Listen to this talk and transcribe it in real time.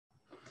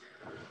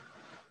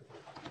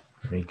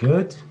Very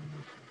good.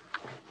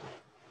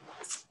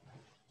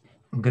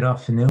 Good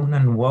afternoon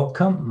and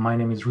welcome. My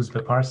name is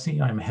Ruzbe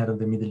Parsi. I'm head of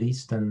the Middle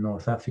East and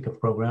North Africa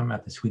program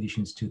at the Swedish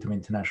Institute of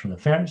International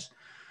Affairs.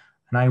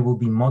 And I will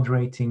be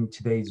moderating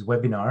today's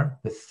webinar,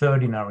 the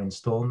third in our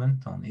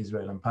installment on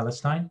Israel and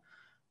Palestine.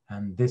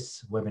 And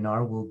this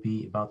webinar will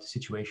be about the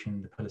situation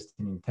in the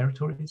Palestinian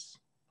territories.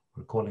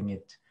 We're calling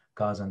it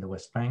Gaza and the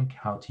West Bank,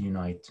 How to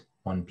Unite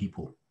One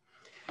People.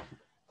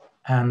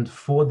 And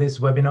for this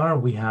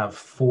webinar, we have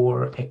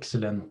four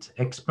excellent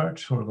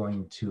experts who are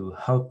going to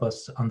help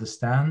us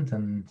understand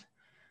and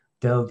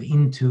delve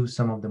into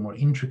some of the more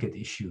intricate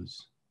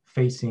issues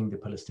facing the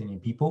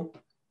Palestinian people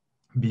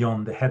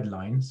beyond the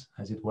headlines,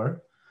 as it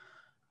were.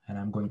 And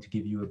I'm going to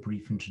give you a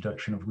brief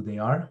introduction of who they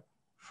are.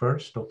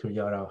 First, Dr.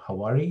 Yara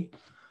Hawari,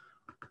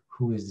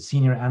 who is the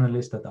senior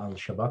analyst at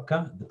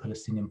Al-Shabaka, the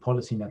Palestinian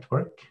Policy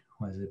Network.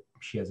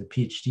 She has a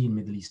PhD in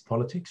Middle East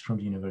politics from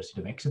the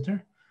University of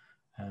Exeter,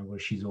 where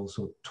she's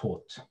also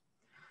taught.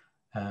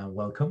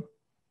 Welcome.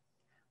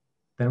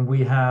 Then we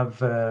have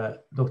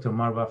Dr.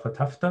 Marwa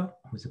Fatafta,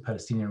 who's a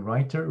Palestinian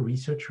writer,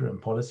 researcher,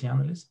 and policy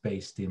analyst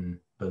based in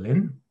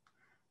Berlin.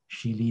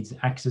 She leads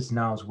Access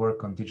Now's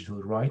work on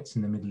digital rights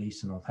in the Middle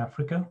East and North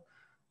Africa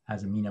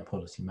as a MENA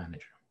policy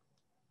manager.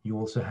 You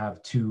also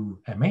have two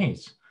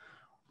MAs,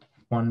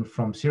 one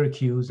from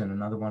Syracuse and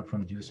another one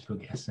from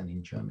Duisburg-Essen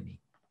in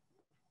Germany.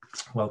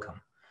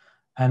 Welcome.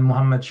 And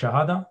Mohammed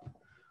Shahada,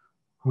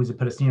 who is a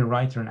Palestinian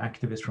writer and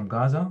activist from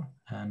Gaza,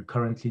 and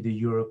currently the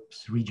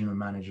Europe's regional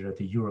manager at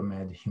the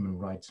Euromed Human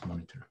Rights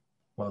Monitor.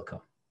 Welcome.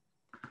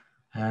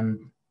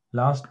 And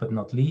last but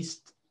not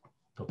least,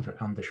 Dr.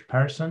 Anders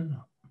Persson,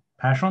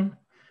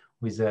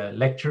 who is a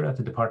lecturer at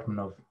the Department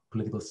of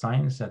Political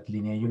Science at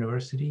Linné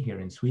University here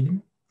in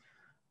Sweden.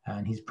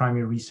 And his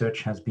primary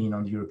research has been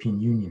on the European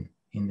Union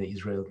in the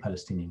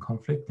Israel-Palestinian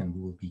conflict, and we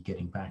will be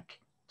getting back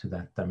to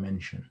that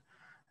dimension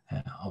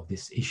of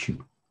this issue.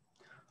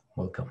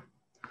 Welcome.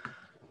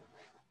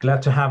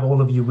 Glad to have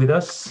all of you with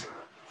us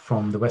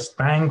from the West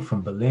Bank,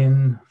 from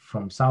Berlin,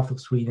 from south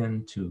of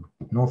Sweden to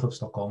north of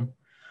Stockholm.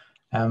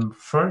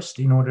 First,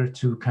 in order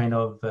to kind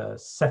of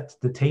set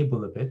the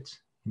table a bit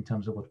in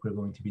terms of what we're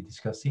going to be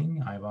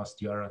discussing, I've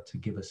asked Yara to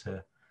give us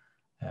a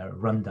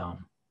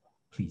rundown,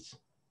 please.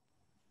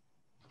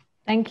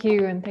 Thank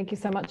you, and thank you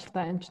so much for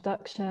that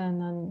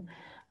introduction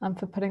and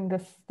for putting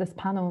this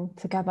panel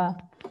together.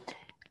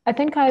 I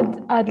think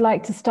I'd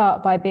like to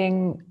start by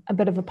being a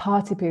bit of a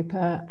party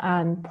pooper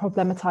and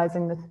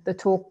problematizing the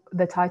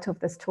title of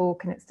this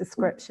talk and its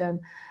description.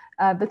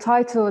 The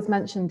title, as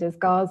mentioned, is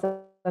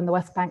Gaza and the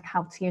West Bank,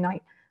 How to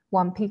Unite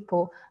One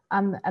People.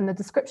 And the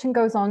description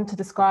goes on to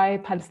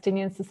describe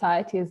Palestinian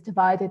society as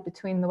divided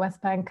between the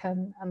West Bank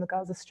and the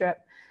Gaza Strip.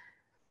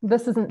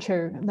 This isn't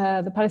true.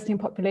 The Palestinian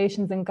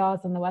populations in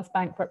Gaza and the West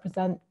Bank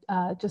represent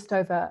just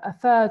over a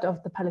third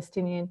of the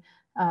Palestinian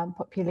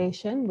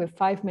population, with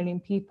 5 million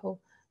people.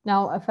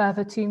 Now, a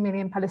further 2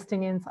 million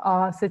Palestinians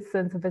are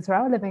citizens of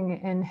Israel living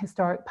in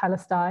historic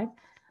Palestine.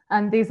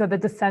 And these are the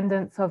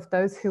descendants of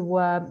those who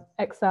were not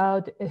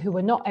exiled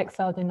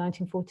in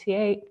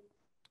 1948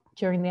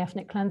 during the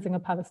ethnic cleansing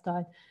of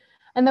Palestine.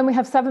 And then we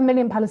have 7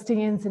 million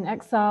Palestinians in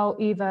exile,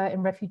 either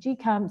in refugee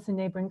camps in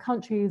neighboring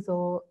countries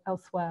or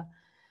elsewhere.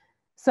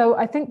 So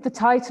I think the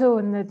title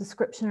and the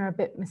description are a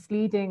bit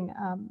misleading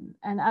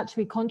and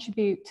actually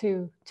contribute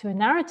to a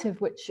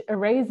narrative which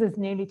erases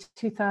nearly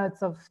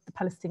 2/3 of the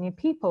Palestinian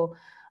people.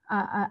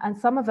 And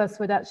some of us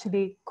would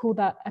actually call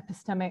that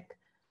epistemic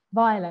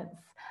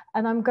violence.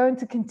 And I'm going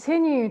to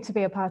continue to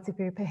be a party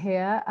pooper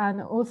here and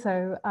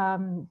also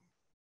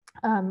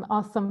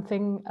ask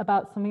something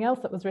about something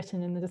else that was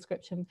written in the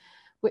description,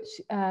 which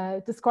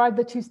described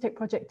the two-state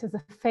project as a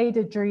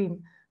faded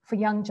dream for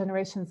young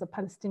generations of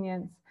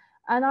Palestinians.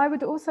 And I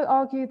would also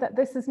argue that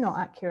this is not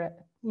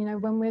accurate. You know,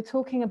 when we're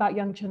talking about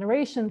young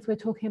generations,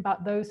 we're talking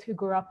about those who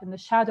grew up in the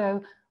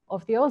shadow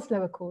of the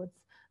Oslo Accords,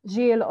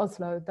 Gilles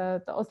Oslo,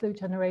 the Oslo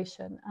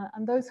generation,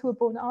 and those who were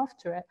born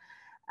after it.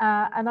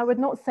 And I would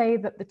not say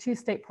that the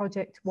two-state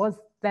project was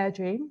their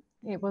dream.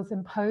 It was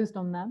imposed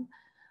on them.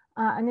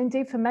 And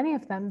indeed, for many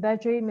of them, their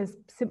dream is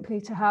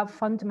simply to have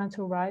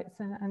fundamental rights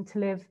and to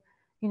live,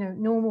 you know,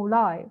 normal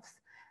lives.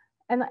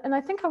 And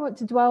I think I want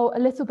to dwell a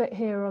little bit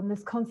here on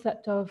this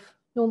concept of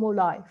normal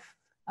life.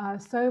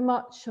 So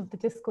much of the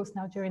discourse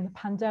now during the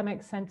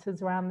pandemic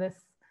centers around this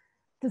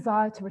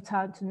desire to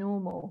return to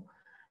normal.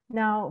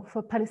 Now,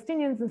 for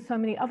Palestinians and so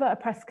many other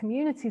oppressed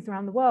communities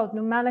around the world,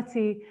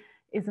 normality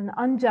is an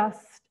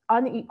unjust,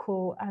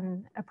 unequal,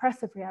 and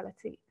oppressive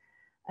reality.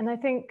 And I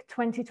think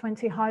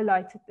 2020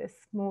 highlighted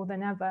this more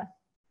than ever.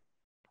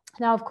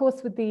 Now, of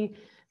course, with the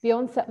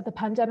onset of the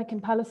pandemic in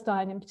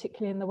Palestine, and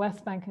particularly in the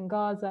West Bank and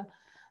Gaza,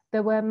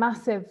 there were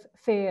massive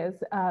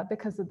fears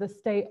because of the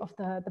state of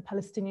the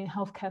Palestinian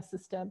healthcare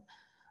system.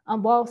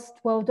 And whilst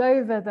world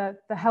over,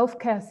 the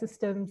healthcare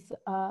systems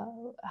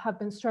have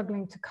been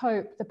struggling to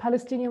cope, the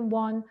Palestinian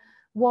one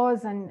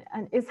was and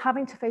is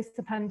having to face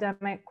the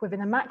pandemic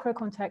within a macro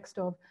context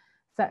of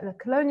settler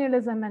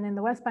colonialism, and in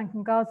the West Bank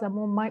and Gaza,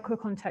 more micro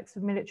context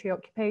of military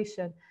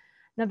occupation.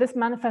 Now, this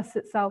manifests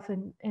itself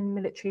in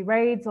military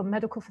raids on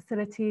medical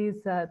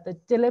facilities, the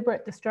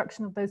deliberate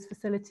destruction of those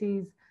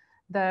facilities,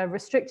 the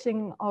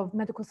restricting of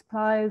medical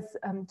supplies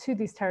to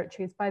these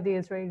territories by the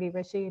Israeli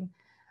regime,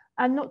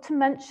 and not to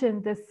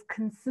mention this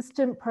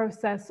consistent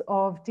process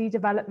of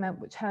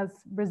de-development, which has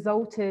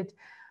resulted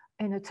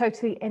in a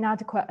totally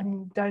inadequate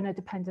and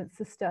donor-dependent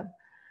system.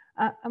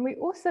 And we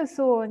also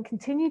saw and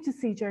continue to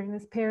see during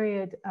this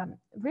period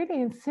really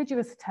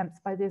insidious attempts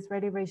by the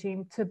Israeli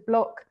regime to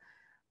block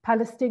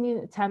Palestinian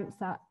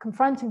attempts at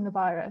confronting the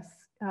virus,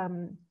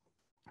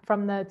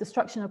 from the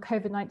destruction of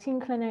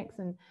COVID-19 clinics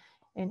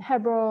in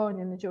Hebron,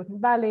 in the Jordan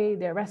Valley,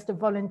 the arrest of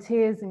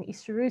volunteers in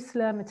East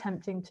Jerusalem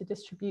attempting to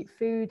distribute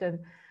food and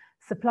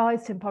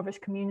supplies to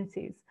impoverished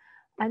communities.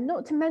 And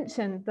not to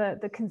mention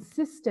the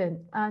consistent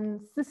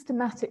and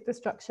systematic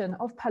destruction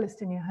of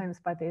Palestinian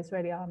homes by the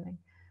Israeli army,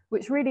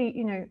 which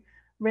really,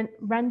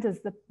 renders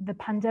the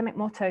pandemic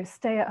motto,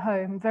 stay at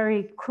home,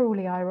 very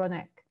cruelly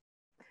ironic.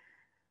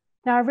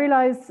 Now, I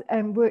realize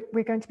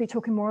we're going to be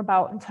talking more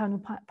about internal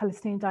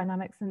Palestinian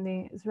dynamics and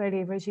the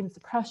Israeli regime's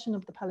oppression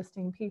of the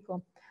Palestinian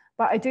people.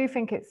 But I do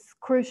think it's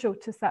crucial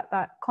to set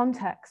that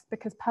context,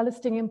 because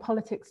Palestinian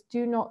politics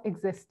do not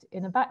exist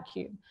in a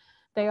vacuum.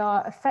 They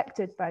are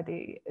affected by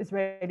the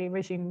Israeli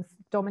regime's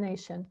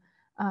domination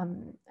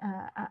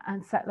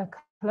and settler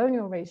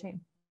colonial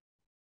regime.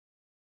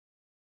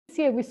 This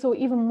year, we saw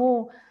even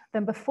more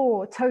than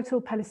before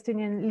total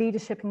Palestinian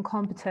leadership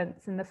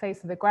incompetence in the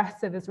face of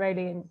aggressive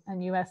Israeli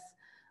and US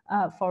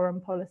foreign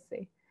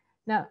policy.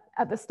 Now,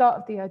 at the start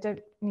of the year, I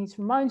don't need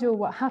to remind you all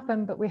what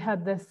happened, but we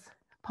had this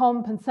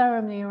pomp and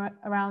ceremony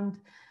around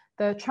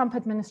the Trump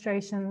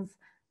administration's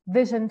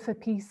vision for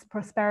peace,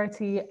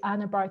 prosperity,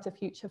 and a brighter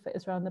future for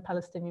Israel and the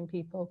Palestinian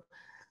people,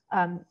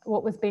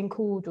 what was being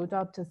called or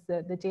dubbed as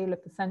the deal of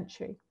the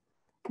century.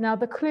 Now,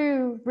 the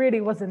clue really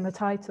was in the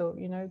title.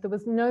 There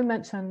was no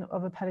mention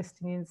of a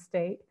Palestinian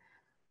state.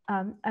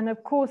 And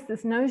of course,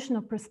 this notion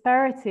of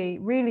prosperity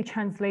really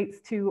translates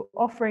to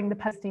offering the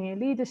Palestinian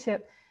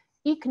leadership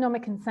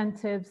economic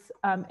incentives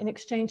in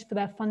exchange for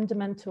their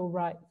fundamental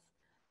rights.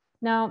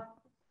 Now,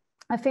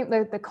 I think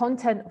the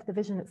content of the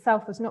vision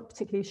itself was not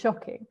particularly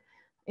shocking.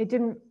 It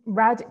didn't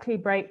radically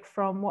break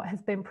from what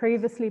has been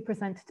previously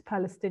presented to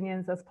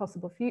Palestinians as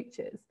possible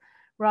futures.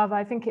 Rather,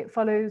 I think it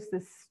follows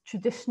this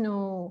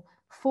traditional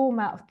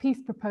format of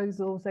peace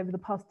proposals over the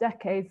past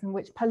decades in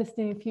which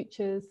Palestinian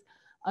futures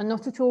are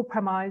not at all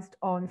premised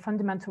on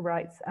fundamental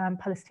rights, and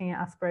Palestinian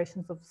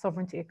aspirations of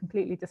sovereignty are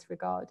completely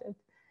disregarded.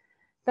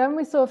 Then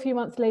we saw a few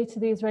months later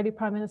the Israeli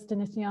Prime Minister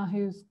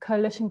Netanyahu's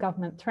coalition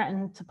government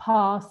threatened to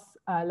pass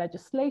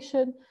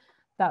legislation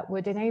that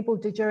would enable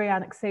de jure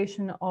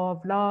annexation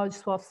of large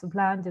swaths of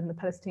land in the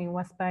Palestinian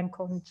West Bank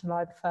on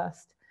July the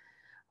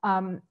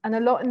 1st. And a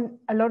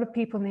lot of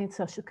people in the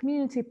international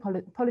community,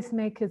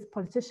 policymakers,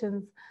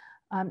 politicians,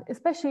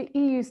 especially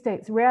EU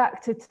states,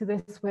 reacted to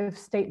this with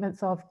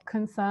statements of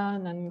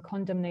concern and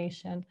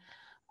condemnation.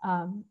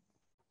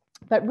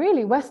 But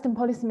really, Western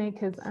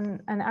policymakers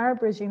and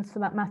Arab regimes, for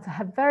that matter,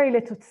 have very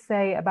little to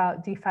say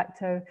about the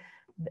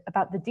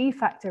de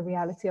facto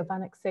reality of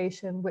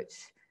annexation, which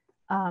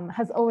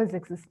has always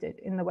existed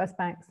in the West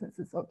Bank since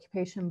its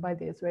occupation by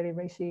the Israeli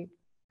regime.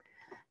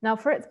 Now,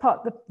 for its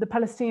part, the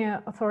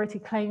Palestinian Authority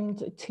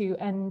claimed to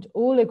end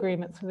all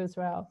agreements with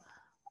Israel,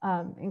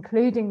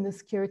 including the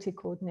security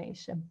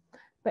coordination.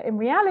 But in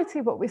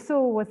reality, what we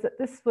saw was that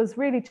this was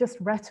really just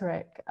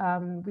rhetoric.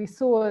 We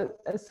saw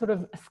a sort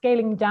of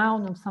scaling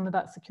down of some of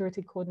that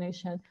security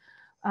coordination,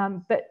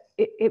 but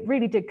it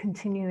really did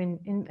continue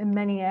in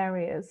many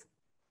areas.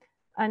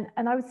 And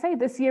I would say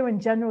this year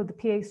in general, the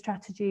PA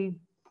strategy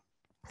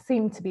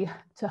seemed to be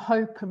to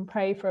hope and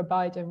pray for a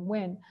Biden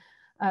win,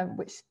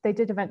 which they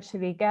did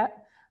eventually get.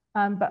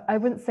 But I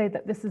wouldn't say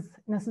that this is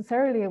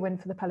necessarily a win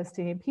for the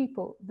Palestinian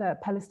people. The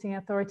Palestinian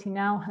Authority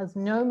now has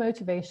no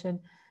motivation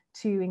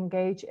to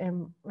engage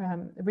in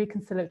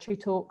reconciliatory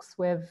talks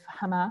with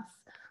Hamas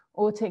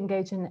or to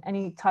engage in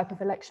any type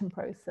of election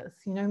process.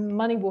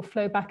 Money will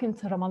flow back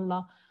into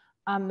Ramallah,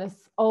 and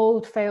this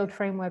old failed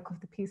framework of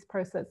the peace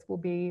process will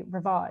be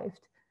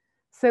revived.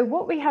 So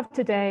what we have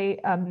today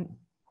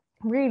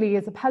really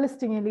is a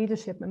Palestinian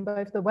leadership in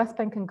both the West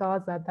Bank and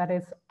Gaza that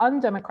is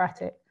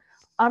undemocratic,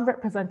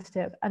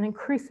 unrepresentative, and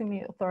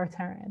increasingly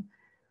authoritarian.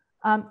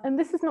 And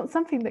this is not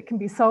something that can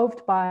be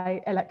solved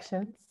by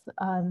elections,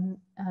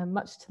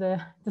 much to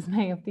the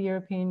dismay of the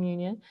European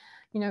Union.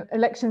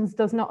 Elections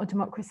does not a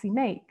democracy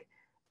make.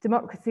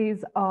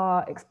 Democracies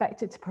are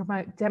expected to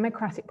promote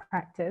democratic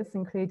practice,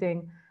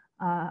 including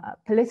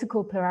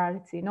political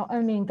plurality, not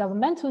only in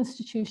governmental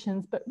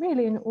institutions, but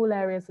really in all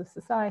areas of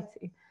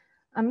society.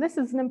 And this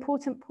is an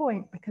important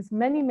point because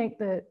many make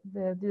the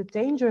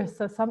dangerous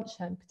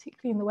assumption,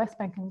 particularly in the West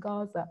Bank and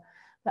Gaza,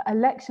 that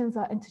elections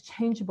are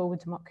interchangeable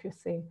with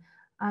democracy.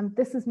 And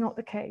this is not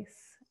the case.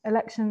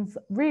 Elections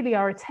really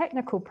are a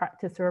technical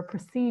practice or a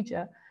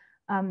procedure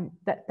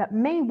that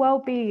may well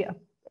be a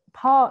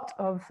part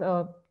of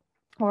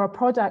or a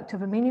product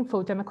of a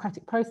meaningful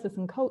democratic process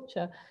and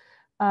culture,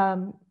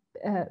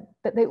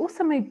 but they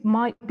also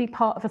might be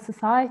part of a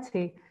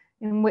society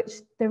in which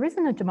there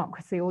isn't a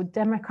democracy or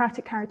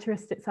democratic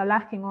characteristics are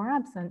lacking or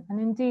absent. And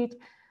indeed,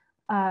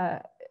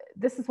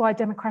 this is why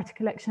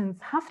democratic elections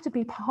have to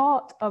be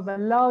part of a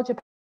larger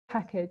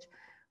package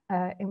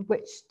in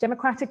which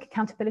democratic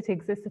accountability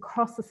exists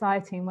across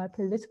society and where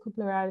political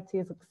plurality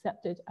is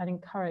accepted and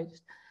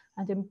encouraged.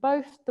 And in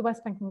both the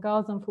West Bank and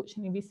Gaza,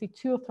 unfortunately, we see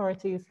two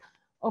authorities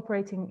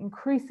operating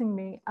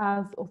increasingly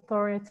as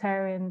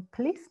authoritarian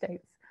police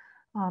states.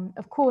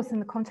 Of course, in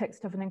the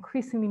context of an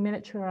increasingly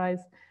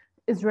militarized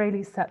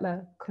Israeli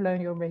settler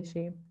colonial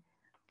regime.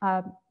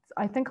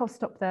 I think I'll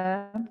stop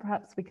there.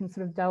 Perhaps we can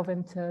sort of delve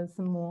into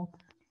some more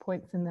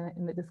points in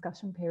the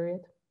discussion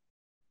period.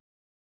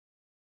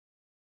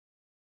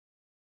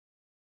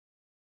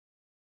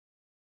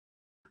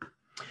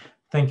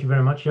 Thank you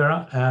very much,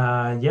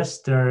 Yara.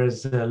 Yes,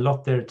 there's a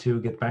lot there to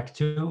get back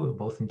to,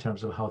 both in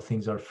terms of how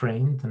things are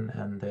framed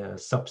and the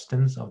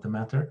substance of the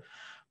matter.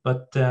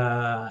 But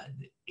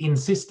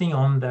insisting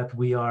on that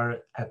we are,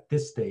 at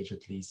this stage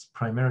at least,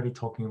 primarily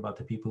talking about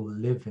the people who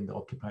live in the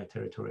occupied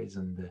territories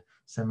and the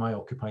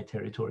semi-occupied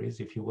territories,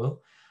 if you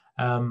will.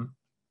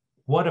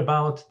 What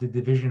about the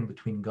division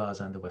between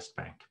Gaza and the West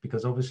Bank?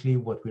 Because obviously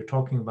what we're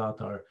talking about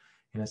are,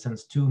 in a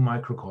sense, two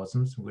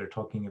microcosms. We're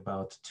talking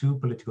about two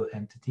political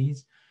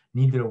entities,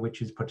 neither of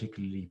which is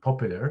particularly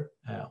popular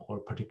or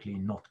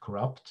particularly not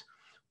corrupt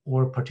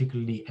or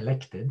particularly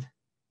elected,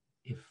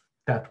 if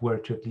that were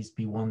to at least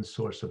be one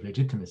source of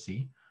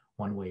legitimacy,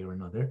 one way or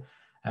another.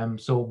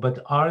 But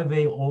are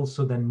they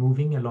also then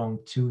moving along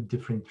two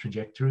different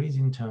trajectories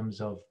in terms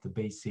of the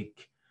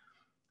basic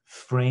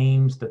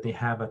frames that they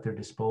have at their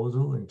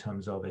disposal in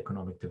terms of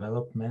economic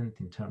development,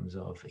 in terms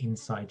of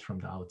insight from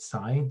the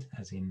outside,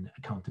 as in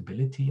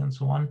accountability and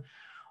so on?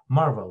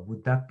 Marwa,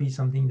 would that be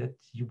something that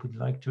you would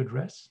like to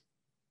address?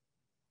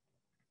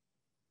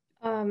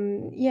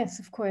 Yes,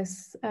 of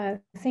course.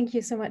 Thank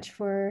you so much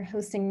for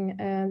hosting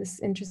this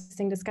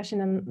interesting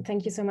discussion, and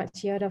thank you so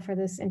much, Yara, for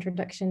this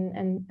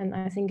introduction. And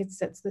I think it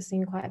sets the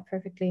scene quite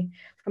perfectly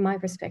from my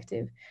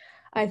perspective.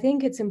 I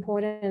think it's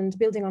important,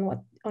 building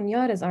on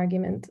Yara's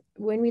argument,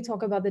 when we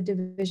talk about the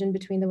division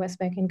between the West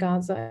Bank and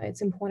Gaza,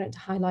 it's important to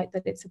highlight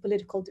that it's a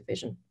political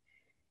division.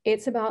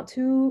 It's about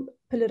two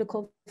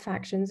political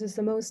factions. It's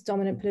the most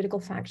dominant political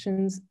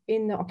factions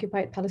in the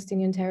occupied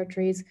Palestinian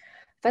territories,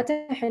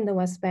 Fatah in the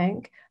West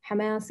Bank,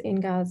 Hamas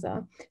in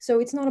Gaza. So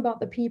it's not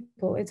about the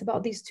people, it's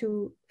about these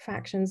two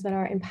factions that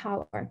are in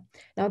power.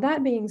 Now,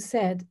 that being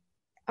said,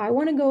 I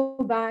want to go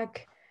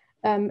back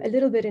a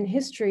little bit in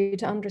history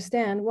to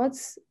understand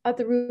what's at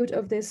the root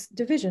of this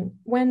division.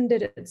 When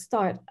did it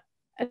start?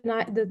 And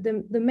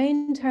the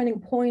main turning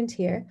point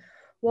here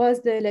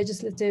was the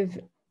legislative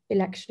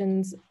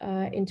elections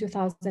in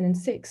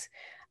 2006.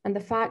 And the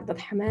fact that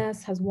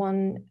Hamas has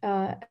won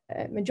a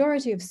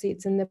majority of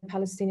seats in the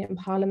Palestinian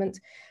parliament,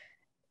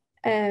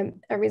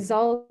 a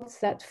result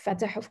that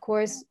Fatah, of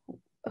course,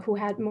 who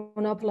had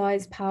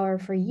monopolized power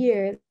for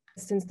years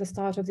since the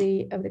start of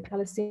the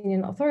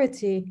Palestinian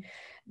Authority,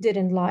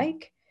 didn't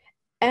like,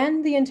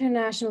 and the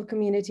international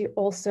community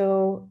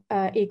also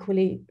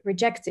equally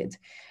rejected.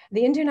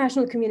 The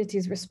international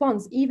community's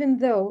response, even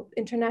though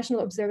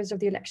international observers of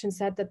the election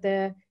said that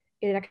the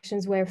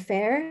elections were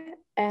fair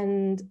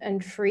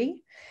and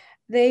free,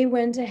 they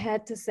went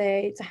ahead to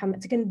say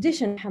to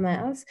condition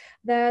Hamas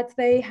that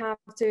they have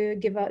to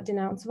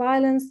denounce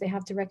violence, they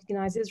have to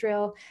recognize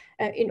Israel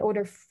in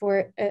order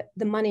for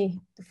the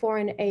money, the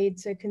foreign aid,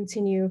 to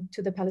continue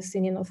to the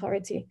Palestinian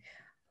Authority.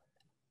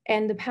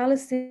 And the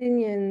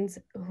Palestinians,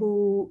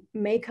 who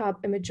make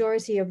up a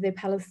majority of the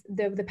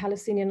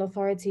Palestinian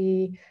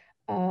Authority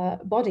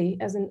body,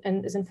 as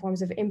in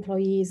forms of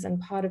employees and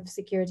part of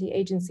security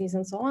agencies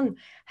and so on,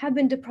 have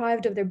been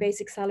deprived of their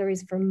basic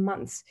salaries for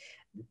months.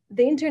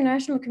 The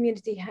international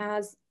community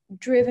has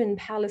driven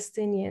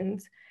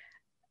Palestinians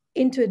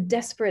into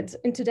desperate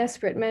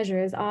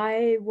measures.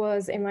 I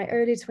was in my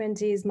early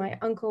 20s. My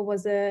uncle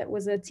was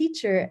a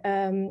teacher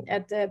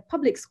at the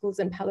public schools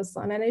in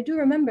Palestine, and I do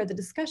remember the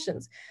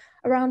discussions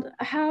around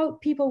how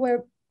people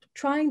were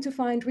trying to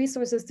find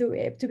resources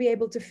to be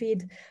able to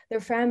feed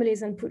their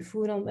families and put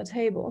food on the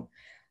table.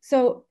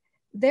 So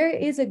there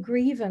is a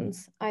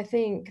grievance, I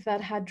think,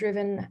 that had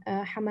driven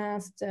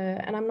Hamas,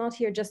 and I'm not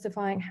here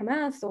justifying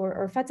Hamas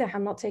or Fatah.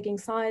 I'm not taking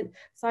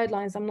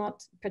sidelines. I'm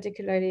not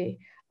particularly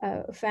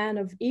a fan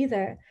of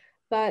either,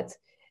 but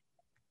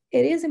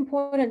it is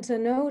important to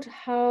note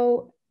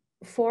how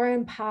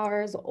foreign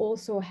powers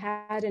also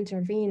had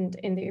intervened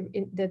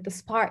in the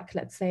spark,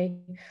 let's say,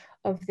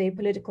 of the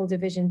political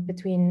division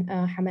between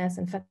Hamas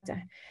and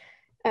Fatah.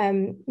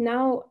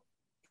 Now,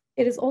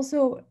 it is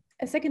also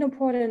a second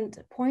important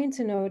point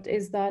to note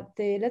is that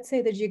let's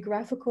say the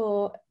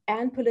geographical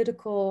and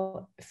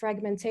political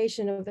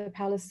fragmentation of the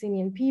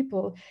Palestinian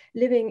people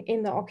living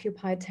in the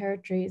occupied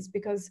territories,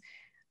 because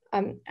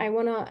I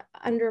want to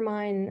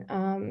underline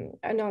the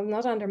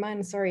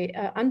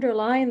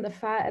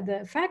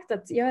fact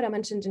that Yara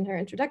mentioned in her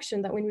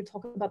introduction, that when we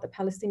talk about the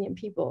Palestinian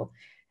people,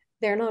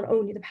 they're not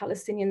only the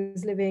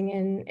Palestinians living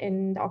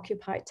in the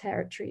occupied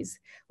territories.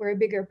 We're a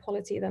bigger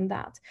polity than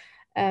that.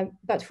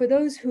 But for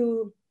those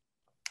who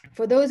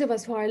for those of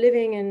us who are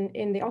living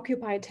in the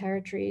occupied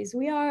territories,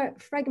 we are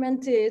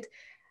fragmented,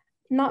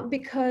 not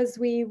because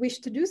we wish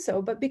to do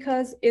so, but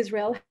because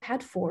Israel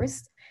had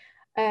forced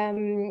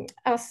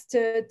us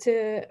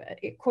to,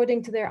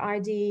 according to their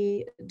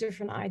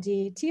different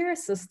ID tier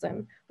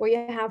system, where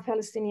you have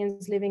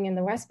Palestinians living in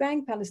the West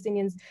Bank,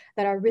 Palestinians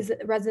that are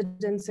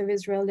residents of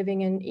Israel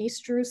living in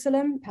East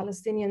Jerusalem,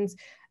 Palestinians,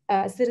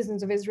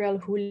 citizens of Israel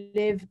who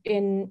live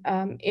in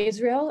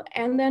Israel,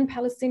 and then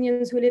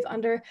Palestinians who live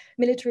under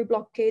military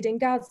blockade in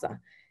Gaza.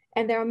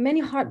 And there are many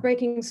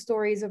heartbreaking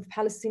stories of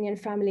Palestinian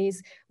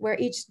families where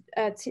each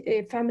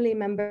family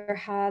member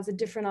has a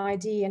different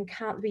ID and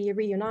can't be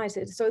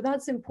reunited. So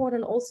that's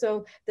important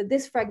also, that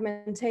this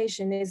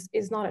fragmentation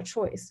is not a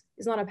choice,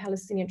 is not a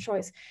Palestinian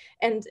choice.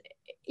 And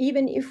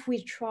even if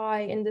we try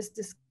in this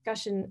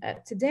discussion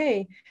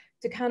today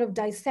to kind of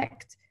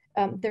dissect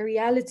the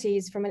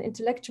realities from an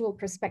intellectual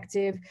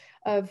perspective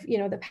of,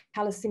 the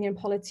Palestinian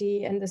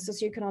polity and the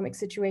socioeconomic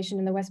situation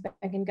in the West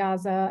Bank and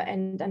Gaza,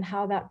 and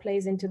how that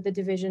plays into the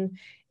division,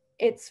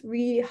 it's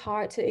really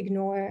hard to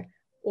ignore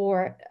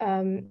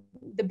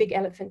the big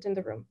elephant in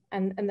the room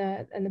and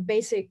the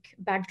basic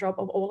backdrop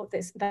of all of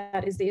this,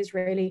 that is the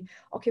Israeli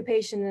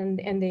occupation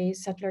and the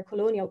settler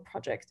colonial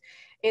project.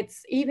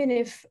 It's even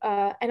if,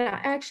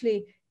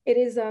 it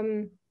is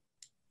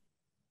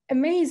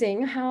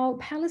amazing how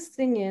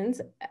Palestinians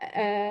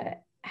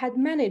had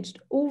managed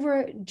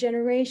over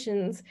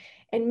generations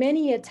and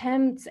many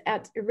attempts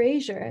at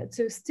erasure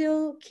to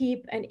still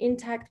keep an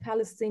intact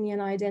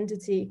Palestinian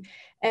identity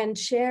and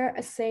share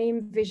a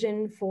same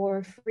vision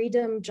for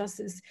freedom,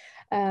 justice,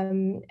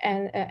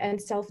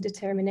 and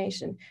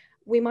self-determination.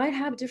 We might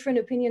have different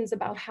opinions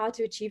about how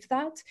to achieve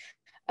that.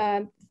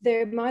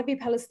 There might be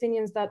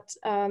Palestinians that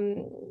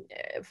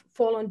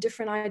fall on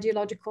different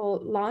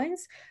ideological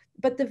lines,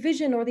 but the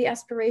vision or the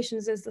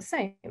aspirations is the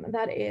same. And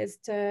that is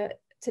to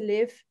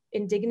live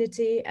in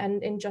dignity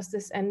and in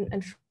justice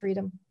and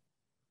freedom.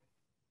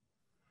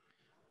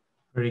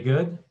 Very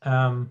good.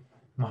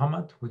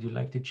 Mohammed, would you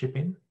like to chip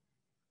in?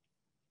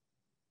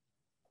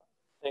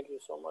 Thank you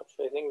so much.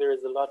 I think there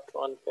is a lot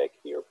to unpack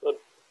here, but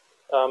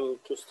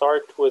to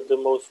start with the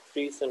most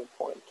recent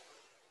point,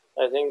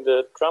 I think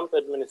the Trump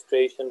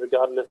administration,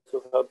 regardless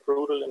of how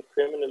brutal and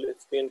criminal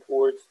it's been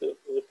towards the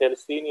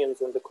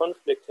Palestinians and the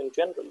conflict in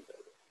general,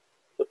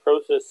 the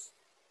process,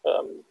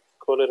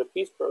 call it a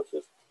peace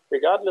process,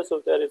 regardless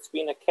of that, it's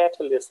been a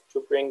catalyst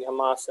to bring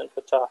Hamas and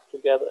Fatah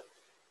together.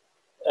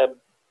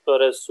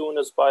 But as soon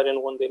as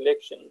Biden won the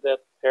election, that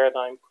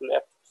paradigm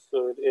collapsed.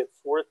 So it's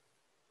worth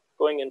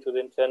going into the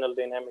internal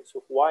dynamics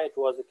of why it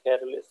was a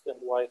catalyst and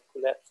why it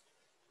collapsed.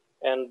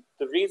 And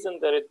the reason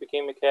that it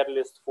became a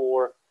catalyst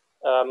for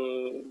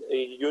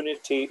a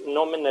unity,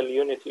 nominal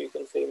unity, you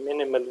can say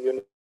minimal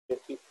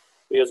unity,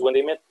 because when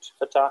they met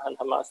Fatah and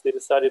Hamas, they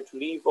decided to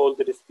leave all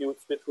the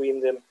disputes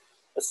between them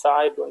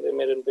aside when they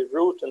met in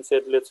Beirut and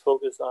said, let's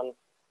focus on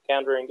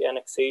countering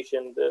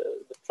annexation, the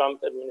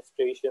Trump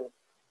administration,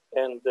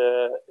 and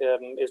the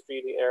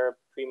Israeli-Arab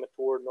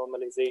premature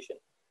normalization.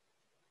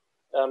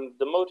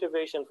 The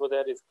motivation for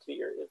that is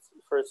clear. It's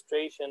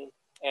frustration,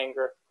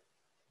 anger,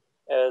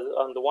 as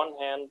on the one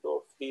hand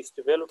of these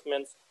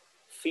developments,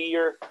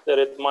 fear that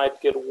it might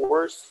get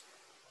worse.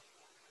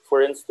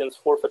 For instance,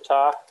 for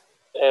Fatah,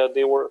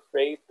 they were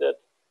afraid that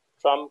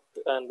Trump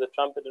and the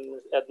Trump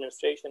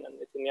administration and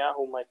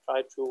Netanyahu might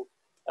try to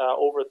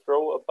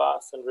overthrow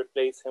Abbas and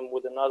replace him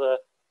with another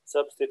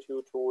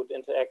substitute who would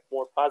interact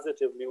more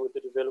positively with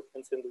the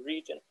developments in the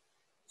region.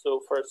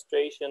 So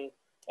frustration,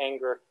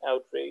 anger,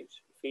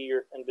 outrage,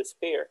 fear, and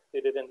despair.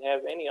 They didn't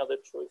have any other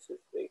choices.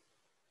 They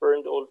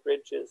burned old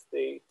bridges.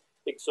 They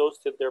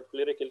exhausted their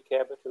political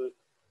capital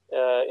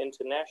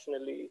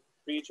internationally,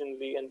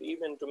 regionally, and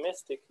even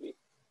domestically.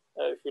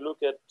 If you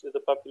look at the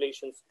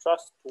population's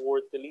trust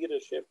toward the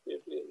leadership,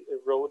 it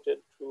eroded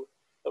to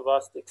a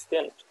vast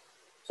extent.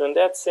 So in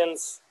that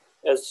sense,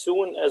 as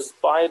soon as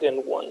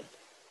Biden won,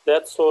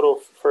 that sort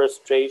of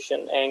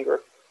frustration,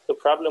 anger, the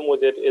problem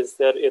with it is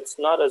that it's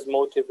not as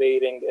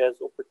motivating as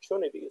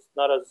opportunities,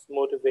 not as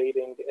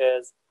motivating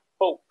as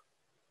hope.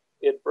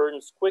 It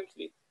burns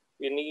quickly.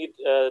 You need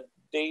a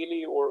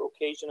daily or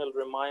occasional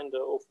reminder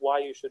of why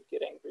you should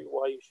get angry,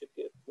 why you should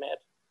get mad.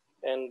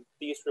 And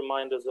these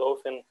reminders are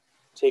often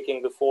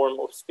taking the form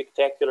of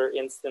spectacular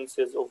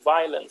instances of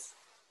violence,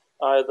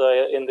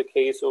 either in the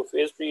case of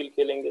Israel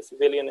killing a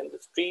civilian in the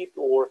street,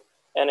 or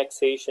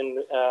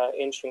annexation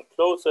inching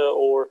closer,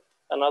 or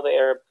another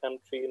Arab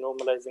country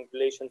normalizing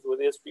relations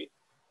with Israel.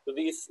 So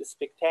these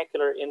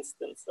spectacular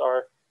instances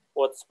are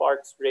what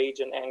sparks rage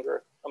and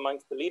anger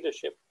amongst the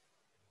leadership,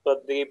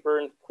 but they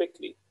burn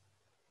quickly.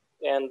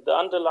 And the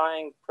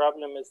underlying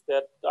problem is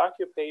that the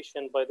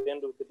occupation, by the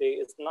end of the day,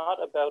 is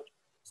not about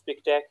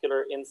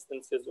spectacular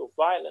instances of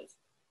violence.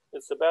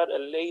 It's about a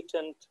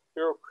latent,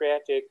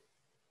 bureaucratic,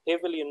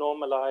 heavily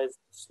normalized,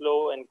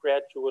 slow and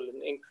gradual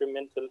and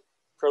incremental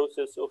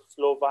process of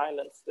slow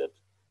violence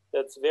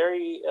that's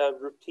very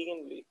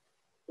routinely,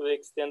 to the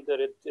extent that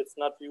it's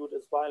not viewed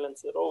as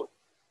violence at all.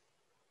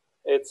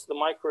 It's the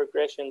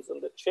microaggressions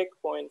and the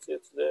checkpoints.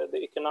 It's the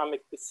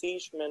economic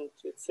besiegement,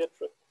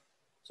 etc.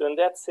 So in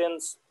that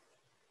sense,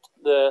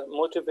 the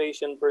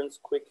motivation burns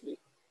quickly.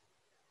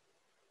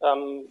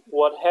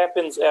 What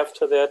happens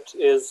after that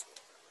is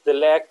the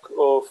lack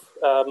of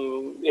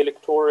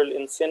electoral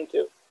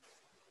incentive.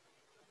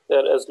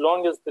 That as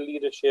long as the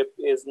leadership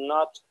is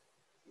not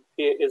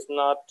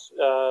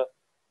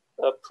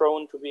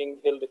prone to being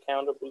held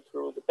accountable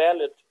through the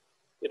ballot,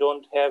 you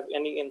don't have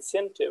any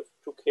incentive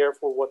to care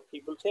for what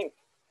people think.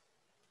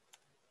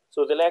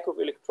 So the lack of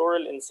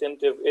electoral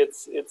incentive,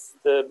 it's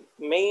the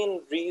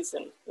main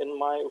reason, in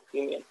my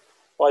opinion,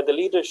 why the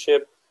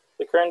leadership,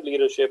 the current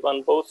leadership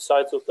on both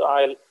sides of the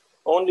aisle,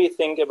 only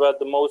think about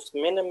the most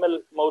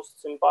minimal,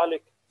 most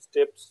symbolic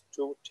steps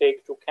to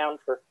take to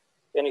counter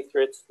any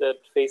threats that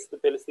face the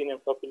Palestinian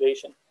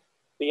population.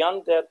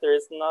 Beyond that, there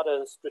is not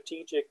a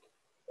strategic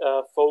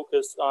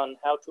focus on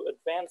how to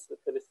advance the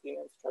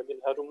Palestinian struggle,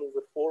 how to move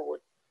it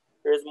forward.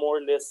 There is more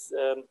or less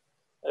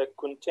a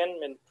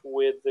contentment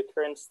with the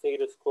current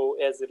status quo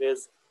as it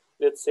is,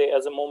 let's say,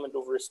 as a moment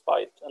of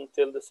respite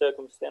until the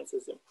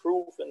circumstances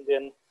improve, and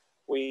then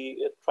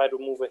we try to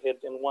move ahead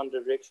in one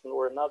direction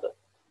or another.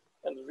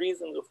 And the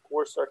reasons, of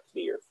course, are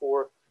clear.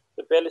 For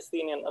the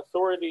Palestinian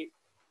Authority,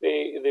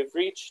 they've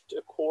reached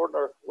a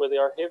corner where they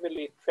are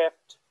heavily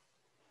trapped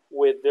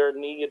with their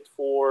need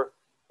for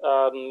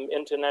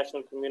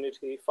international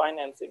community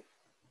financing,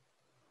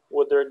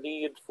 with their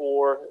need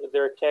for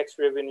their tax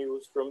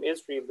revenues from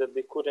Israel, that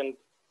they couldn't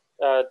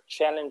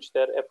challenge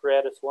that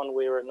apparatus one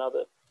way or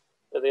another.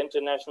 The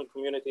international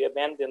community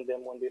abandoned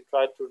them when they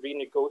tried to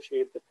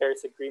renegotiate the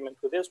Paris Agreement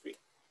with Israel.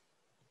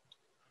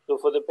 So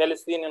for the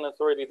Palestinian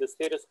Authority, the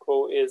status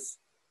quo is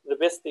the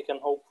best they can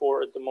hope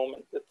for at the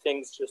moment, that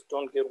things just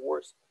don't get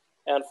worse.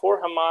 And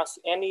for Hamas,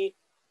 any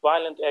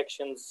violent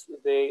actions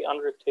they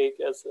undertake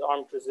as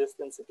armed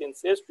resistance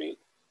against Israel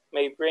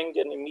may bring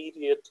an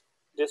immediate,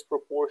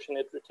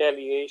 disproportionate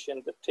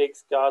retaliation that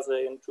takes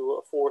Gaza into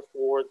a fourth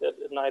war that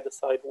neither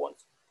side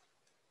wants.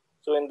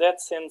 So in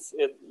that sense,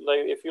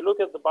 if you look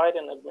at the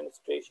Biden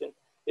administration,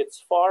 it's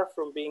far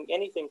from being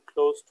anything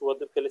close to what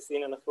the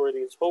Palestinian Authority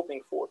is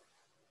hoping for.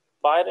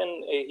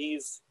 Biden,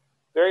 he's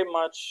very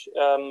much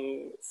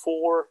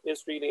for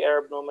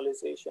Israeli-Arab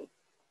normalization.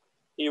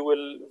 He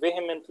will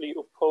vehemently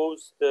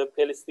oppose the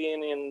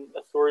Palestinian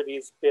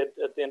Authority's bid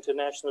at the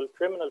International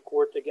Criminal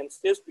Court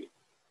against Israel,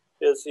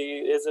 because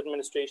his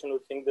administration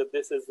would think that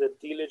this is a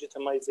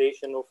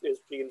delegitimization of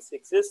Israel's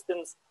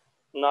existence,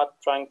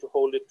 not trying to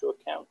hold it to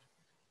account.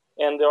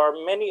 And there are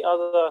many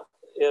other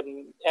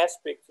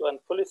aspects and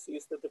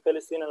policies that the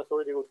Palestinian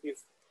Authority would be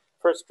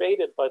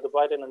frustrated by the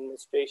Biden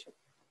administration.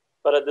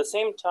 But at the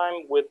same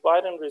time, with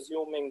Biden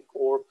resuming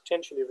or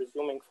potentially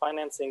resuming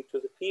financing to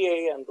the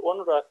PA and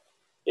UNRWA,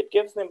 it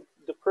gives them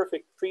the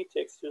perfect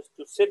pretext just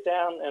to sit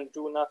down and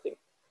do nothing.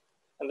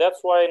 And that's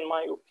why, in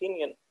my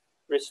opinion,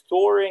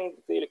 restoring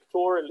the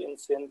electoral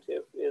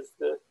incentive is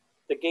the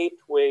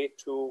gateway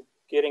to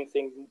getting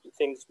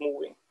things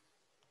moving.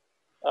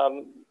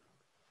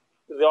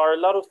 There are a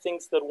lot of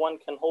things that one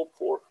can hope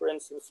for. For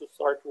instance, to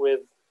start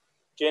with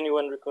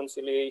genuine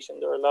reconciliation,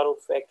 there are a lot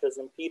of factors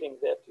impeding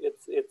that.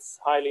 It's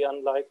highly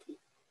unlikely.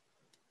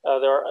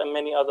 There are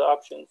many other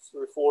options: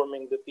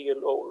 reforming the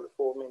PLO,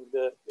 reforming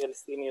the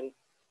Palestinian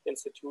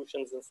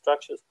institutions and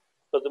structures.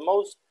 But the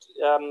most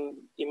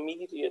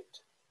immediate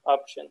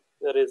option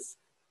that is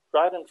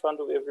right in front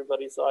of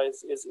everybody's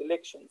eyes is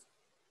elections.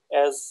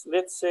 As,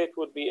 let's say, it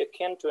would be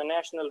akin to a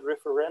national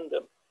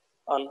referendum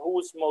on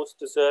who's most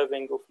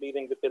deserving of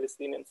leading the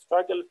Palestinian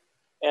struggle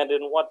and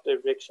in what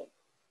direction.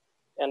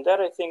 And that,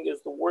 I think,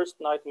 is the worst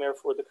nightmare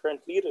for the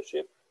current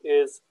leadership,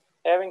 is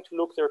having to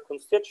look their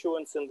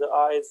constituents in the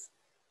eyes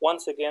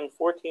once again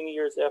 14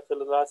 years after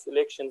the last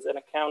elections and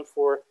account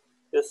for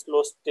this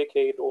lost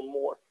decade or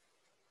more.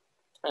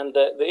 And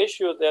the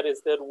issue of that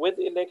is that with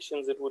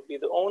elections, it would be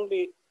the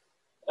only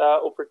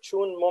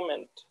opportune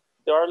moment.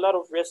 There are a lot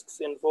of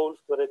risks involved,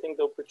 but I think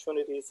the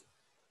opportunities,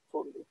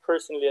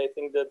 personally, I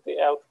think that they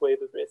outweigh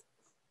the risks.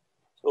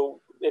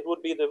 So it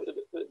would be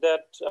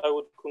that I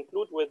would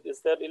conclude with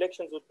is that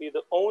elections would be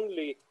the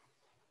only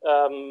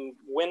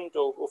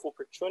window of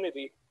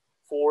opportunity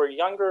for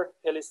younger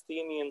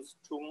Palestinians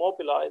to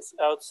mobilize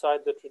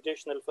outside the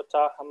traditional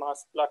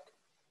Fatah-Hamas bloc.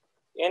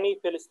 Any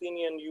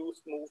Palestinian youth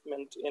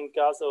movement in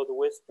Gaza or the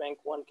West Bank,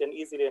 one can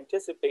easily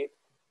anticipate,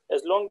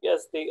 as long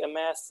as they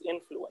amass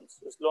influence,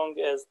 as long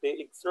as they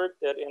exert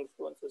that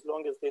influence, as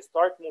long as they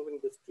start moving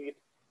the street,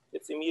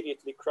 it's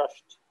immediately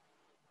crushed.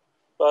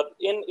 But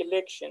in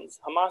elections,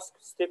 Hamas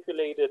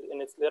stipulated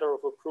in its letter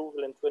of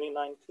approval in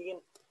 2019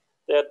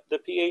 that the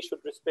PA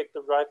should respect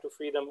the right to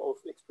freedom of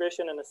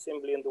expression and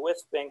assembly in the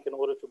West Bank in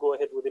order to go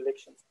ahead with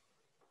elections.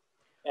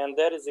 And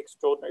that is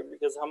extraordinary,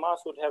 because Hamas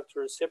would have to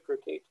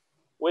reciprocate,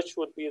 which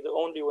would be the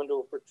only window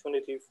of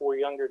opportunity for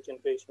younger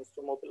generations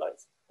to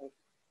mobilize. Thank you.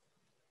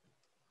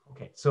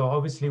 Okay, so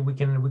obviously we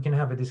can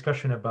have a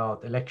discussion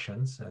about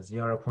elections. As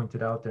Yara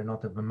pointed out, they're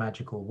not of a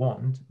magical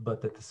wand,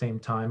 but at the same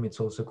time, it's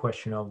also a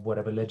question of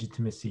whatever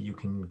legitimacy you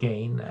can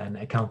gain and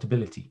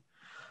accountability.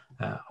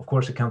 Of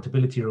course,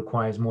 accountability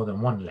requires more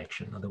than one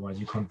election. Otherwise,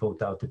 you can't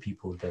vote out the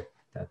people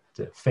that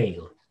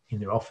fail in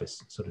their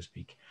office, so to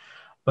speak.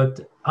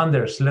 But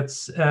Anders,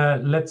 let's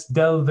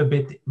delve a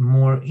bit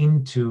more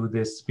into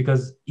this,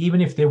 because even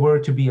if there were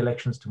to be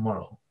elections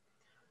tomorrow,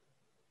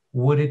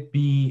 would it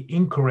be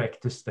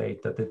incorrect to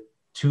state that the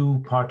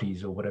two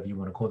parties, or whatever you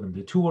want to call them,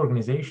 the two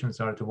organizations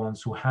are the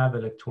ones who have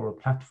electoral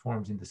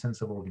platforms in the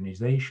sense of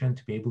organization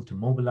to be able to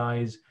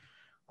mobilize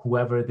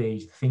whoever they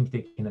think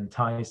they can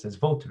entice as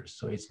voters?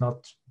 So it's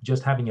not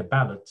just having a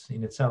ballot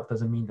in itself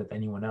doesn't mean that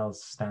anyone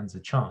else stands a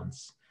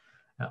chance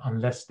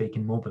unless they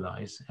can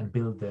mobilize and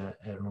build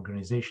an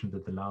organization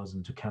that allows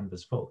them to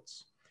canvass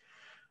votes.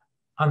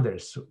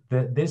 Anders,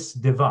 this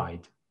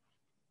divide,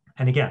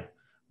 and again,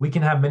 we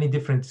can have many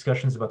different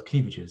discussions about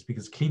cleavages,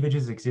 because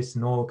cleavages exist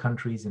in all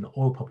countries, in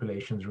all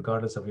populations,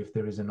 regardless of if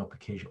there is an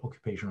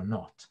occupation or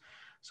not.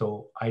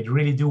 So I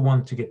really do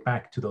want to get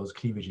back to those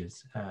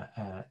cleavages.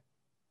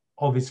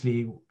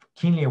 Obviously,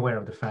 keenly aware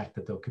of the fact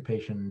that the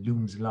occupation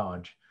looms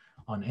large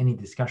on any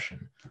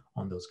discussion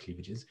on those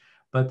cleavages.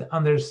 But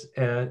Anders,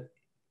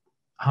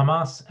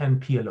 Hamas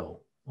and PLO,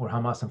 or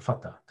Hamas and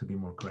Fatah, to be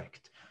more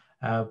correct,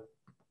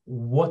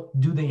 what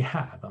do they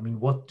have? I mean,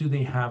 what do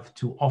they have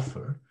to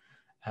offer?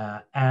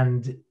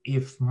 And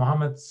if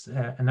Mohammed's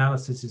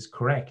analysis is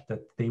correct,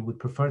 that they would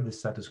prefer the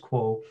status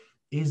quo,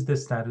 is the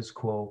status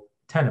quo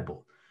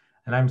tenable?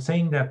 And I'm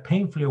saying that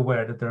painfully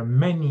aware that there are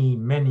many,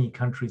 many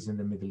countries in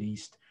the Middle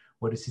East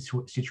where the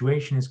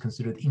situation is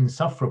considered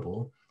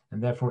insufferable,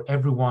 and therefore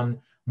everyone,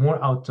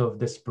 more out of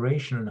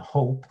desperation and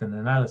hope than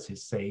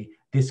analysis, say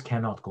this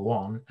cannot go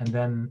on, and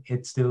then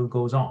it still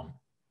goes on.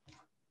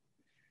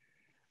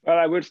 Well,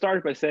 I would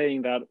start by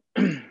saying that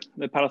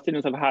the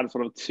Palestinians have had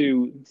sort of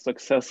two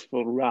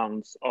successful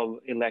rounds of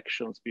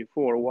elections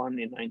before, one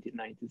in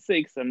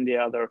 1996 and the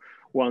other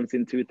ones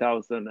in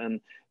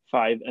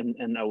 2005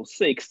 and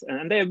 06.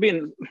 And they have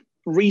been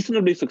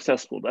reasonably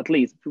successful, at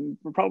least,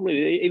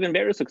 probably even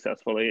very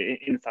successful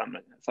in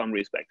some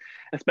respect,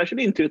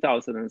 especially in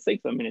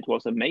 2006. I mean, it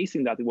was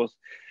amazing that it was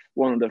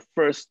one of the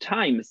first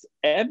times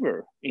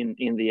ever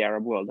in the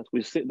Arab world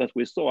that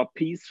we saw a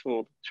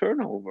peaceful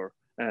turnover.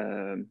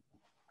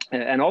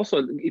 And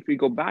also, if we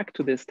go back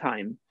to this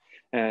time,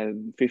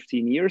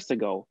 15 years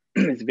ago,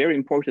 it's very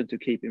important to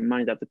keep in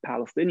mind that the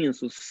Palestinian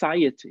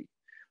society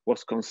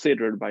was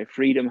considered by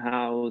Freedom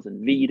House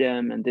and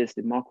VDEM and this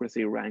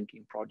democracy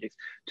ranking projects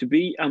to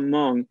be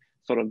among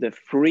sort of the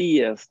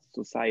freest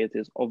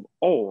societies of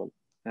all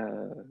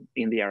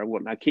in the Arab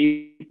world. Now,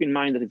 keep in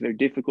mind that it's very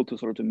difficult to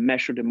sort of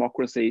measure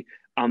democracy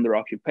under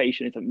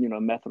occupation. It's a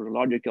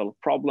methodological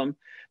problem.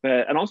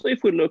 And also,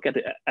 if we look at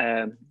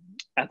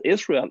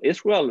Israel,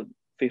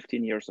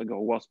 15 years ago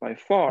was by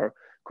far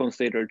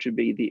considered to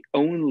be the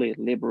only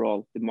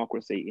liberal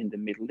democracy in the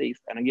Middle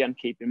East. And again,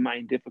 keep in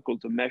mind,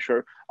 difficult to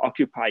measure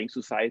occupying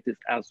societies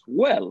as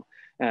well.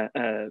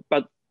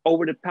 But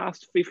over the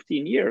past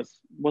 15 years,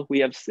 what we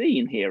have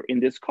seen here in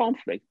this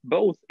conflict,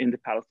 both in the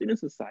Palestinian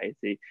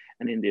society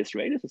and in the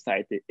Israeli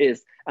society,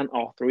 is an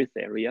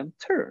authoritarian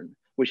turn,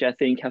 which I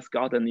think has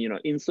gotten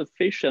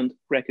insufficient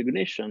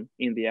recognition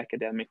in the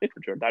academic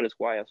literature. That is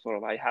why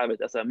I have it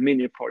as a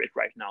mini project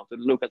right now to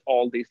look at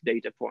all these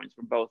data points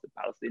from both the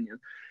Palestinian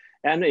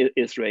and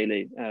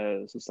Israeli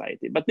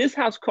society. But this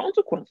has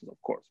consequences,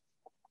 of course.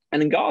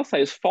 And Gaza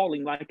is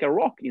falling like a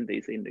rock in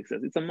these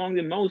indexes. It's among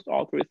the most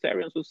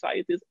authoritarian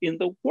societies in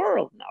the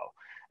world now.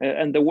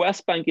 And the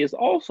West Bank is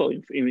also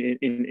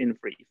in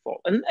free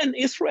fall. And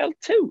Israel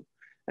too.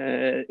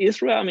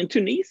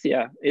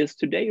 Tunisia is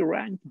today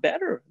ranked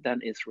better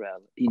than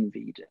Israel in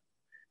VDEM.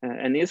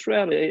 And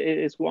Israel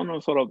is one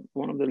of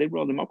the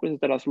liberal democracies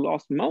that has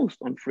lost most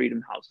on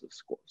Freedom House's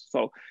scores.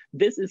 So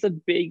this is a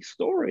big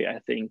story, I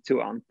think,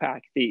 to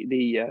unpack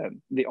the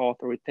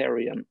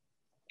authoritarian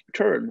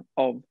turn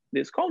of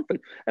this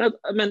conflict. And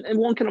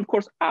one can of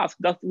course ask,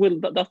 does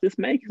this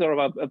make sort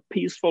of a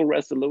peaceful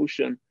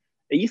resolution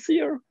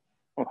easier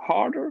or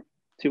harder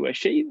to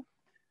achieve?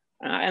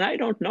 And I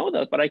don't know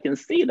that, but I can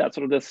see that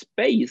sort of the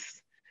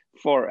space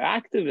for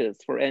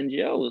activists, for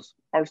NGOs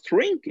are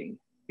shrinking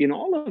in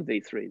all of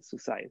these three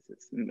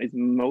societies. It's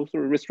most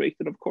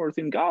restricted, of course,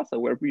 in Gaza,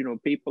 where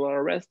people are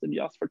arrested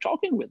just for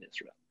talking with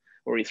Israel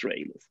or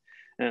Israelis.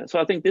 So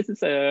I think this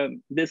is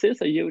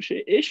a huge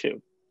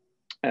issue.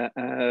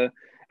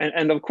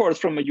 And of course,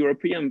 from a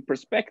European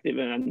perspective,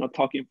 and I'm not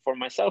talking for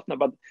myself now,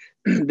 but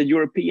the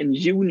European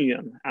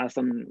Union as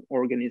an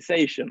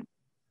organization,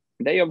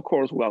 they of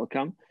course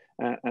welcome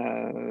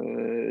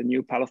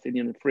new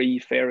Palestinian free,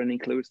 fair, and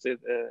inclusive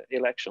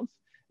elections.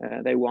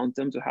 They want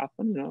them to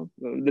happen.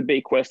 The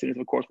big question is,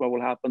 of course, what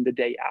will happen the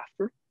day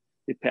after,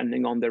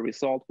 depending on the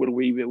result. Will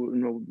we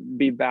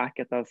be back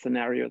at that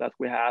scenario that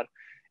we had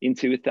in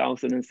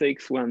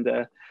 2006 when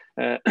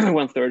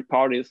when third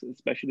parties,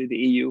 especially the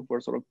EU,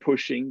 were sort of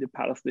pushing the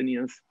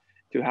Palestinians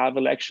to have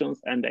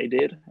elections, and they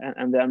did,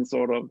 and then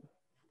sort of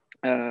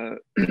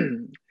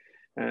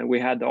we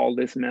had all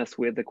this mess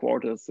with the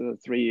quarters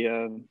three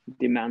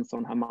demands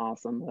on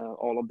Hamas and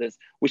all of this,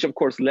 which of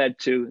course led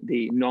to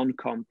the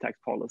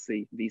non-contact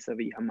policy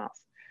vis-a-vis Hamas.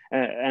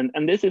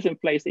 And this is in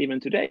place even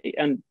today.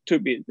 And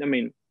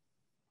the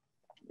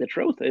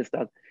truth is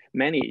that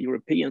many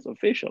European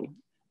officials,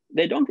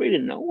 they don't really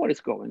know what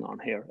is going on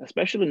here,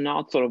 especially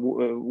not sort of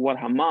what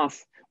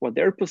Hamas, what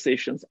their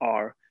positions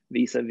are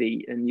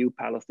vis-a-vis a new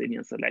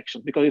Palestinian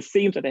selection, because it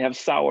seems that they have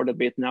soured a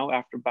bit now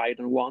after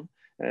Biden won.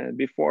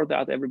 Before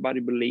that, everybody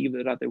believed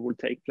that it would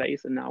take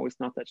place, and now it's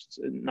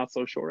not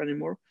so sure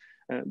anymore.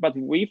 But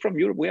we from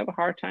Europe, we have a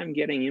hard time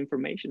getting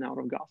information out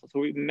of Gaza.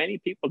 So many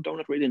people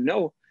don't really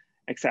know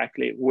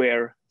exactly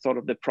where sort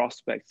of the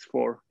prospects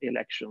for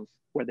elections,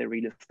 where they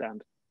really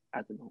stand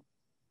at the moment.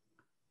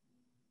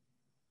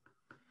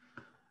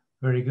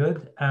 Very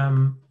good.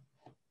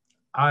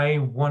 I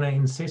want to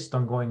insist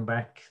on going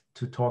back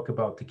to talk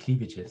about the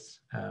cleavages.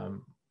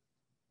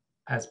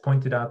 As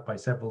pointed out by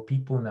several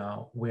people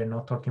now, we're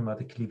not talking about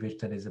a cleavage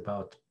that is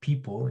about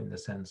people in the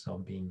sense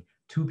of being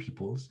two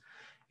peoples.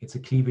 It's a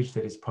cleavage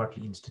that is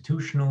partly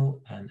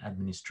institutional and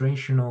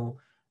administrative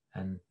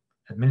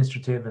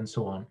and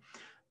so on.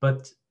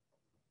 But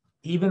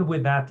even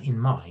with that in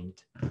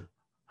mind,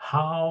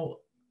 how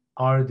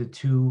are the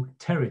two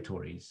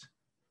territories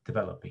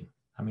developing?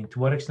 I mean, to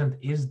what extent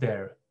is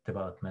there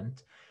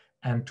development?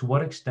 And to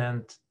what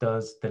extent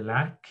does the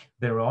lack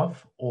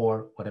thereof,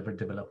 or whatever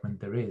development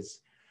there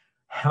is,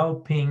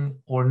 helping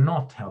or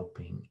not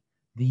helping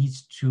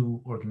these two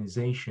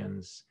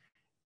organizations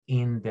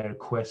in their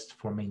quest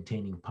for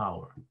maintaining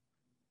power?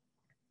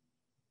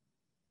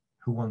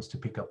 Who wants to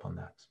pick up on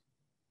that?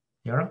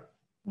 Yara?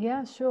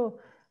 Yeah, sure.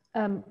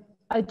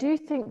 I do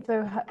think,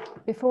 though,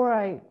 before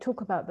I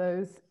talk about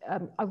those,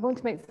 I want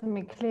to make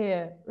something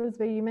clear.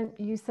 Ruzbe,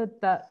 you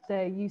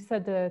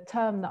said a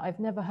term that I've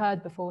never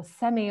heard before: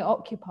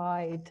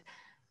 semi-occupied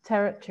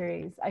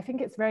territories. I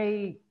think it's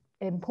very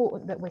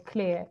important that we're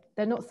clear.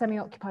 They're not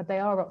semi-occupied; they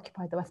are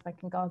occupied, the West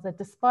Bank and Gaza,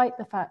 despite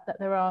the fact that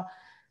there are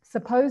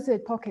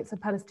supposed pockets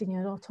of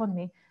Palestinian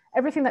autonomy.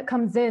 Everything that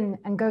comes in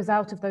and goes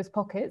out of those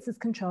pockets is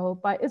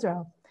controlled by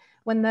Israel.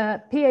 When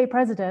the PA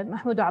president,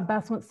 Mahmoud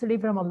Abbas, wants to leave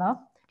Ramallah,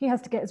 he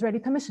has to get Israeli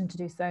permission to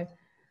do so.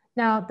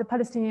 Now, the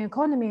Palestinian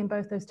economy in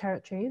both those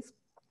territories,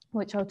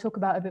 which I'll talk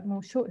about a bit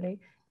more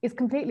shortly, is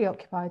completely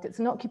occupied. It's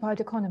an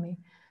occupied economy.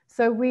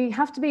 So we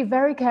have to be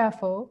very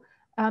careful,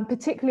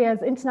 particularly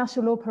as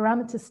international law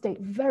parameters state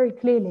very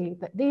clearly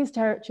that these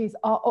territories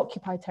are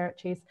occupied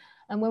territories.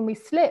 And when we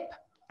slip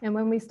and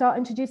when we start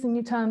introducing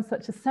new terms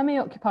such as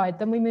semi-occupied,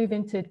 then we move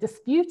into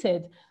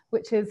disputed,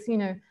 which is,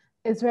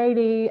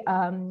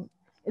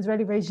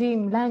 Israeli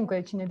regime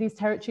language. These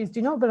territories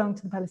do not belong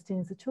to the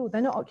Palestinians at all.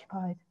 They're not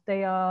occupied.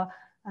 They are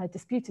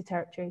disputed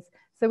territories.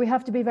 So we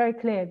have to be very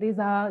clear. These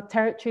are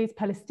territories,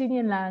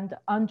 Palestinian land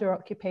under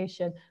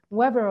occupation,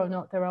 whether or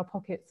not there are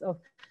pockets of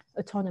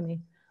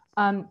autonomy.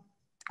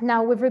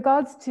 Now, with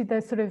regards to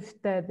the sort of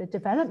the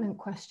development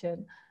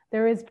question,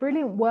 there is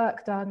brilliant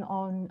work done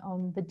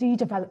on the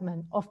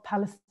de-development of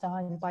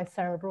Palestine by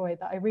Sarah Roy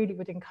that I really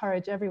would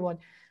encourage everyone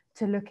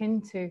to look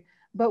into.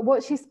 But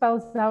what she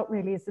spells out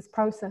really is this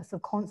process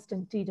of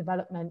constant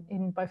de-development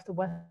in both the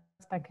West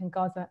Bank and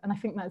Gaza. And I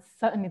think that's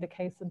certainly the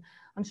case. And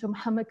I'm sure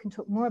Mohammed can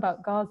talk more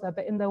about Gaza,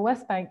 but in the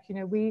West Bank,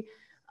 the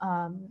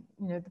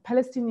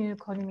Palestinian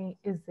economy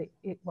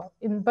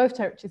in both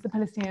territories, the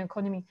Palestinian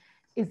economy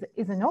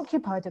is an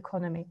occupied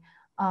economy.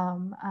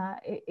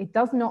 It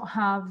does not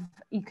have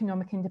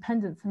economic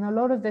independence. And a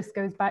lot of this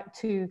goes back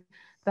to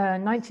the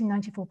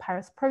 1994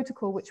 Paris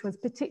Protocol, which was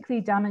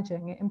particularly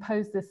damaging. It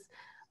imposed this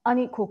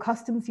unequal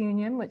customs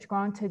union, which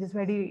granted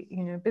Israeli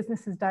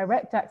businesses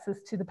direct access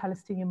to the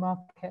Palestinian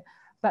market,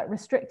 but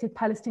restricted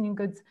Palestinian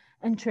goods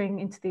entering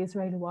into the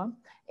Israeli one.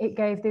 It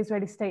gave the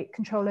Israeli state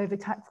control over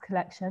tax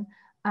collection,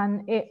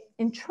 and it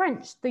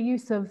entrenched the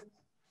use of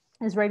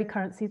Israeli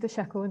currency, the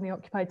shekel, in the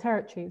occupied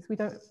territories. We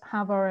don't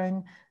have our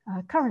own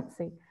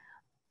currency.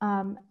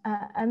 And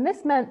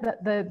this meant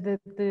that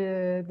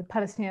the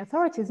Palestinian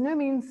Authority has no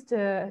means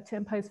to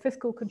impose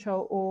fiscal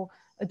control or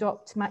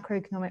adopt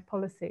macroeconomic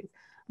policies,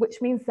 which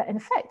means that in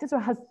effect,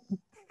 Israel has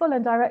full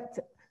and direct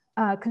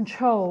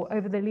control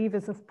over the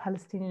levers of the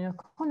Palestinian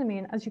economy.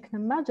 And as you can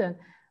imagine,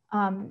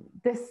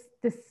 this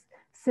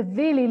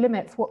severely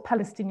limits what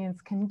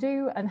Palestinians can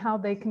do and how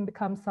they can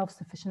become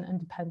self-sufficient and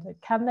dependent.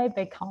 Can they?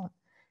 They can't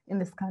in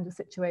this kind of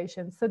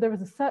situation. So there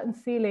is a certain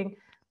ceiling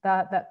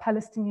that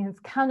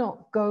Palestinians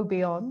cannot go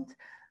beyond.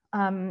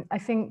 I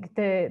think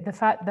the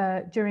fact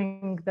that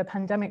during the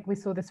pandemic, we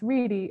saw this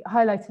really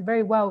highlighted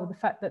very well, the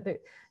fact that the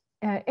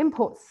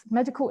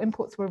medical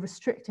imports were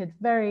restricted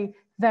very,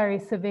 very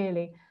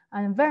severely,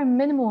 and a very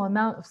minimal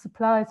amount of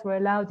supplies were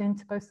allowed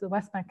into both the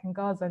West Bank and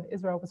Gaza, and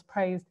Israel was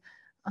praised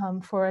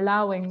for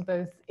allowing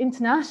those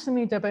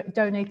internationally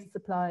donated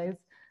supplies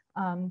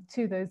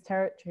to those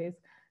territories.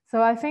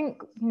 So I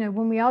think,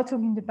 when we are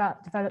talking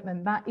about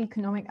development, that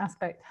economic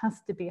aspect has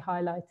to be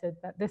highlighted,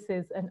 that this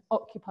is an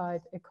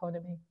occupied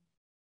economy.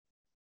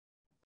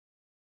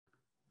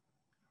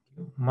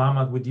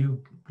 Mohammed, would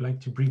you like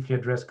to briefly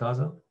address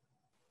Gaza?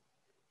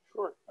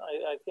 Sure.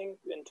 I think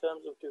in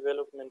terms of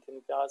development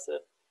in Gaza,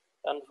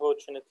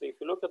 unfortunately, if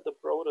you look at the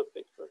broader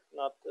picture,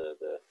 not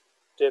the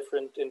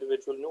different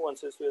individual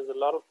nuances, because a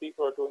lot of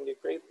people are doing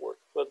a great work.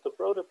 But the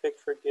broader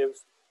picture gives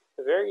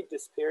a very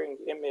despairing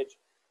image.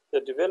 The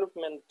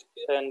development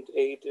and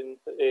aid in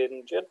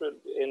general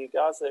in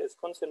Gaza is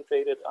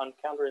concentrated on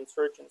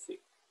counterinsurgency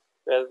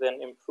rather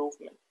than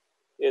improvement.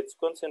 It's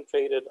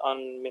concentrated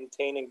on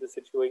maintaining the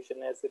situation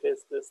as it is,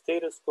 the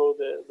status quo,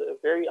 the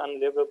very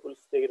unlivable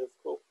status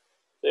quo.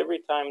 So every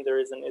time there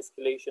is an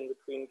escalation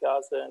between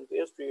Gaza and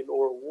Israel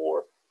or war,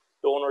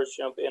 donors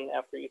jump in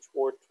after each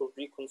war to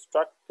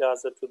reconstruct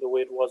Gaza to the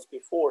way it was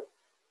before,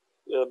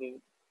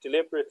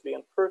 deliberately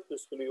and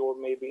purposefully, or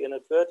maybe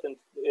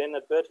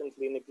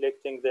inadvertently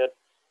neglecting that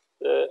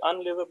the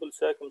unlivable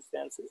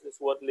circumstances is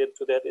what led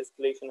to that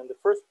escalation in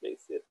the first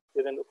place. It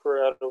didn't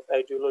occur out of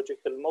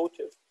ideological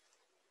motives.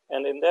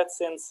 And in that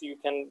sense, you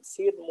can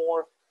see it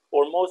more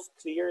or most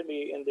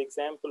clearly in the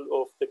example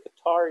of the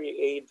Qatari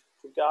aid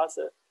to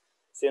Gaza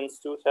since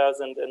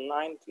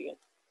 2019,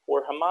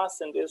 where Hamas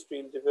and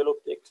Israel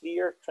developed a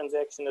clear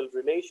transactional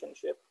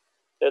relationship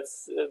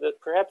that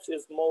perhaps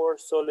is more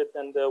solid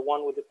than the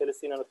one with the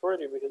Palestinian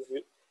Authority, because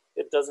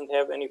it doesn't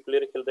have any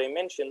political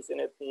dimensions in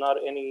it,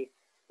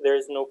 there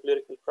is no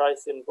political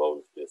price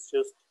involved. It's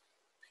just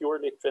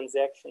purely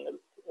transactional,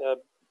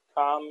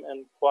 calm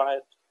and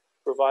quiet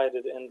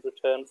provided in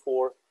return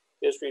for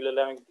Israel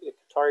allowing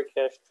Qatari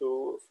cash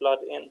to flood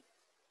in.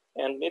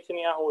 And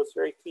Netanyahu was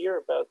very clear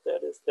about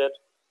that, is that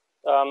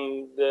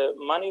the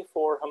money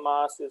for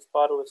Hamas is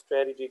part of a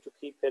strategy to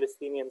keep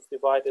Palestinians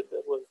divided.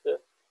 That was the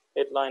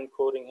headline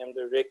quoting him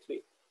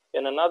directly.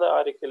 In another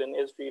article in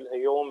Israel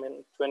Hayom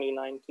in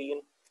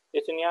 2019,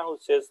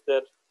 Netanyahu says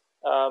that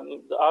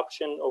the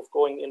option of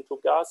going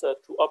into Gaza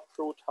to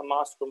uproot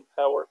Hamas from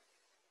power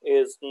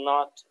is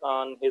not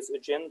on his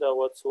agenda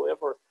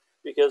whatsoever,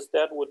 because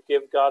that would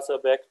give Gaza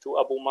back to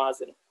Abu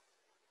Mazen.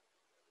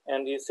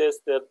 And he says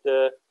that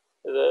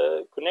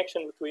the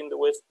connection between the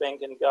West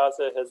Bank and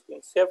Gaza has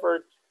been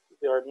severed.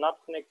 They are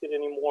not connected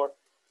anymore.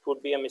 It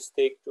would be a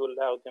mistake to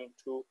allow them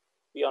to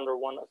be under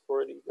one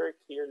authority, very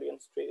clearly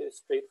and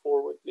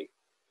straightforwardly.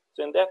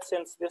 So in that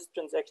sense, this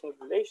transactional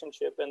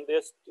relationship and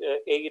this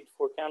aid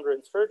for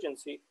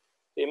counterinsurgency,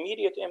 the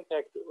immediate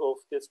impact of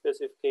this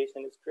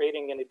specification is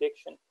creating an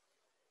addiction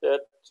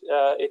that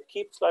it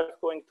keeps life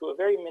going to a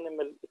very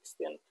minimal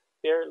extent,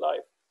 bare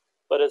life.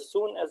 But as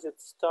soon as it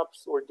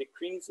stops or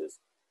decreases,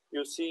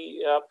 you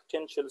see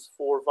potentials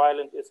for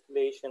violent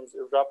escalations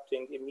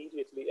erupting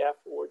immediately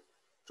afterward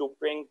to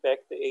bring back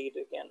the aid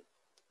again.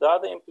 The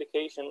other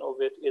implication of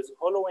it is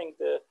hollowing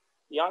the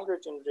younger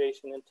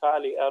generation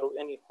entirely out of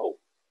any hope,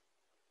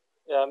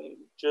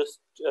 just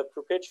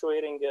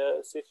perpetuating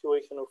a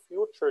situation of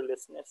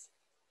futurelessness,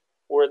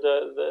 where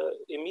the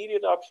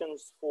immediate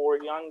options for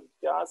young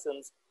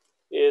Gazans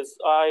is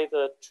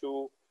either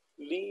to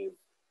leave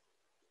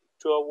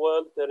to a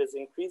world that is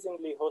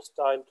increasingly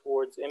hostile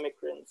towards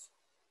immigrants,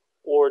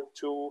 or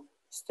to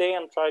stay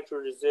and try to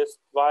resist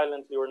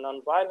violently or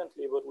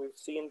non-violently. But we've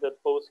seen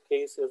that both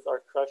cases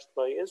are crushed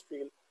by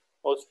Israel,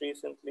 most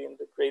recently in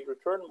the Great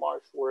Return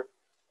March, where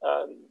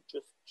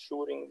just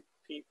shooting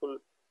people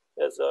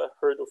as a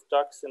herd of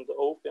ducks in the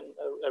open,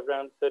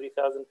 around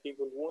 30,000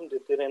 people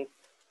wounded, didn't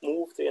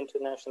move the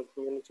international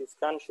community's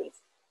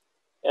conscience.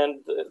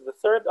 And the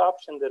third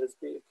option that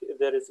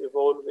is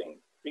evolving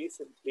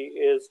recently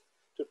is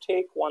to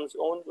take one's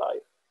own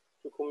life,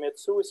 to commit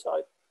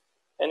suicide.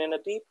 And in a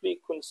deeply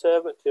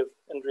conservative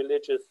and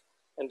religious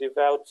and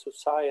devout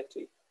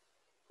society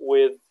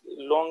with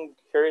long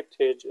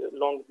heritage,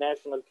 long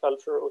national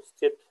culture of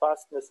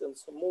steadfastness and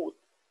samud,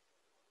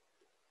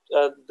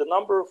 the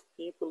number of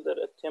people that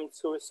attempt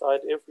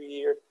suicide every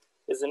year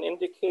is an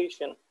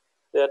indication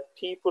that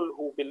people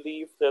who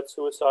believe that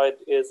suicide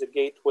is a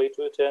gateway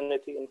to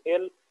eternity in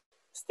hell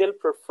still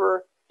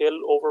prefer hell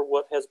over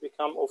what has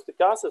become of the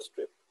Gaza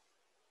Strip.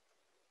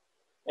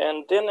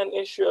 And then an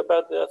issue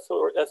about the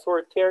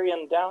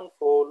authoritarian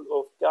downfall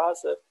of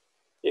Gaza.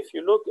 If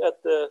you look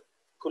at the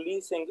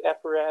policing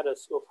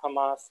apparatus of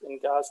Hamas in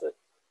Gaza,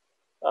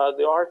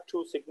 there are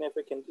two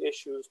significant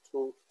issues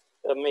to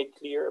make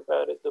clear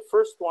about it. The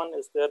first one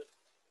is that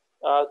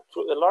to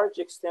a large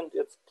extent,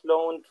 it's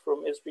cloned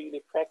from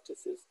Israeli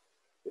practices.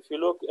 If you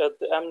look at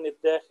the Amn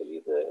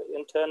al-Dakhili, the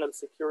internal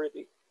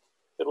security,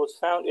 it was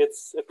found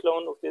it's a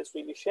clone of the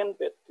Israeli Shin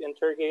Bet,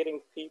 interrogating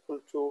people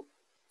to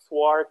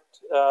thwart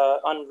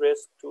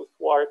unrest, to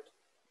thwart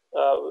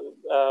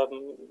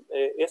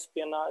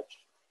espionage,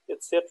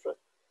 etc.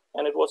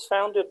 And it was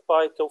founded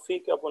by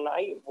Tawfiq Abu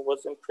Naim, who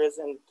was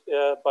imprisoned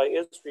by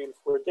Israel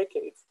for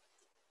decades.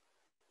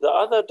 The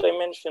other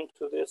dimension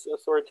to this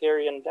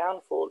authoritarian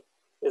downfall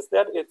is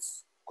that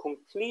it's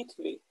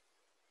completely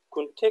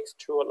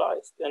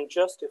contextualized and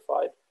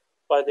justified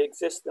by the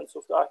existence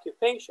of the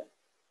occupation,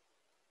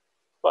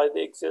 by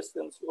the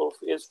existence of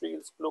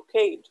Israel's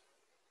blockade.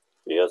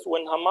 Because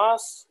when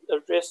Hamas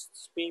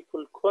arrests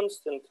people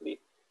constantly,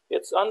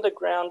 it's on the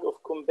ground of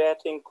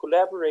combating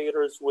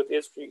collaborators with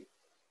Israel.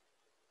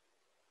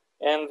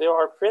 And there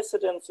are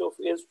precedents of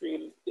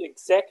Israel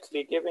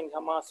exactly giving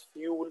Hamas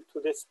fuel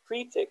to this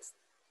pretext.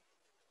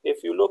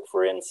 If you look,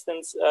 for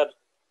instance, at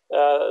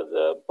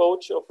the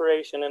Poach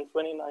operation in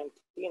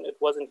 2019, it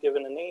wasn't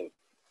given a name,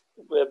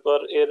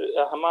 but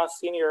a Hamas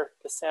senior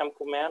Qassam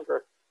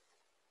commander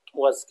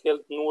was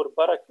killed, Noor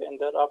Baraka, in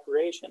that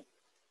operation.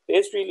 The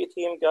Israeli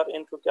team got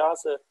into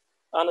Gaza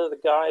under the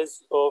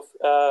guise of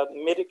a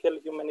medical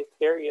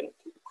humanitarian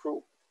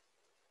crew.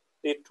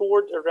 They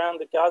toured around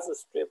the Gaza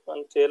Strip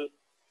until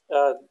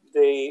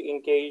they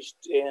engaged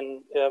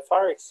in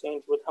fire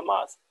exchange with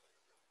Hamas.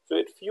 So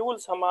it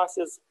fuels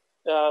Hamas's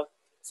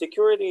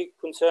security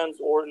concerns,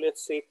 or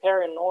let's say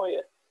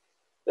paranoia,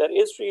 that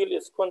Israel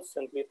is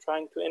constantly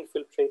trying to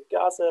infiltrate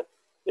Gaza.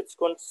 It's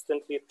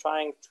constantly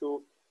trying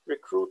to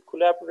recruit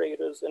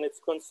collaborators, and it's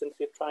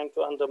constantly trying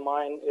to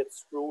undermine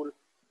its rule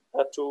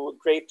to a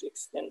great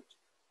extent.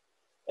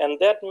 And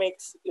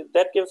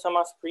that gives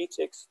Hamas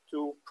pretext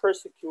to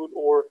persecute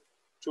or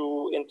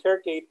to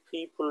interrogate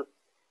people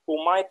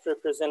who might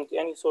represent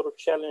any sort of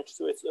challenge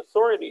to its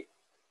authority,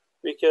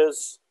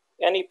 because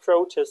any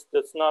protest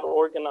that's not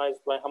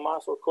organized by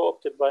Hamas or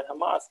co-opted by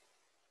Hamas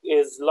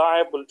is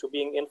liable to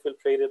being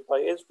infiltrated by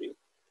Israel.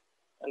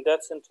 And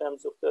that's in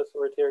terms of the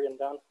authoritarian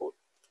downfall.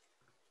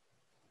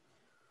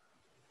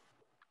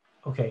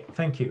 Okay,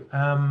 thank you.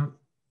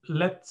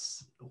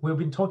 We've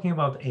been talking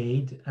about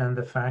aid and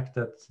the fact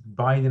that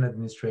Biden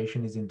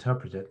administration is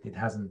interpreted. It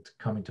hasn't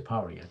come into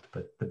power yet,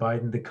 but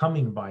the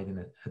coming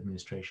Biden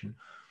administration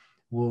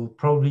will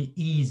probably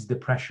ease the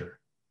pressure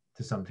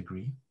to some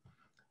degree,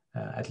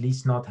 at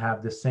least not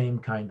have the same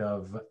kind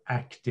of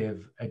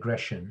active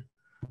aggression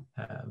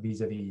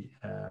vis-a-vis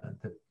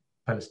the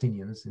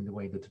Palestinians in the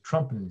way that the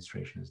Trump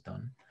administration has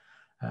done.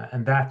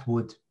 And that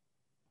would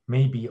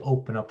maybe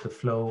open up the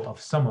flow of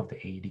some of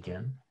the aid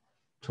again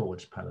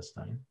towards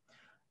Palestine,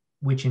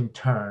 which in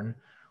turn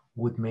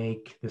would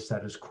make the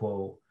status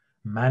quo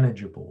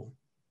manageable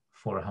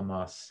for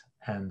Hamas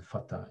and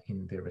Fatah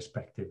in their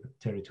respective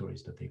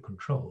territories that they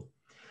control.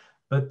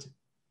 But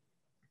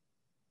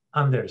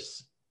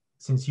Anders,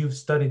 since you've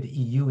studied the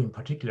EU in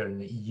particular,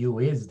 and the EU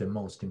is the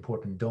most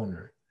important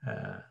donor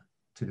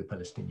to the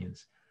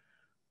Palestinians,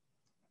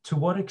 to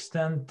what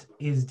extent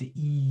is the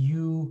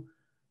EU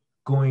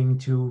going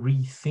to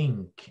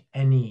rethink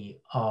any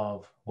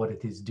of what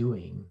it is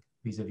doing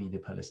vis-a-vis the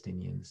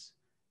Palestinians,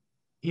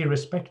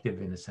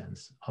 irrespective, in a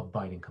sense, of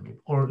Biden coming?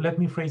 Or let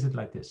me phrase it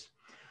like this.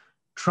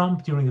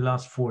 Trump, during the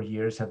last 4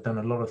 years, have done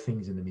a lot of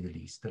things in the Middle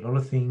East, a lot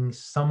of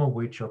things, some of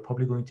which are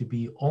probably going to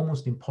be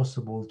almost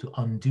impossible to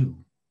undo.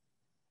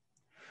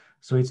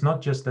 So it's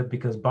not just that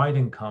because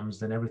Biden comes,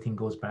 then everything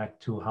goes back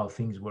to how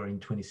things were in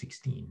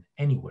 2016,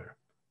 anywhere,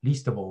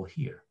 least of all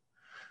here.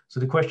 So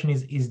the question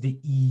is the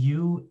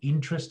EU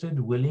interested,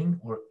 willing,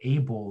 or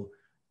able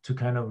to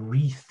kind of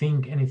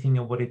rethink anything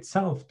of what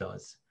itself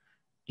does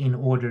in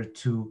order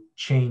to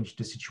change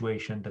the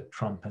situation that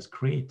Trump has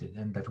created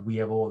and that we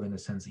have all, in a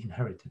sense,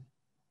 inherited?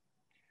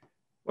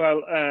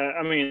 Well,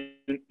 I mean,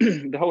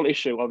 the whole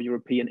issue of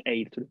European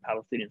aid to the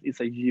Palestinians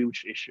is a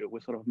huge issue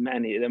with there are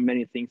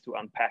many things to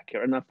unpack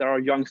here. And if there are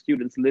young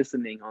students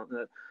listening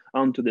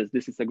onto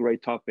this is a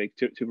great topic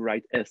to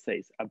write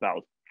essays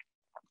about.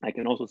 I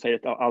can also say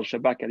that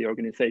Al-Shabaka, the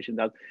organization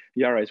that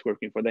Yara is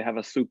working for, they have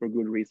a super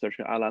good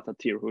researcher, Ala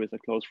Tatir, who is a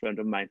close friend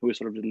of mine, who is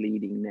sort of the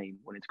leading name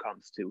when it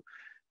comes to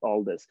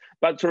all this.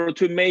 But sort of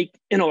to make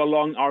a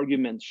long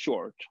argument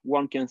short,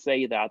 one can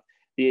say that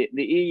the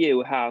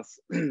EU has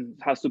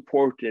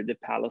supported the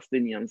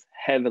Palestinians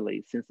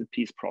heavily since the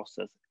peace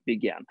process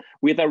began,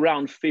 with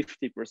around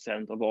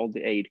 50% of all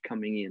the aid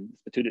coming in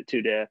to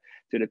the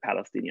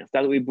Palestinians.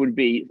 That would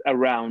be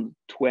around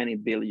 20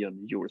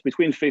 billion euros,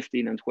 between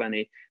 15 and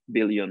 20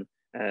 billion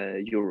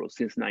euros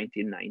since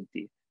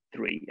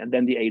 1993. And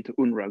then the aid to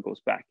UNRWA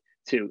goes back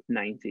to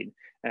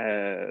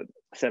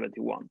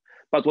 1971.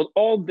 But what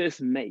all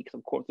this makes,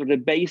 of course, the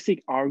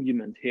basic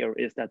argument here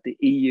is that the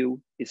EU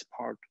is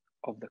part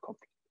of the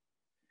conflict.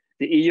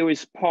 The EU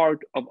is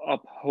part of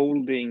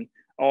upholding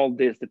all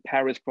this, the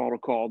Paris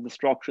Protocol, the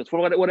structures, for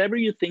whatever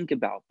you think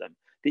about them,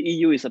 the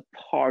EU is a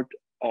part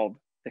of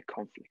the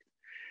conflict.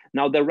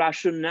 Now, the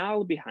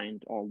rationale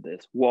behind all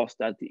this was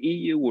that the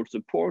EU would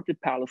support the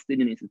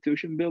Palestinian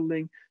institution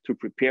building to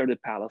prepare the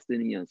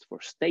Palestinians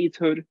for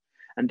statehood.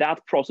 And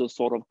that process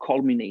sort of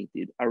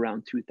culminated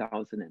around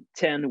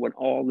 2010 when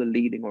all the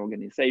leading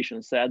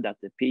organizations said that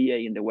the PA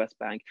in the West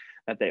Bank,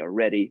 that they are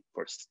ready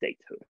for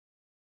statehood.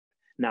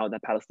 Now, the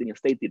Palestinian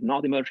state did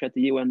not emerge at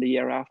the UN the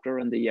year after,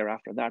 and the year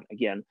after that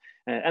again.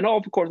 And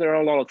of course, there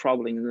are a lot of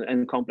troubling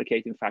and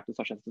complicating factors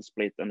such as the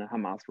split and the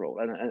Hamas role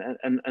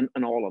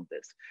and all of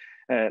this.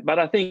 But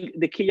I think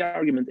the key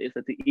argument is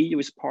that the EU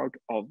is part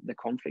of the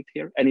conflict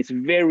here. And it's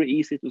very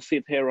easy to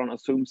sit here on a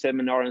Zoom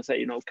seminar and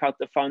say, cut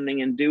the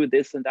funding and do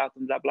this and that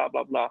and blah, blah,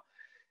 blah, blah.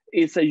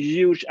 It's a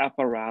huge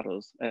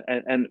apparatus.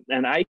 And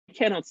I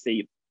cannot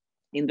see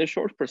in the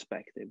short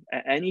perspective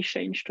any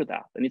change to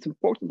that. And it's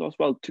important as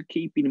well to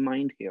keep in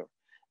mind here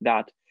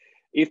that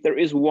if there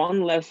is one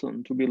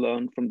lesson to be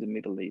learned from the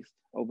Middle East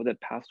over the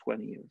past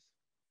 20 years,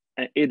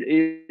 it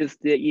is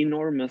the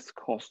enormous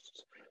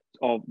costs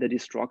of the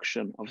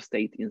destruction of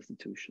state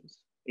institutions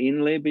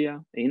in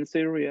Libya, in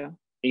Syria,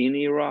 in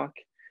Iraq,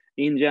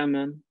 in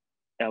Yemen,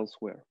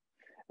 elsewhere.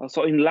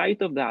 So in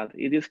light of that,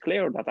 it is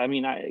clear that, I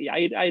mean,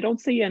 I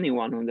don't see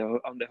anyone on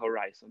the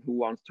horizon who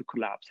wants to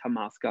collapse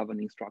Hamas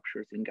governing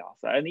structures in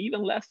Gaza, and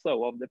even less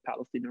so of the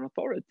Palestinian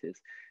authorities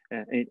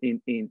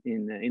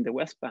in the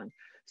West Bank.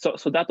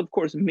 So that of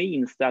course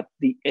means that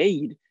the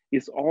aid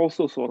is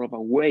also sort of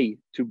a way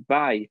to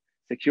buy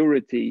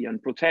security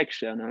and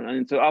protection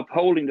and to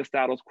upholding the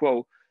status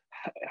quo.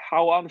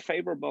 How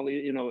unfavorable,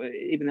 you know,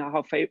 even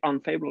how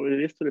unfavorable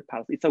it is to the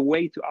Palestinians. It's a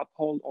way to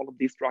uphold all of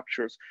these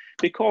structures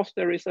because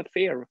there is a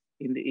fear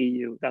in the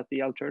EU that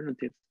the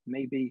alternatives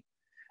may be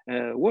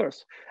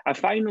worse. A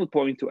final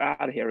point to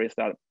add here is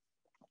that,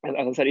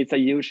 as I said, it's a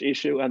huge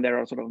issue, and there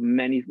are sort of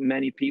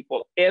many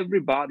people.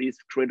 Everybody is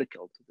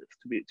critical to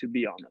this, to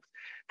be honest.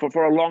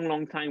 For a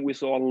long time, we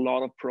saw a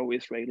lot of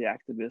pro-Israeli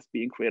activists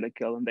being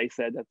critical, and they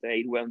said that the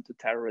aid went to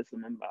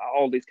terrorism and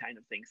all these kind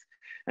of things.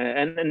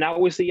 And now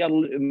we see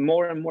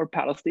more and more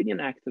Palestinian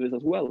activists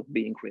as well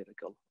being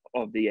critical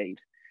of the aid.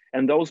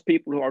 And those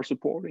people who are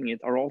supporting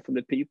it are also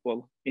the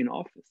people in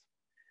office.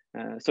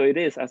 So it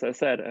is, as I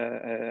said,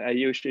 a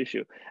huge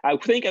issue. I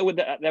think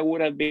there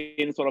would have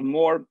been sort of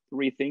more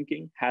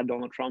rethinking had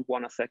Donald Trump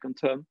won a second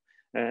term.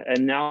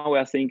 And now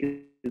I think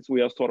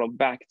we are sort of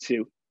back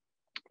to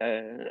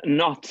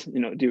not,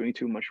 you know, doing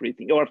too much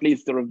rethinking, or at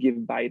least sort of give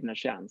Biden a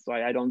chance. So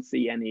I don't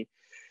see any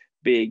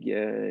big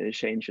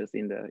changes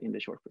in the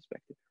short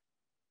perspective.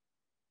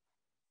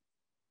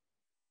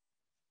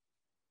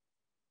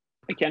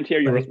 I can't hear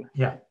you.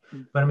 Yeah,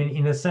 but I mean,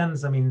 in a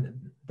sense, I mean,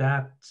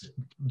 that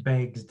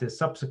begs the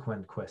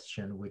subsequent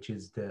question, which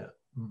is the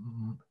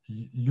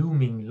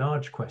looming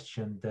large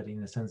question that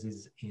in a sense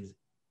is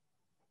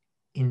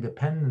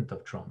independent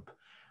of Trump,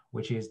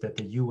 which is that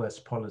the US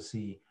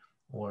policy,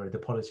 or the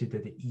policy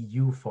that the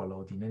EU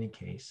followed in any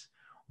case,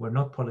 were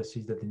not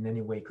policies that in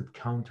any way could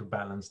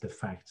counterbalance the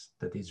facts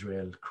that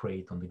Israel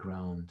create on the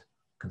ground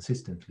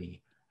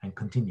consistently and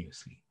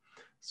continuously.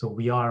 So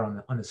we are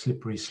on a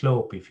slippery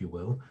slope, if you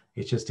will.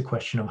 It's just a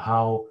question of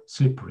how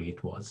slippery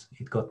it was.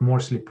 It got more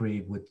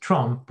slippery with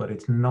Trump, but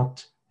it's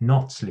not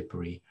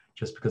slippery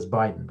just because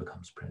Biden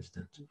becomes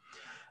president.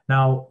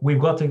 Now,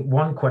 we've got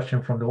one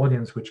question from the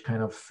audience which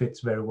kind of fits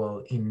very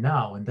well in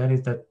now, and that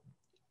is that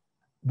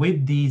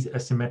with these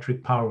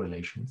asymmetric power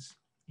relations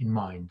in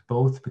mind,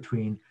 both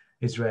between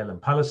Israel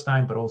and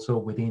Palestine, but also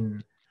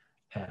within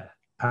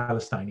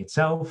Palestine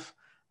itself,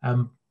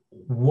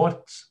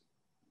 what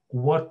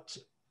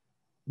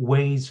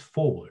ways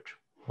forward,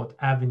 what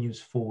avenues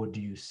forward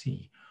do you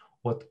see?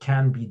 What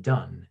can be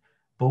done,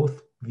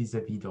 both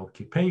vis-a-vis the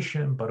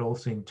occupation, but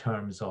also in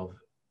terms of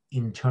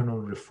internal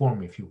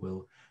reform, if you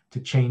will, to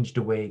change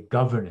the way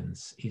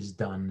governance is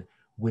done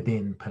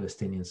within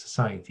Palestinian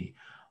society?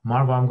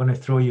 Marwa, I'm going to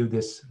throw you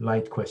this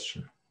light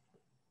question.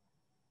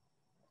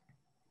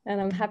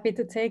 And I'm happy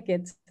to take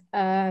it.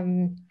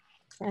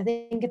 I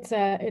think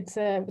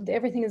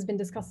everything has been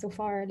discussed so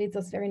far leads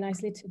us very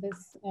nicely to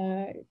this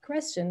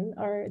question,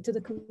 or to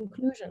the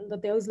conclusion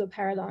that the Oslo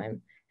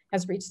paradigm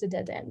has reached a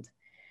dead end.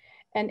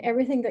 And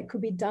everything that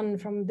could be done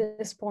from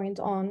this point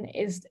on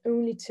is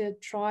only to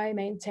try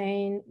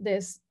maintain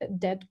this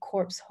dead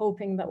corpse,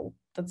 hoping that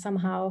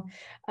somehow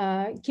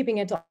keeping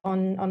it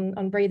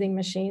on breathing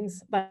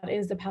machines, that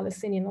is the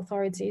Palestinian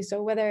Authority.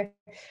 So whether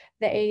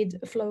the aid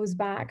flows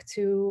back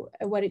to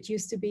what it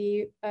used to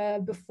be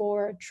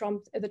before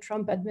the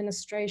Trump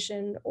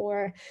administration,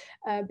 or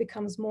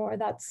becomes more,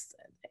 that's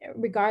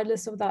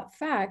regardless of that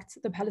fact,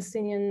 the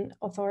Palestinian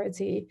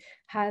Authority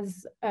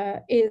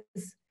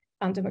is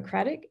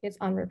undemocratic, it's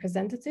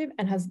unrepresentative,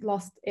 and has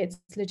lost its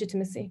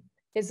legitimacy.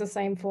 It's the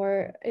same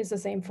for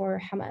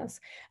Hamas.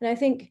 And I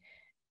think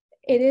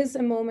it is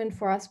a moment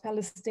for us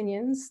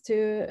Palestinians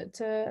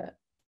to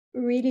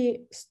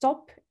really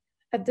stop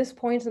at this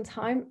point in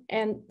time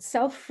and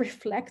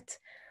self-reflect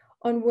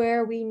on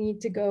where we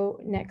need to go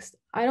next.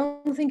 I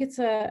don't think it's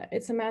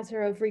a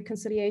matter of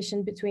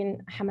reconciliation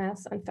between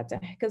Hamas and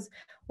Fatah, because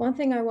one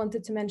thing I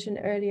wanted to mention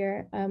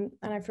earlier, and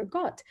I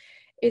forgot,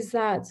 is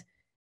that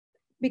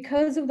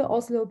because of the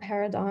Oslo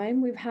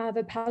paradigm, we have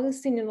a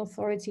Palestinian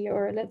Authority,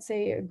 or let's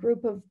say a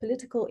group of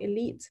political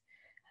elite,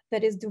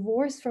 that is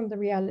divorced from the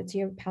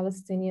reality of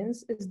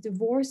Palestinians, is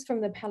divorced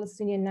from the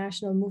Palestinian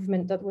national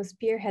movement that was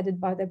spearheaded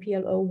by the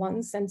PLO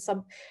once and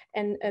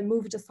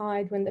moved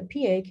aside when the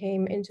PA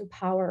came into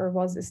power or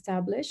was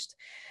established.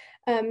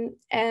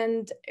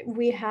 And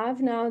we have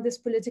now this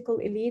political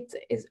elite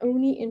is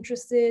only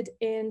interested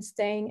in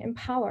staying in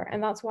power.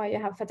 And that's why you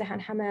have Fatah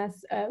and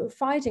Hamas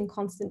fighting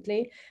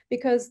constantly,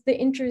 because the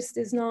interest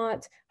is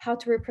not how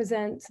to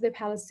represent the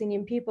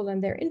Palestinian people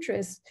and their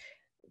interests.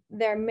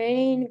 Their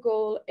main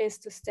goal is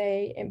to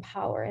stay in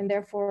power, and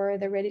therefore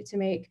they're ready to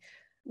make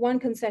one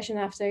concession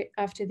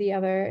after the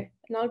other,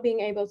 not being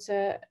able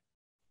to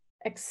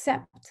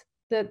accept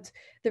that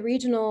the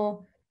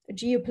regional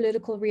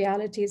geopolitical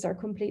realities are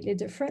completely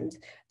different,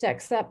 to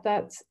accept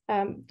that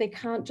they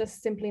can't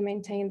just simply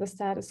maintain the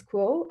status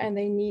quo, and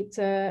they need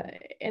to,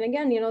 and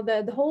again, you know,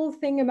 the whole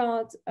thing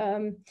about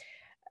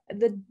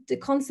the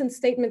constant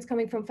statements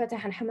coming from Fatah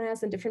and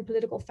Hamas and different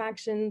political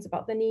factions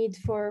about the need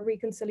for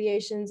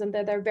reconciliations and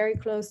that they're very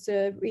close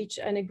to reach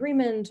an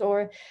agreement,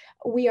 or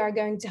we are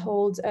going to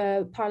hold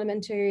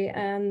parliamentary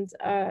and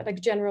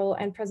like general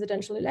and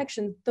presidential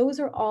elections, those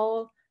are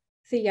all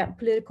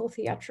political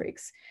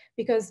theatrics.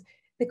 Because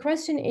the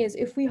question is,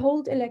 if we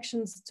hold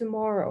elections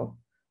tomorrow,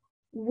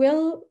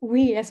 will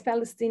we as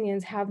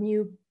Palestinians have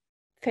new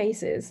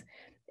faces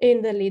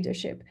in the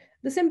leadership?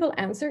 The simple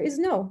answer is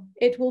no.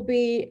 It will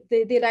be,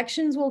 the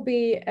elections will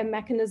be a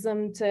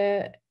mechanism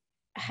to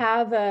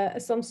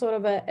have some sort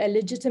of a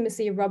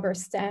legitimacy rubber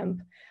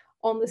stamp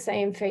on the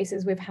same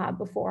faces we've had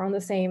before, on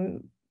the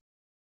same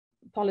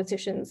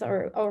politicians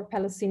or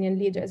Palestinian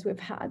leaders we've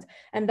had.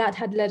 And that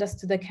had led us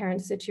to the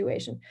current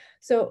situation.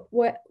 So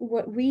what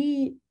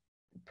we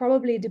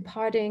probably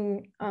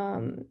departing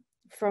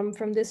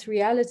from this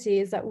reality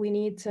is that we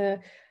need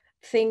to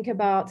think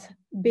about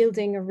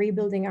building or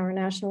rebuilding our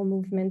national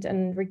movement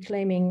and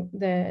reclaiming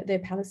the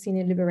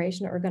Palestinian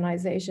Liberation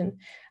Organization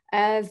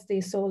as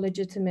the sole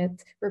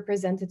legitimate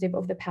representative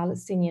of the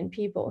Palestinian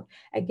people.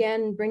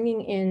 Again,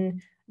 bringing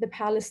in the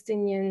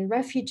Palestinian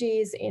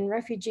refugees in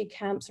refugee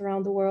camps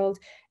around the world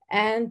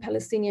and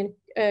Palestinian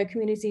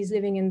communities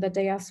living in the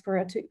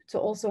diaspora to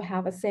also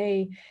have a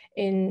say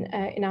in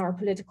our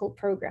political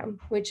program,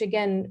 which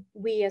again,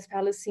 we as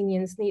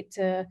Palestinians need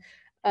to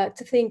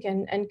think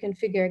and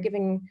configure,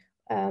 given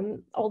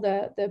all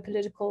the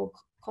political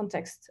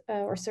context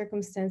or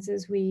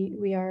circumstances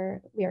we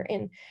are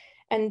in.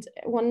 And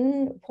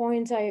one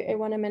point I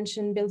want to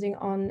mention, building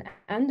on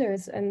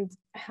Anders, and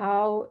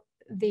how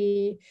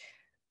the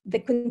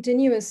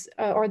continuous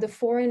or the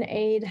foreign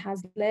aid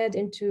has led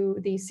into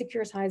the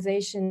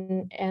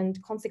securitization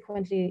and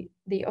consequently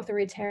the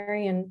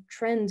authoritarian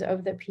trend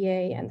of the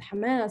PA and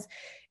Hamas,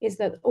 is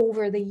that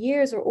over the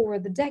years or over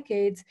the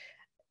decades,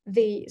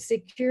 the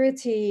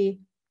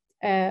security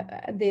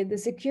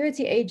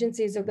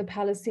agencies of the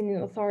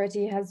Palestinian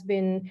Authority has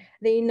been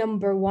the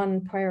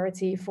 #1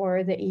 priority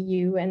for the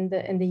EU and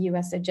the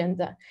US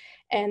agenda.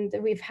 And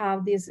we've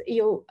had this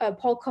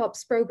Paul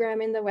Cops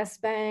program in the West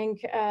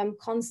Bank,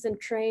 constant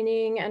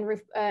training and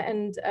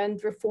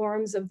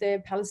reforms of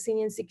the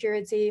Palestinian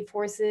security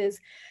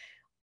forces,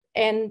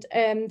 and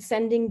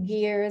sending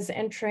gears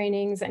and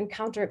trainings and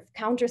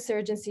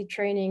counterinsurgency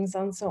trainings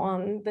and so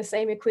on. The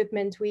same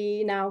equipment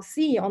we now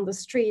see on the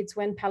streets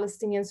when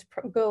Palestinians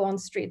go on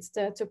streets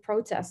to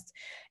protest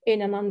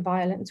in a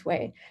non-violent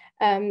way.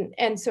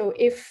 And so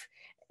if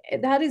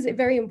that is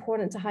very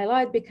important to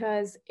highlight,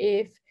 because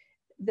if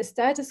the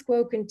status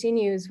quo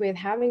continues with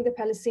having the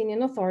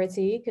Palestinian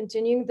Authority,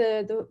 continuing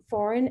the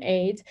foreign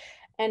aid,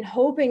 and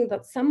hoping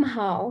that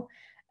somehow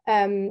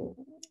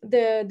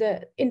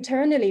the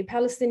internally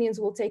Palestinians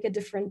will take a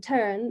different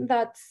turn,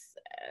 that's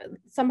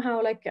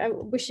somehow like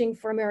wishing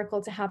for a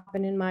miracle to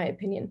happen, in my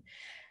opinion.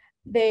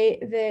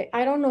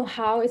 I don't know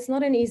how. It's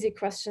not an easy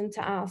question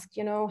to ask.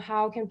 You know,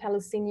 how can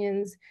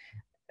Palestinians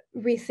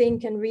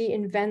rethink and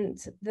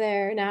reinvent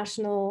their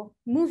national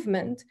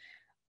movement?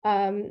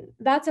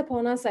 That's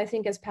upon us, I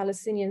think, as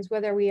Palestinians,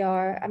 whether we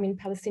are,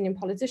 Palestinian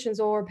politicians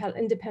or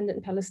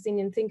independent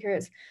Palestinian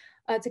thinkers,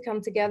 to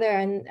come together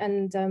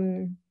and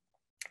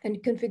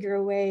configure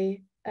a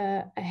way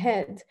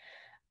ahead.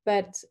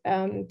 But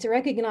to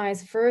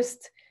recognize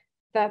first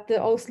that the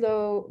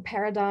Oslo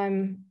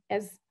paradigm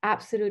has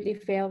absolutely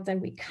failed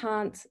and we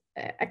can't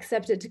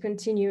accept it to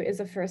continue is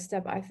a first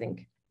step, I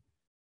think.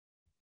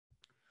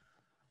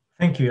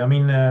 Thank you.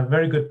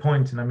 Very good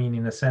point. And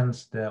in a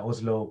sense, the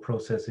Oslo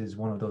process is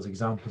one of those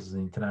examples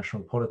in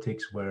international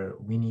politics where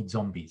we need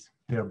zombies.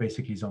 They are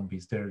basically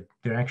zombies.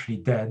 They're actually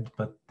dead,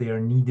 but they are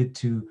needed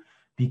to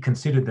be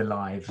considered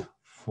alive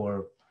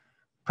for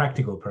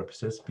practical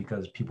purposes,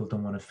 because people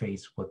don't want to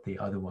face what they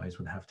otherwise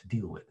would have to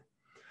deal with.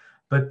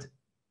 But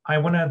I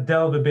want to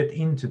delve a bit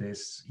into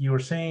this. You're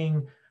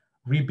saying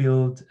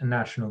rebuild a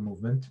national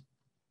movement.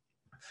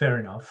 Fair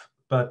enough.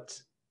 But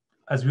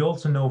as we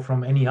also know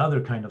from any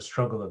other kind of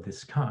struggle of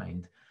this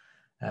kind,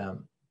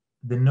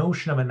 the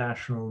notion of a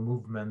national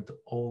movement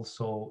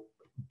also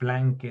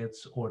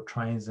blankets or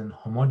tries and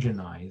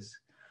homogenize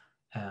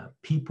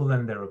people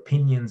and their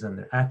opinions and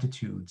their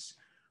attitudes,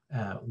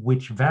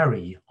 which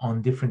vary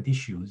on different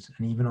issues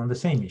and even on the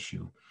same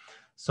issue.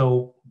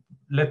 So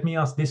let me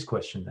ask this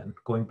question then,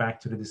 going back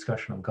to the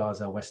discussion of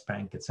Gaza, West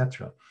Bank,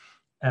 etc.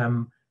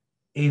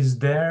 Is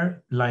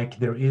there, like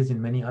there is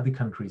in many other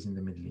countries in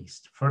the Middle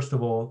East, first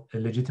of all, a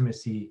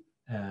legitimacy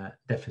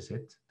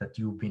deficit that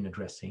you've been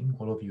addressing,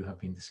 all of you have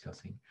been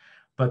discussing.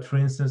 But for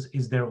instance,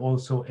 is there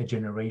also a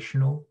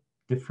generational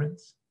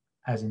difference,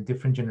 as in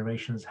different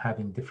generations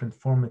having different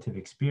formative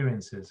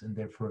experiences and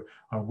therefore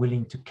are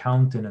willing to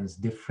countenance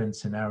different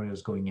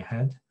scenarios going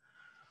ahead?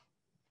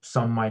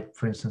 Some might,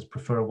 for instance,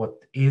 prefer what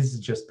is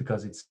just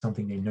because it's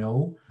something they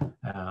know,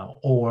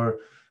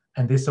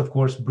 and this, of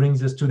course,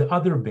 brings us to the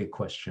other big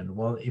question.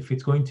 Well, if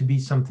it's going to be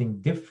something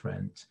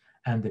different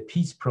and the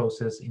peace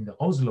process in the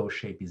Oslo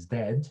shape is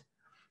dead,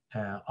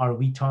 are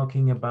we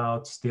talking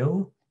about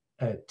still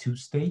a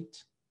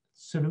two-state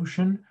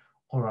solution?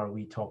 Or are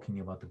we talking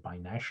about the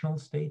binational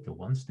state, the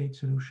one-state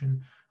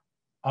solution?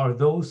 Are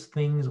those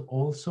things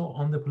also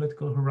on the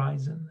political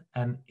horizon?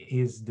 And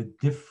is the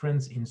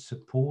difference in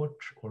support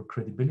or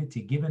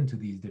credibility given to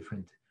these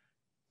different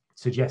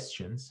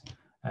suggestions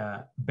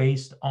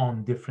based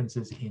on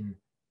differences in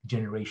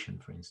generation,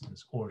 for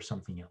instance, or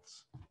something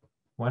else?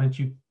 Why don't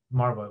you,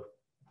 Marwa,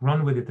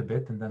 run with it a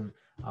bit, and then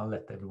I'll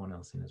let everyone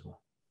else in as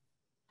well.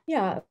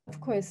 Yeah, of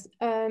course.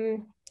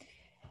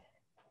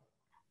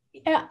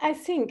 Yeah, I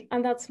think,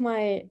 and that's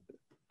my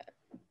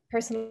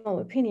personal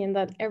opinion,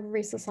 that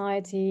every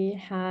society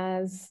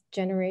has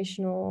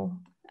generational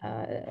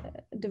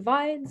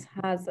divides,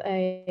 has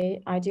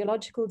a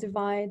ideological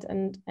divide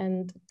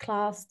and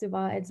class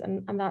divides,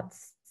 and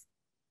that's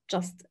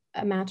just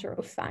a matter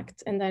of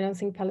fact. And I don't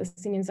think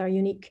Palestinians are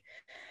unique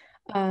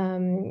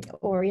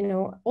or, you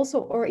know,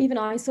 also, or even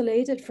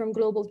isolated from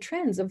global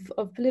trends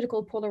of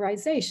political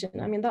polarization.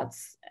 I mean,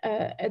 that's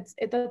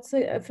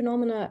a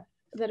phenomena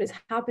that is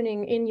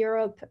happening in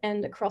Europe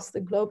and across the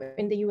globe,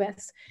 in the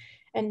US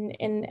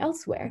and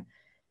elsewhere.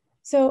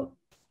 So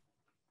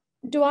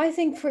do I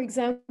think, for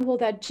example,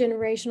 that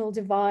generational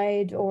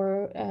divide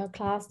or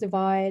class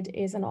divide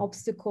is an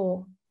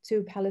obstacle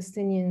to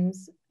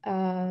Palestinians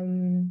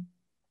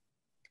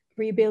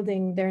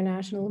rebuilding their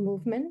national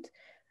movement?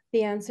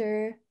 The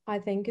answer, I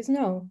think, is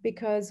no,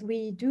 because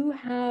we do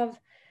have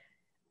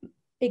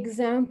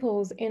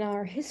examples in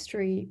our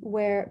history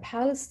where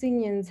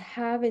Palestinians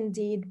have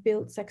indeed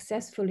built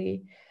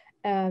successfully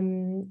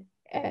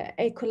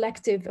a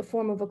collective, a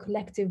form of a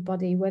collective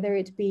body, whether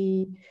it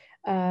be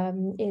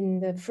in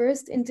the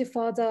first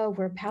Intifada,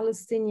 where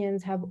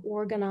Palestinians have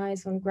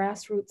organized on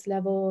grassroots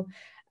level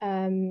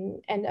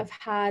and have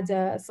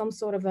had some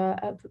sort of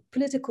a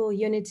political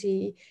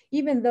unity,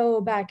 even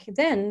though back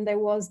then there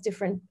was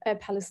different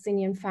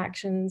Palestinian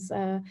factions,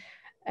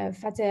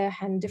 Fatah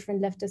and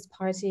different leftist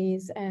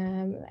parties,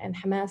 and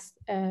Hamas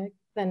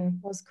then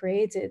was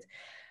created.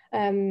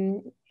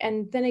 And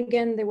then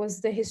again, there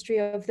was the history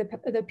of the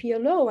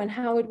PLO and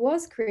how it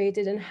was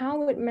created and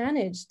how it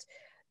managed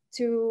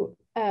to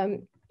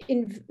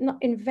not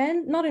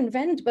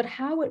invent, but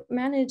how it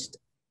managed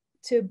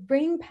to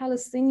bring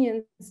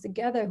Palestinians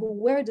together who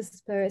were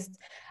dispersed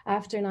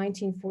after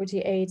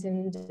 1948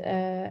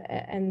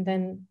 and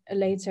then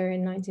later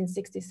in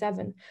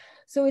 1967.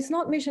 So it's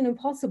not mission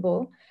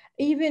impossible,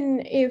 even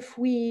if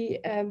we,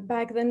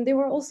 back then, there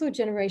were also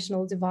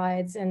generational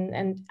divides.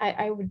 And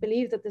I would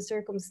believe that the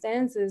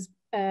circumstances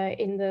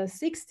in the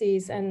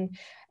 60s and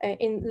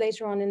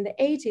later on in the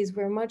 80s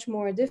were much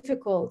more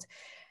difficult.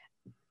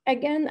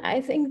 Again,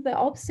 I think the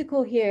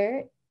obstacle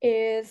here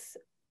is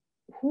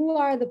who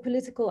are the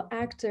political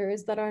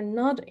actors that are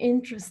not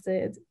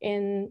interested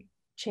in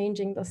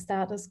changing the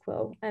status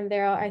quo? And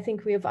there are, I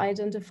think we have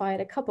identified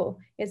a couple.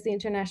 It's the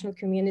international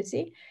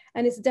community,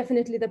 and it's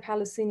definitely the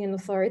Palestinian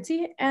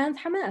Authority and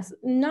Hamas.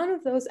 None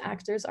of those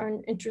actors are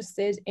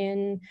interested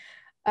in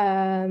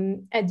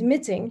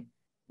admitting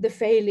the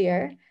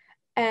failure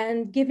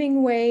and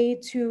giving way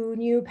to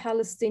new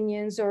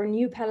Palestinians or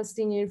new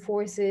Palestinian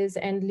forces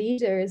and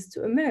leaders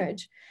to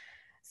emerge.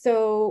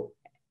 So,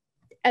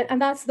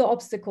 and that's the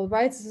obstacle,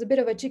 right? It's a bit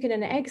of a chicken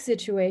and egg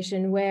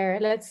situation where,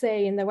 let's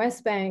say in the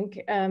West Bank,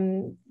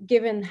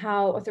 given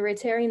how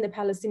authoritarian the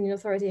Palestinian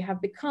Authority has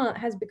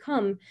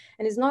become,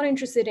 and is not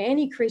interested in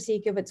any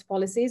critique of its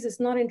policies, is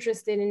not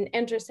interested in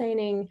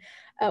entertaining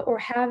or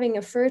having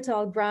a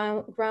fertile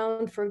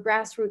ground for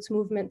grassroots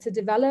movement to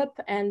develop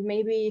and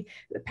maybe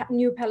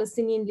new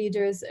Palestinian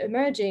leaders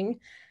emerging.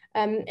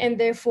 And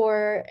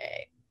therefore,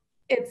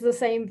 it's the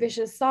same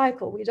vicious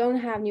cycle. We don't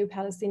have new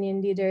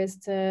Palestinian leaders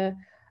to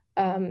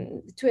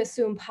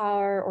assume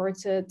power or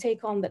to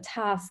take on the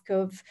task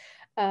of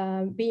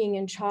being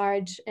in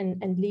charge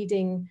and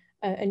leading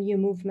a new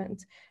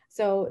movement.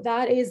 So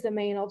that is the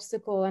main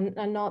obstacle,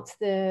 and not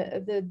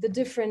the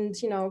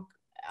different, you know,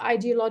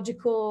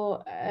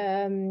 ideological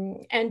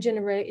and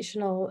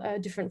generational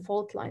different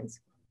fault lines.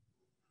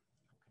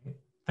 Okay.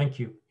 Thank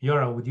you.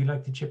 Yara, would you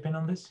like to chip in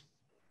on this?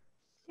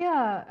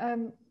 Yeah,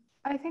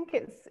 I think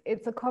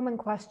it's a common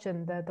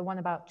question, the one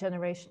about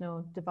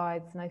generational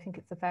divides, and I think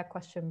it's a fair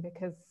question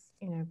because,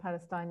 you know,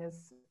 Palestine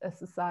is a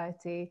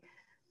society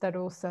that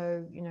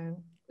also, you know,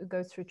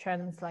 goes through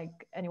trends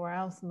like anywhere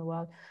else in the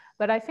world.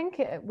 But I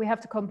think we have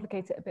to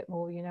complicate it a bit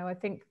more. You know, I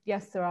think,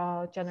 yes, there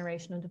are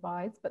generational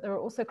divides, but there are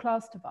also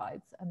class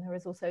divides, and there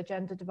is also a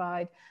gender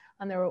divide,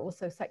 and there are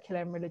also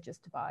secular and religious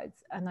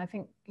divides. And I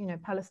think, you know,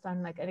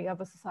 Palestine, like any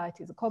other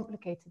society, is a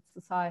complicated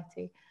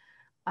society.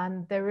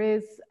 And there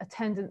is a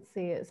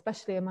tendency,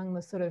 especially among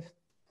the sort of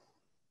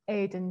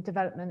aid and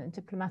development and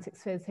diplomatic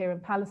spheres here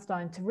in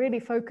Palestine, to really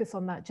focus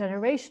on that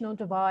generational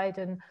divide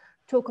and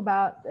talk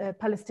about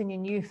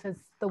Palestinian youth as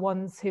the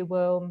ones who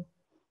will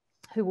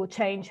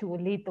change, who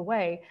will lead the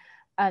way.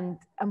 And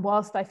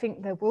whilst I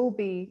think there will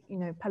be, you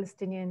know,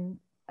 Palestinian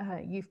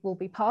youth will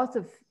be part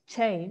of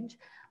change,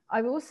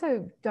 I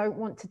also don't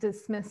want to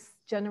dismiss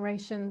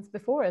generations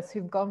before us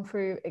who've gone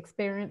through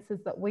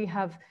experiences that we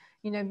have,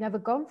 you know, never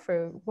gone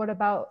through. What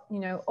about, you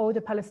know, older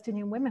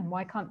Palestinian women?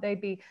 Why can't they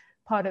be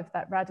part of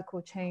that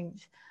radical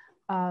change.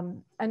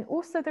 And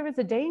also there is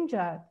a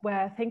danger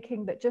where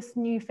thinking that just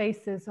new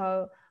faces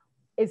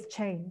is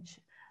change.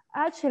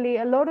 Actually,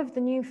 a lot of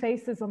the new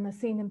faces on the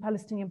scene in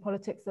Palestinian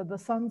politics are the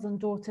sons and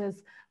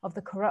daughters of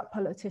the corrupt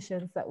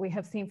politicians that we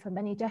have seen for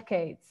many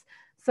decades.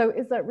 So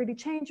is that really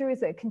change, or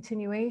is it a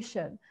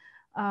continuation?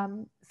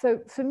 So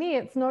for me,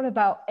 it's not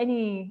about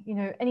any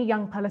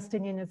young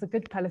Palestinian is a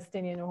good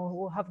Palestinian or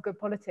will have good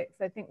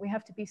politics. I think we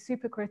have to be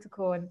super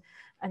critical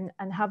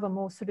and have a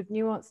more sort of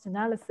nuanced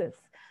analysis.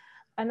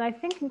 And I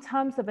think in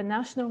terms of a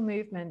national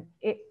movement,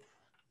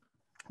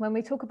 when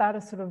we talk about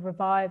a sort of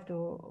revived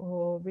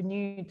or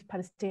renewed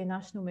Palestinian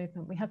national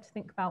movement, we have to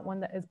think about one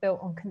that is built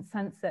on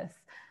consensus,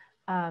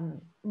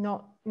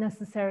 not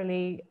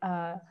necessarily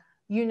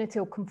unity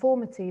or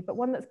conformity, but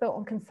one that's built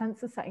on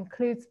consensus that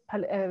includes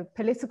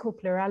political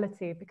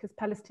plurality, because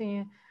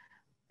Palestinian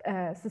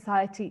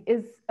society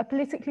is a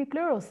politically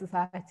plural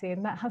society,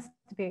 and that has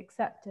to be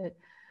accepted.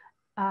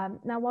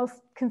 Now,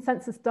 whilst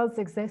consensus does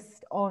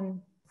exist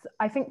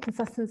I think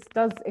consensus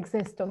does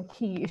exist on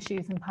key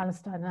issues in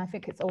Palestine, and I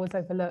think it's always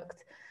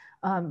overlooked.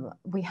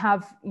 We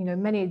have,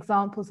 many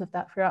examples of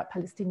that throughout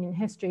Palestinian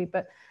history,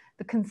 but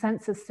the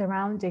consensus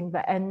surrounding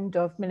the end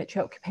of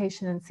military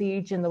occupation and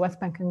siege in the West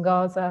Bank and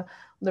Gaza,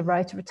 the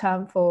right of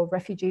return for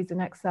refugees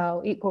in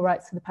exile, equal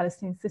rights for the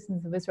Palestinian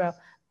citizens of Israel,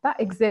 that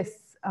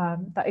exists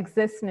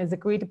and is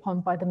agreed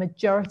upon by the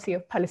majority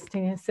of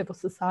Palestinian civil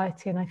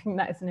society, and I think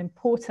that is an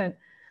important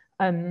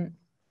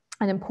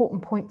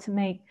point to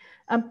make.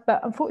 But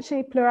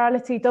unfortunately,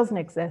 plurality doesn't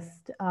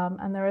exist,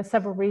 and there are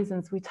several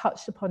reasons. We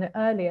touched upon it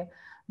earlier,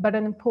 but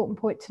an important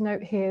point to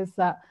note here is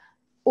that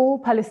all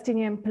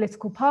Palestinian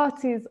political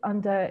parties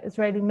under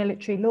Israeli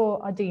military law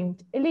are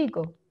deemed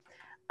illegal.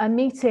 A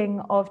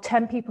meeting of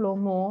 10 people or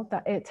more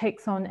that it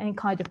takes on any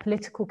kind of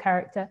political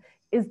character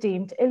is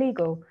deemed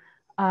illegal.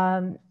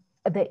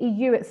 The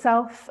EU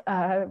itself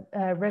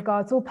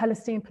regards all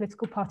Palestinian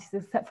political parties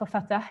except for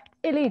Fatah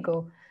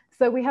illegal.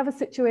 So we have a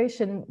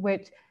situation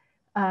which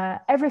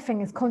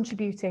everything is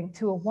contributing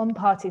to a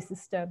one-party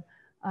system,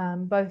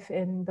 both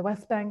in the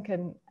West Bank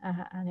and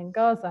in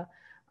Gaza.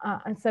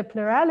 And so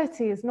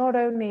plurality is not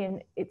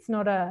only, it's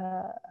not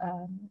an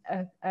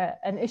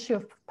issue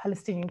of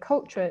Palestinian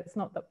culture. It's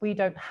not that we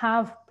don't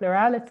have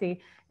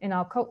plurality in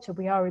our culture.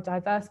 We are a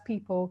diverse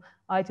people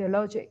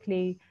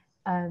ideologically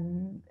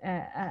and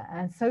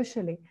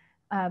socially.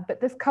 But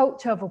this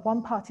culture of a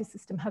one-party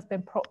system has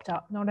been propped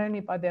up not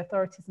only by the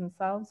authorities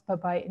themselves, but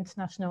by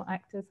international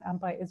actors and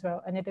by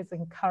Israel, and it is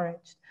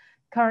encouraged.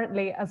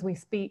 Currently, as we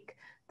speak,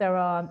 there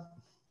are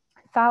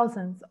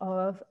thousands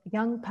of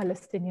young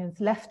Palestinians,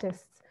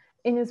 leftists,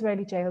 in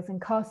Israeli jails,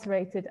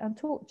 incarcerated and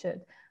tortured.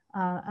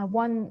 And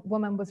one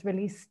woman was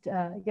released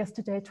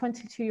yesterday, a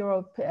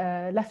 22-year-old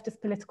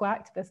leftist political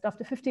activist,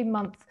 after 15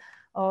 months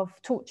of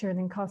torture and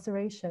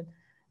incarceration.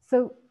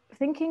 So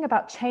thinking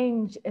about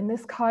change in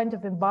this kind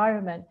of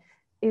environment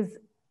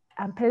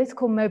and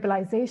political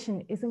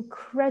mobilization is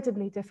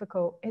incredibly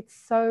difficult.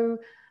 It's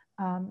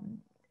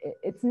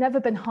never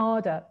been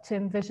harder to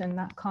envision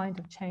that kind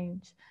of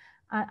change.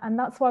 And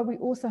that's why we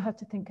also have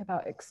to think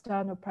about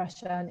external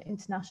pressure and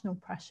international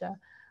pressure.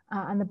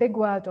 And the big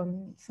word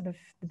on sort of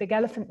the big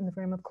elephant in the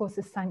room, of course,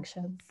 is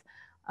sanctions.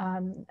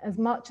 As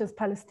much as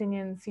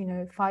Palestinians,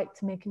 fight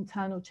to make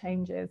internal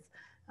changes,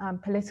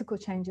 political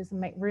changes, and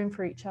make room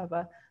for each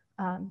other,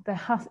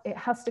 it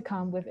has to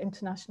come with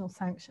international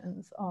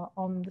sanctions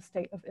on the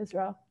state of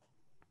Israel.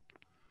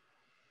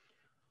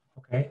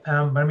 Okay,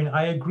 but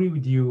I agree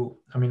with you.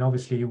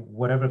 Obviously,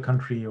 whatever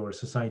country or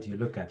society you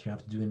look at, you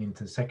have to do an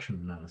intersection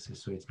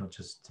analysis. So it's not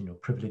just,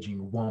 privileging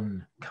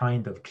one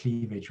kind of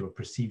cleavage or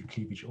perceived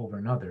cleavage over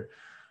another.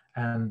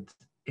 And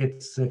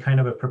it's a kind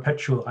of a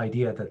perpetual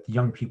idea that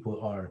young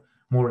people are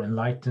more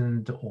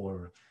enlightened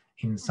or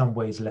in some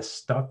ways less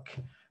stuck.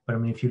 But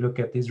if you look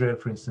at Israel,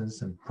 for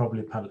instance, and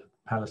probably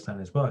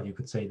Palestine as well, you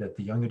could say that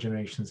the younger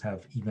generations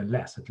have even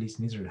less, at least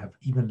in Israel, have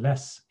even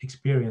less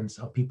experience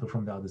of people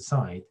from the other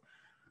side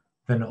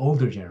than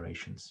older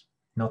generations.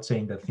 Not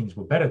saying that things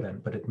were better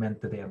then, but it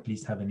meant that they at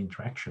least have an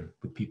interaction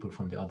with people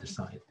from the other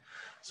side.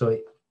 So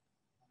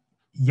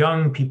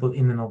young people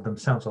in and of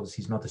themselves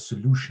obviously is not a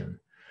solution,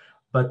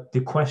 but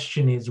the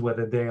question is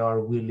whether they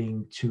are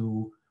willing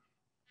to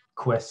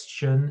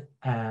question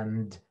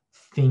and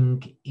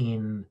think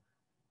in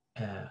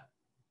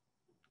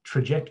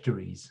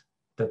trajectories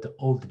that the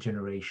older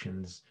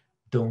generations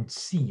don't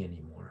see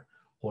anymore,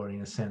 or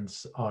in a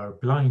sense are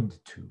blind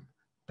to.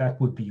 That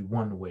would be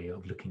one way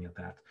of looking at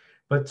that.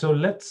 But so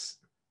let's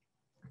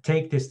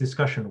take this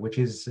discussion, which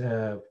is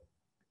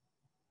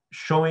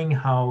showing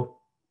how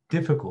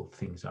difficult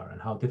things are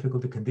and how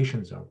difficult the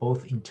conditions are,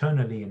 both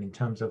internally and in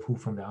terms of who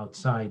from the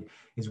outside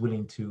is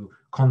willing to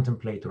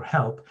contemplate or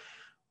help.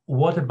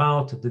 What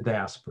about the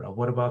diaspora?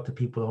 What about the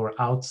people who are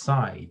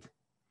outside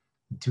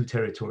the two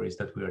territories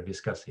that we are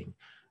discussing?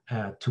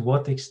 To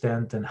what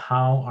extent and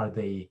how are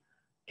they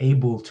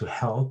able to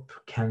help?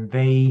 Can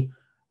they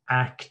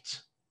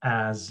act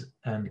as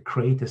and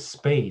create a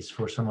space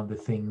for some of the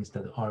things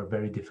that are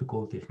very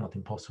difficult, if not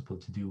impossible,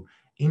 to do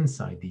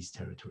inside these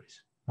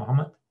territories.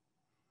 Mohammed?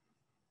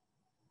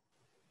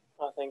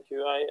 Thank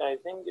you. I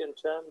think in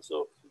terms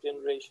of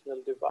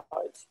generational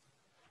divides,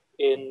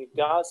 in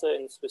Gaza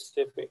in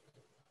specific,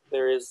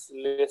 there is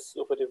less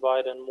of a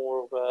divide and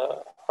more of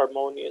a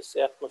harmonious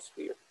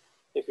atmosphere.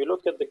 If you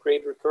look at the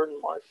Great Return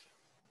March,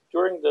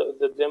 during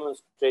the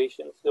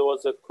demonstrations, there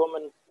was a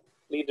common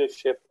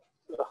leadership,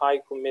 a high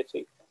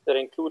committee that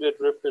included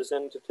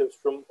representatives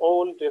from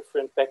all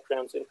different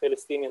backgrounds in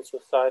Palestinian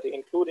society,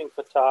 including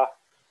Fatah,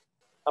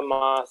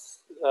 Hamas,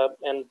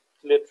 and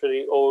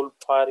literally all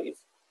parties.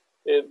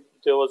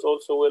 There was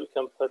also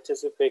welcome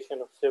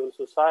participation of civil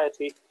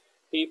society.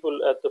 People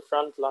at the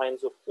front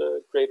lines of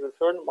the Great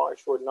Return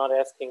March were not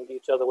asking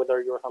each other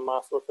whether you're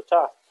Hamas or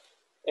Fatah.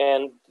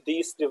 And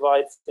these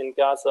divides in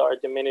Gaza are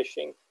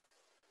diminishing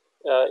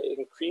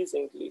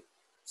increasingly,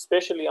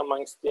 especially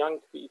amongst young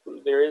people.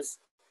 There is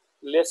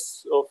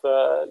less of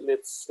a,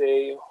 let's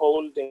say,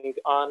 holding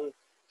on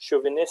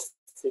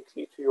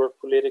chauvinistically to your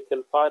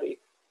political party.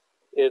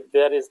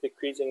 That is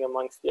decreasing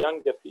amongst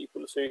younger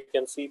people. So you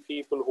can see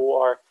people who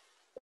are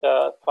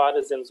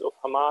partisans of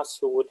Hamas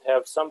who would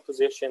have some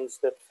positions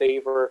that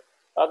favor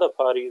other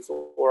parties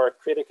or are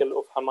critical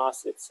of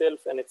Hamas itself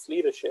and its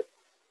leadership.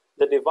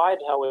 The divide,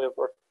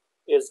 however,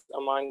 is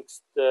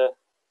amongst the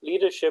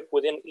leadership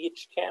within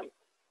each camp.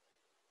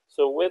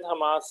 So with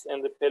Hamas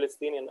and the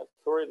Palestinian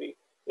Authority,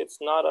 it's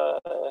not a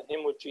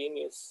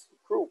homogeneous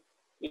group.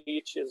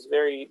 Each is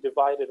very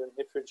divided and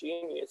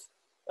heterogeneous.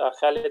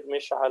 Khalid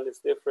Mish'al is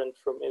different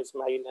from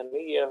Ismail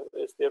Haniyeh,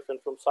 is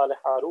different from Saleh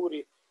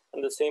Aruri,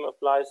 and the same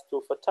applies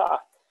to Fatah.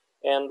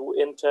 And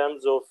in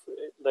terms of,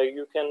 like,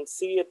 you can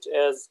see it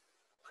as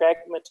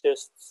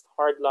pragmatists,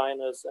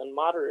 hardliners, and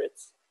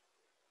moderates,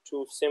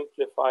 to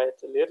simplify it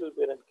a little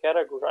bit and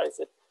categorize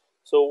it.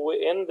 So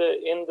in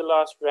the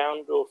last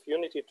round of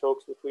unity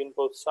talks between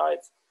both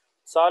sides,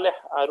 Saleh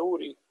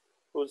Aruri,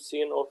 who's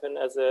seen often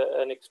as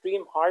an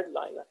extreme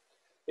hardliner,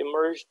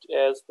 emerged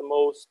as the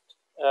most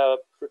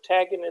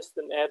protagonist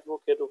and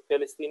advocate of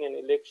Palestinian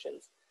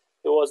elections.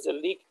 There was a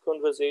leaked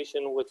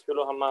conversation with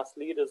fellow Hamas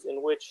leaders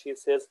in which he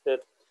says that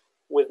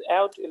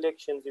without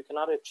elections, you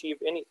cannot achieve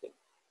anything,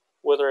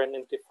 whether an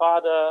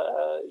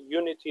intifada,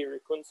 unity,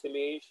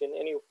 reconciliation,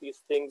 any of these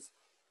things.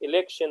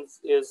 Elections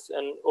is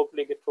an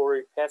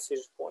obligatory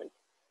passage point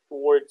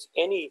towards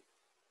any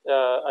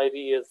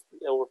ideas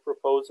or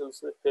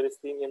proposals that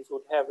Palestinians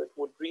would have. It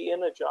would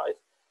re-energize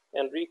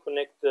and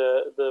reconnect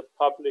the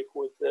public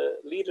with the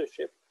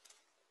leadership.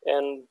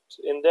 And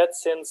in that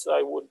sense,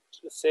 I would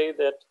say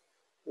that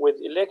with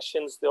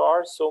elections, there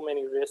are so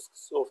many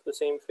risks of the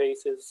same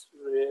faces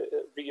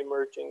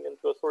re-emerging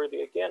into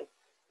authority again,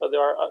 but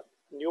there are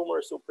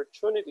numerous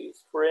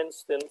opportunities. For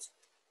instance,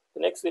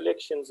 the next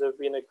elections have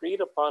been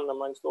agreed upon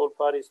amongst all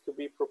parties to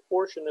be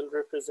proportional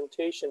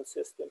representation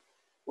system,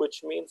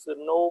 which means that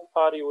no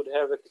party would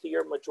have a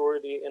clear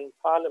majority in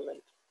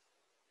parliament,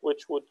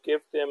 which would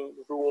give them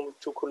room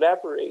to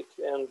collaborate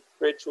and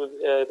bridge with,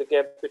 the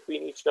gap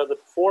between each other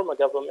to form a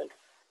government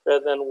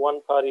rather than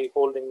one party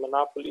holding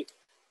monopoly.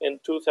 In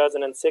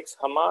 2006,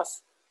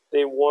 Hamas,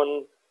 they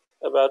won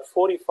about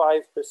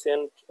 45%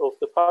 of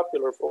the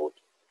popular vote,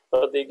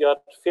 but they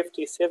got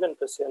 57%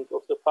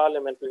 of the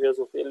parliament because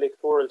of the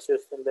electoral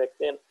system back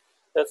then.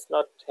 That's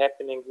not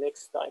happening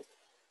next time.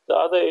 The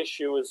other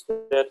issue is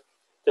that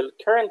the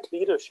current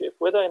leadership,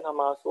 whether in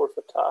Hamas or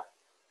Fatah,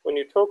 when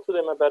you talk to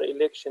them about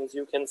elections,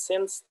 you can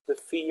sense the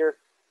fear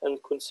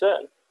and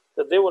concern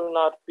that they will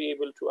not be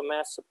able to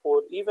amass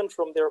support even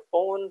from their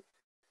own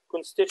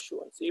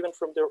constituents, even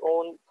from their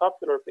own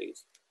popular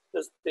base,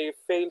 as they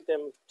failed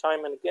them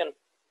time and again.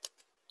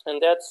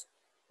 And that's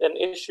an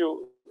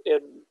issue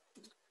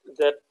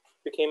that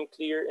became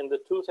clear in the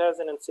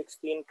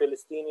 2016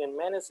 Palestinian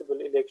municipal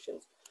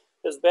elections,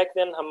 as back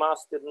then Hamas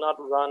did not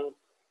run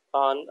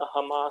on a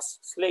Hamas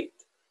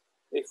slate.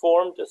 They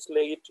formed a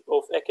slate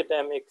of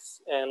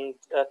academics and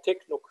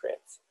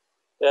technocrats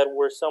that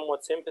were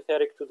somewhat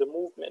sympathetic to the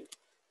movement,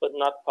 but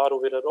not part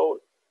of it at all.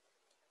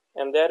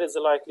 And that is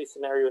a likely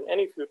scenario in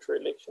any future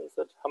elections,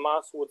 that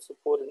Hamas would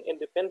support an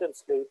independent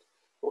slate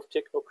of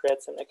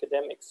technocrats and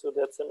academics. So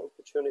that's an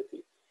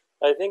opportunity.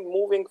 I think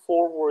moving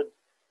forward,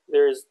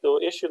 there's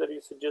the issue that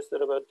you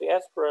suggested about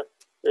diaspora.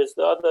 There's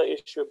the other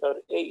issue about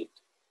aid.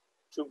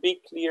 To be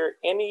clear,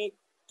 any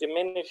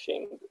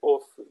diminishing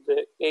of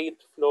the aid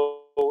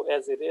flow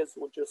as it is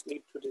would just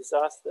lead to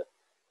disaster.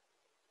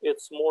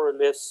 It's more or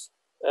less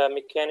a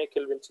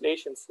mechanical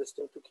ventilation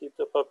system to keep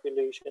the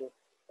population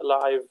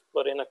alive,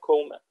 but in a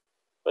coma.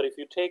 But if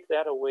you take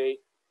that away,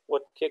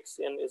 what kicks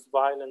in is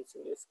violence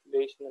and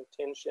escalation and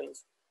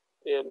tensions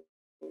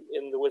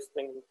in the West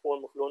Bank in the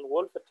form of lone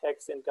wolf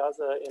attacks, in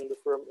Gaza in the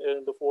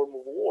form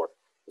of war,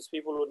 because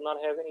people would not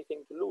have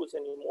anything to lose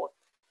anymore.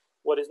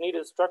 What is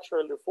needed is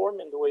structural reform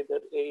in the way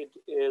that aid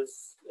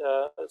is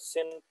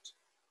sent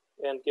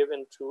and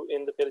given to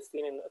in the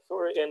Palestinian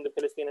Authority and the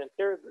Palestinian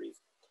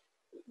territories.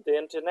 The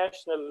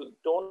international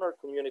donor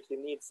community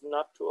needs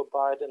not to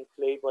abide and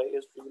play by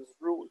Israel's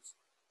rules.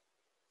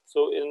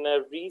 So in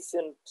a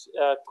recent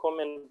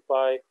comment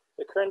by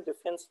the current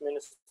defense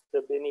minister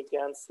Benny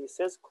Gantz. He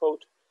says,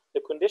 quote, "The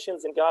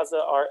conditions in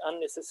Gaza are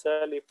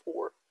unnecessarily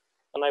poor,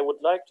 and I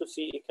would like to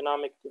see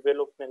economic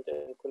development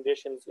and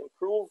conditions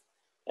improve."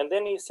 And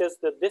then he says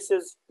that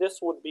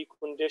this would be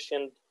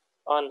conditioned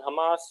on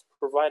Hamas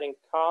providing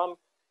calm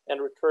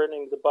and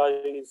returning the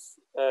bodies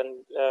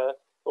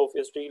of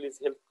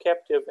Israelis held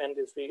captive and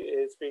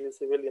Israeli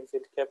civilians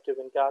held captive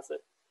in Gaza.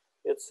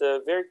 It's a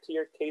very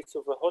clear case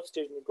of a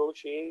hostage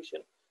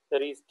negotiation,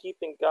 that he's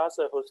keeping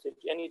Gaza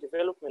hostage, any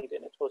development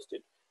in it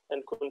hostage,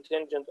 and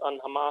contingent on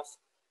Hamas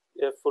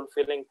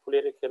fulfilling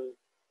political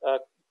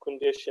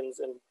conditions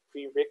and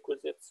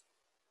prerequisites.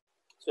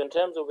 So in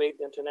terms of aid,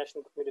 the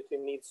international community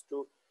needs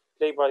to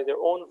play by their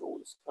own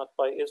rules, not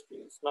by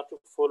Israel's, not to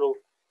follow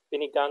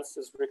Benny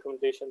Gantz's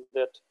recommendation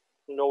that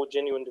no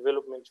genuine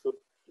development should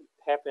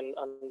happen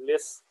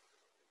unless,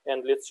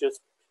 and let's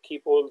just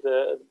keep all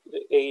the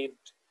aid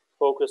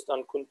focused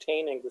on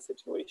containing the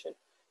situation.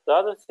 The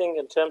other thing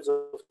in terms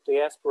of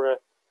diaspora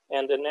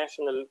and the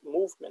national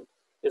movement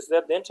is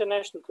that the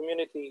international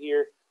community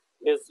here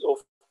is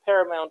of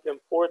paramount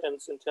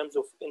importance in terms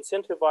of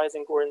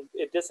incentivizing or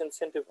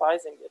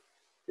disincentivizing it.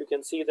 You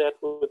can see that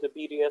with the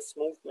BDS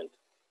movement,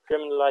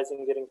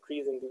 criminalizing it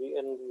increasingly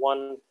in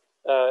one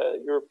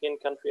European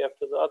country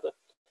after the other.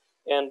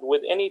 And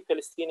with any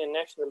Palestinian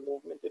national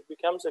movement, it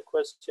becomes a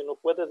question of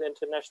whether the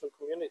international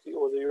community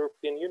or the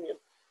European Union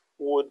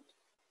would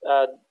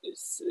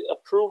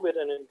approve it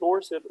and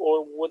endorse it,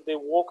 or would they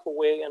walk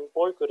away and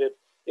boycott it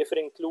if it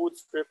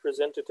includes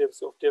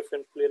representatives of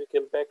different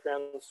political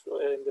backgrounds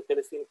in the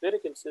Palestinian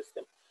political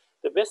system.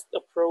 The best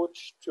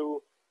approach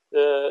to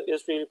the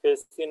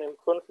Israeli-Palestinian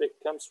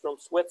conflict comes from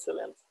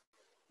Switzerland.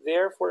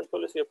 Their foreign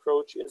policy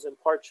approach is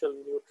impartial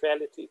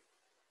neutrality,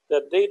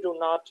 that they do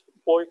not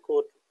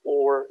boycott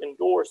or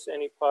endorse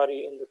any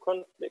party in the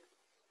conflict,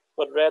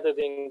 but rather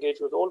they engage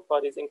with all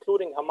parties,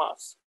 including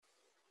Hamas.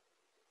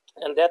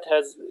 And that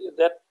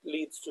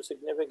leads to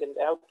significant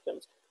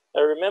outcomes. I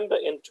remember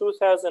in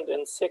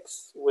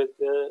 2006, with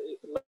the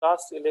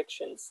last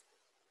elections,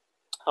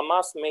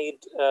 Hamas made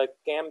a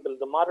gamble,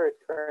 the moderate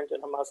current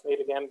in Hamas made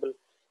a gamble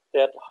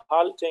that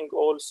halting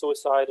all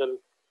suicidal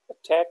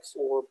attacks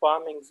or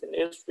bombings in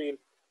Israel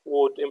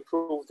would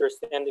improve their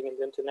standing in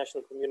the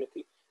international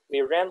community.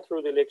 They ran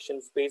through the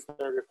elections based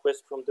on a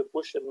request from the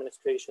Bush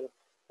administration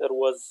that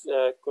was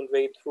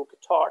conveyed through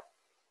Qatar.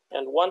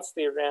 And once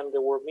they ran,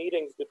 there were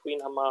meetings between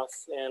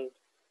Hamas and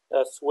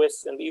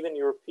Swiss and even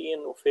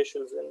European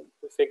officials and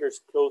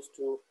figures close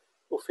to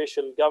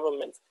official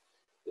governments.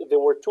 There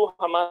were two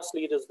Hamas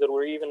leaders that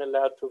were even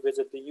allowed to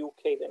visit the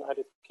UK, the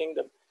United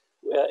Kingdom.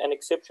 An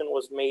exception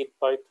was made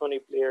by Tony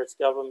Blair's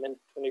government.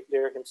 Tony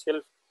Blair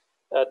himself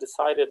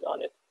decided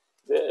on it.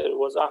 It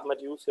was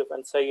Ahmed Youssef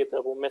and Sayyid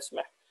Abu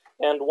Mismah.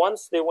 And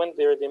once they went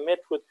there, they met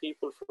with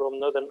people from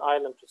Northern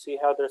Ireland to see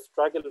how their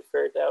struggle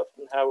fared out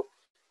and how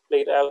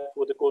played out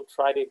with the Good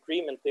Friday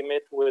Agreement. They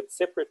met with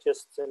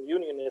separatists and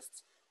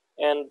unionists.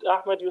 And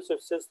Ahmed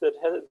Youssef says that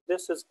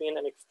this has been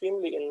an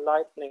extremely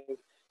enlightening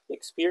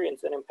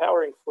experience and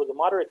empowering for the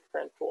moderate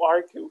current to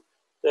argue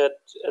that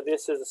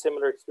this is a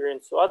similar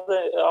experience to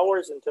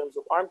ours in terms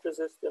of armed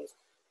resistance,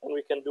 and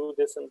we can do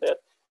this and that.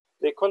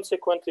 They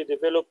consequently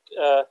developed,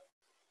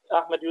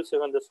 Ahmed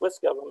Youssef and the Swiss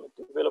government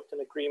developed an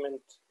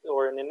agreement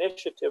or an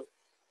initiative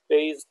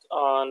based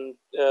on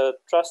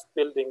trust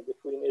building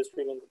between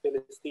Israel and the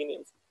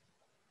Palestinians.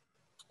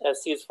 A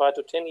ceasefire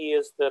to 10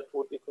 years that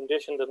would be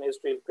conditioned on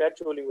Israel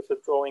gradually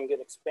withdrawing and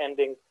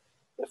expanding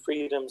the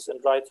freedoms and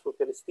rights for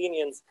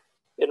Palestinians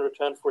in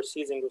return for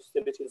ceasing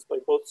hostilities by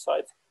both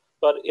sides.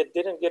 But it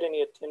didn't get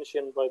any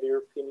attention by the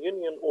European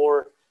Union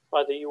or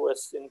by the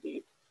US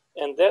indeed.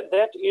 And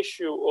that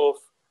issue of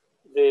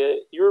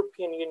the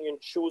European Union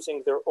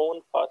choosing their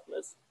own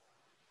partners,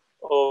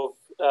 of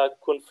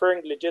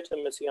conferring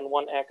legitimacy on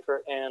one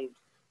actor and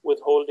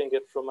withholding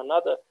it from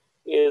another,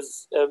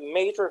 is a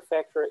major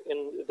factor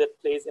that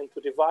plays into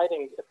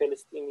dividing a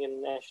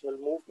Palestinian national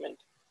movement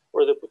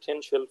or the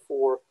potential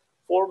for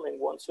forming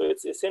one. So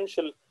it's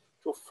essential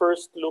to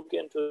first look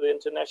into the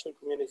international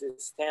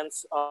community's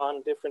stance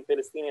on different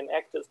Palestinian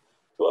actors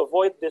to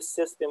avoid this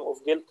system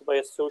of guilt by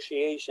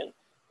association,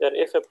 that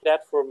if a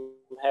platform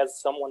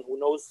has someone who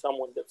knows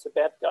someone that's a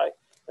bad guy,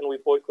 then we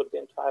boycott the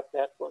entire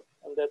platform.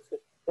 And that's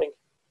it. Thank you.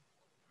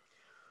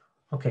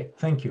 Okay,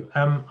 thank you.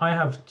 I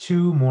have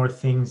two more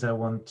things I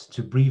want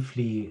to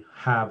briefly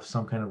have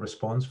some kind of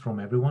response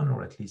from everyone,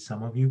 or at least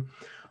some of you.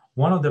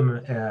 One of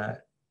them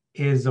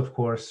is, of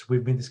course,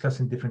 we've been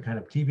discussing different kind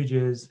of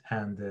cleavages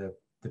and the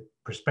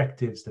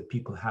perspectives that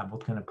people have.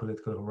 What kind of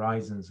political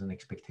horizons and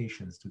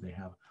expectations do they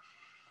have?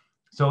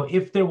 So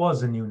if there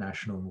was a new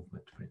national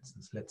movement, for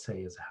instance, let's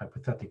say as a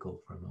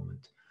hypothetical for a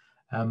moment,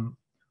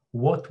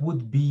 what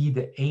would be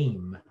the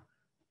aim?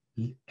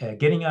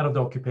 Getting out of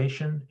the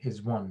occupation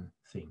is one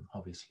thing,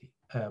 obviously,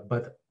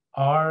 but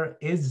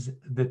is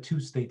the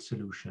two-state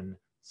solution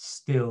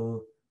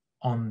still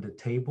on the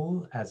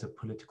table as a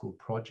political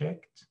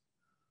project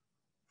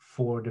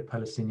for the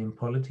Palestinian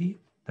polity?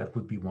 That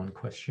would be one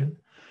question.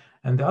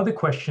 And the other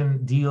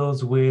question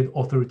deals with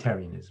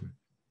authoritarianism.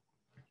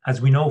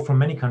 As we know from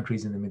many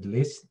countries in the Middle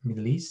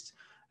East,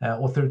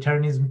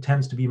 authoritarianism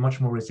tends to be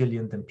much more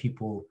resilient than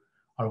people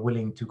are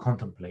willing to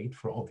contemplate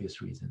for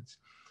obvious reasons.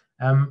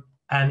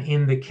 And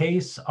in the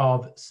case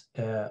of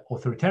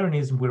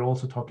authoritarianism, we're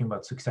also talking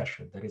about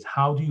succession. That is,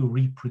 how do you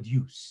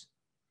reproduce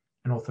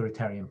an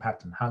authoritarian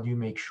pattern? How do you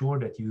make sure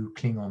that you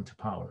cling on to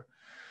power?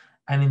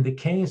 And in the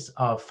case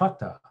of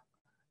Fatah,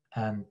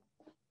 and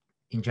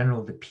in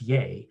general the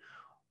PA,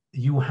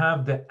 you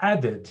have the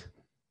added,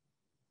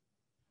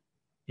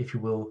 if you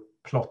will,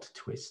 plot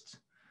twist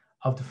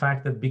of the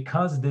fact that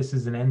because this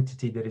is an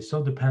entity that is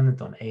so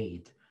dependent on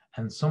aid,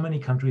 and so many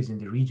countries in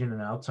the region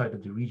and outside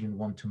of the region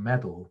want to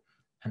meddle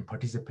and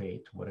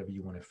participate, whatever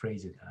you want to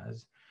phrase it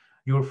as,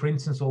 you're, for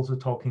instance, also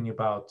talking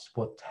about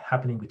what's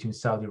happening between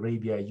Saudi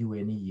Arabia,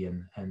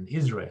 UAE, and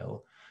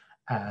Israel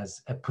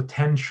as a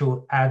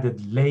potential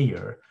added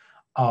layer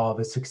of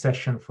a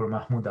succession for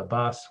Mahmoud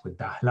Abbas, with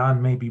Dahlan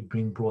maybe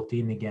being brought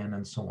in again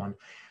and so on.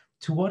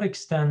 To what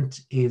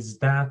extent is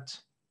that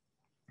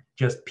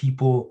just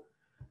people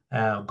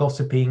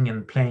gossiping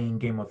and playing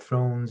Game of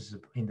Thrones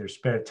in their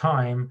spare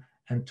time,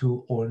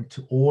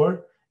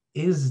 or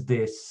is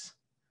this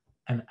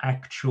an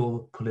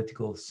actual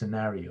political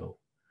scenario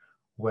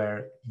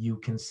where you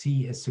can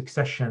see a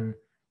succession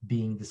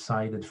being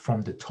decided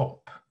from the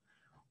top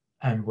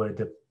and where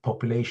the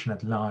population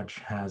at large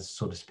has,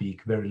 so to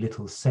speak, very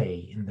little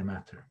say in the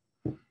matter?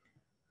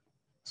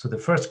 So the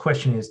first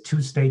question is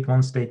two-state,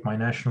 one-state,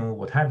 binational,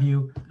 what have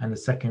you. And the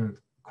second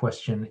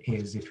question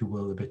is, if you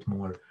will, a bit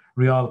more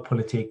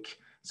realpolitik,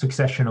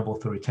 succession of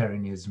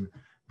authoritarianism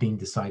being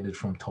decided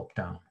from top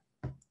down.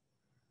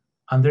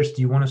 Anders,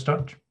 do you want to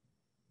start?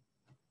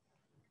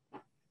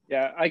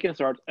 Yeah, I can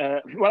start.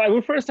 Well, I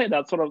will first say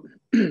that sort of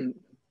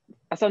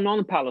as a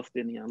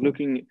non-Palestinian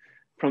looking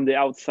from the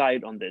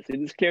outside on this,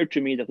 it is clear to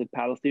me that the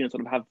Palestinians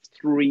sort of have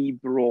three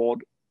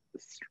broad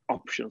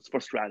options for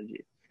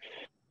strategy.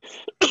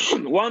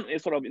 One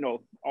is sort of,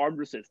 armed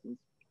resistance.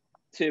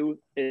 Two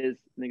is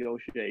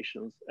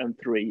negotiations, and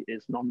three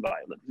is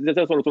non-violence.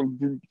 There's sort of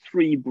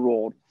three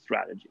broad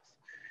strategies.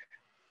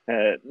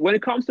 When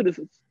it comes to this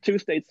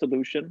two-state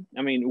solution,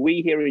 I mean,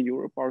 we here in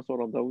Europe are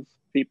sort of those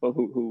people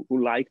who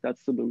like that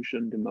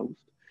solution the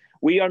most.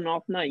 We are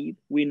not naive.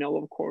 We know,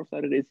 of course,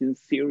 that it is in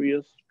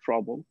serious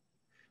trouble.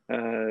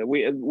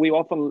 We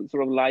often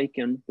sort of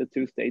liken the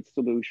two-state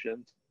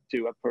solution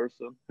to a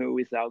person who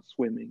is out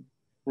swimming,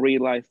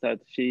 realize that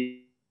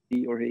she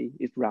or he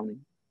is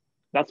drowning.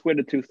 That's where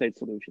the two-state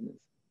solution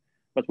is.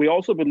 But we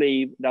also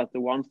believe that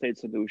the one-state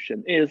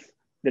solution is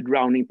the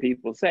drowning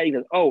people saying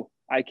that, oh,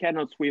 I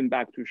cannot swim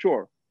back to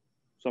shore,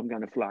 so I'm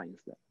going to fly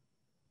instead.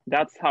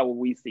 That's how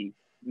we see,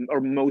 or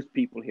most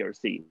people here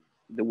see,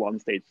 the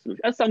one-state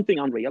solution as something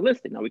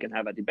unrealistic. Now we can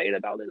have a debate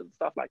about it and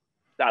stuff like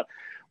that.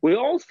 We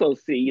also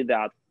see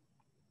that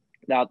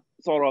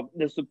sort of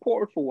the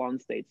support for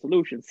one-state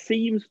solution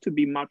seems to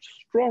be much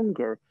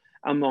stronger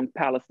among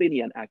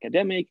Palestinian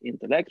academic,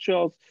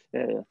 intellectuals,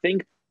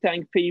 think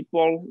tank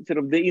people, sort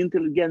of the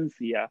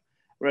intelligentsia,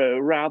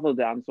 rather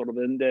than sort of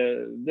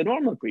the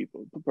normal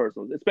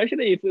persons,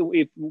 especially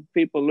if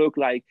people look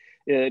like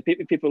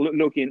people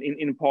look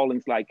in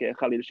pollings like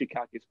Khalil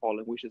Shikaki's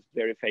polling, which is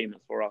very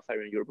famous for us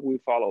here in Europe. We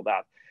follow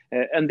that,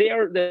 and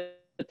there the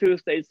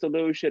two-state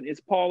solution is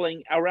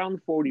polling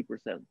around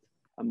 40%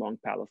 among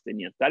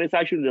Palestinians. That is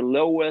actually the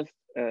lowest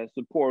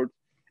support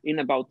in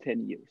about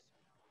 10 years.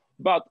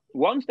 But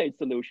one-state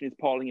solution is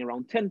polling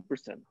around 10%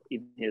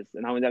 in his,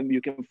 and I mean,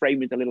 you can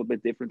frame it a little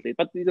bit differently,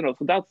 but so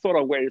that's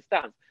sort of where it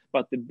stands.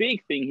 But the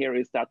big thing here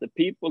is that the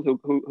people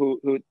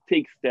who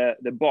takes the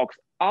box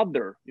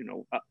other,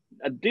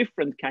 a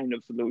different kind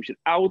of solution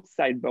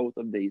outside both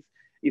of these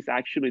is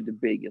actually the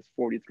biggest,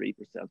 43%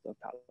 of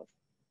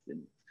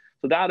Palestinians.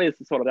 So that is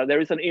sort of that.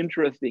 There is an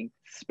interesting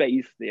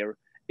space there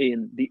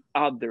in the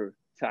other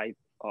type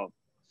of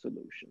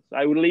solutions.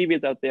 I will leave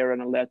it at there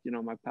and I'll let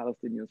my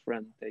Palestinian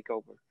friend take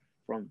over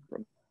from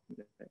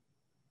there.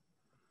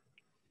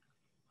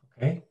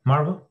 Okay,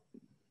 Marva?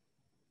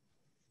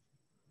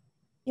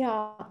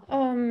 Yeah,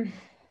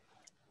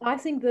 I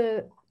think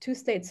the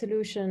two-state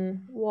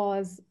solution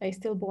was a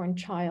stillborn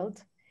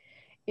child.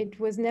 It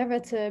was never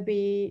to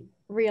be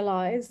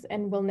realized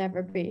and will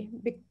never be,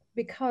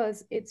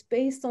 because it's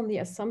based on the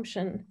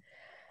assumption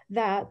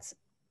that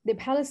the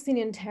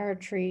Palestinian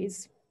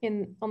territories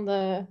on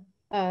the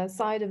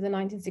side of the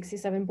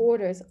 1967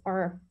 borders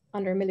are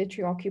under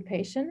military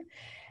occupation,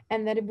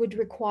 and that it would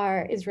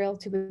require Israel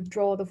to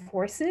withdraw the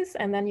forces,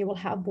 and then you will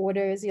have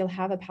borders, you'll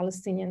have a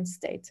Palestinian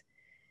state.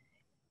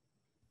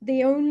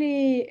 The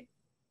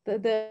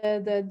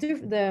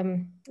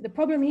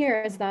problem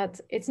here is that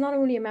it's not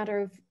only a matter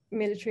of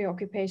military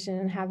occupation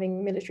and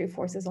having military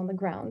forces on the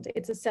ground,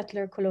 it's a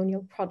settler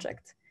colonial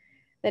project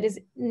that is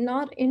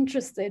not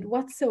interested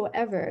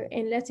whatsoever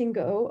in letting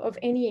go of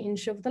any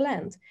inch of the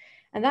land.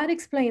 And that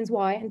explains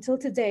why, until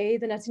today,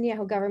 the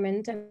Netanyahu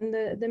government and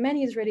the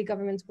many Israeli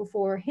governments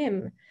before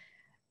him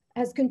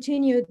has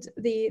continued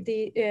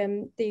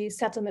the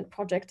settlement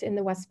project in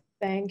the West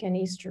Bank and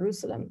East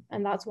Jerusalem.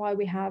 And that's why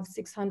we have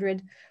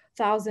 600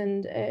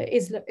 thousand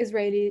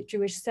Israeli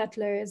Jewish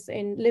settlers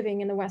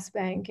living in the West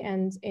Bank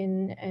and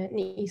in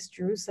East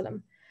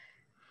Jerusalem.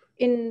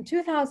 In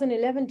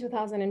 2011,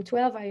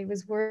 2012, I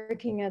was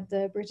working at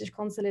the British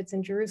consulates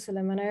in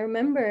Jerusalem, and I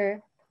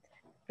remember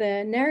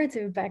the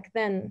narrative back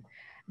then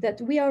that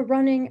we are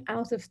running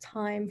out of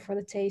time for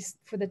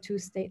the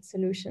two-state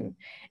solution.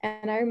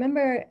 And I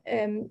remember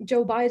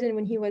Joe Biden,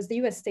 when he was the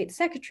US State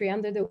Secretary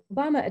under the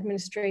Obama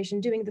administration,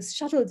 doing this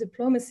shuttle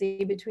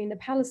diplomacy between the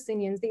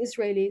Palestinians, the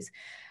Israelis,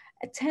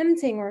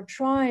 attempting or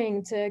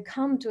trying to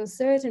come to a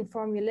certain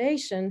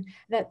formulation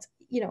that,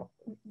 you know,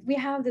 we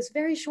have this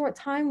very short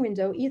time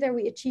window. Either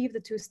we achieve the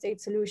two-state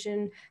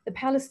solution, the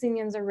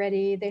Palestinians are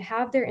ready, they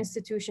have their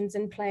institutions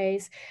in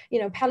place, you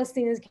know,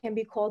 Palestinians can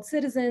be called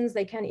citizens,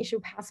 they can issue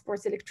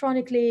passports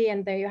electronically,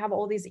 and there you have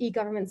all these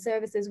e-government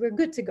services, we're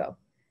good to go.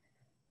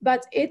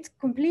 But it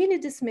completely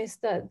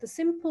dismissed the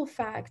simple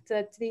fact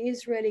that the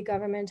Israeli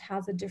government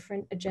has a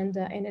different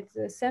agenda, and it's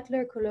a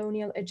settler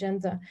colonial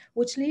agenda,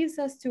 which leaves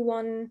us to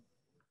one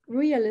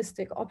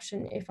realistic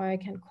option, if I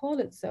can call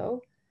it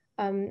so,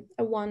 a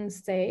one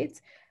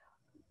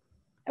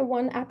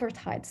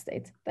apartheid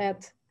state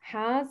that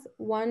has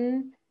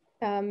one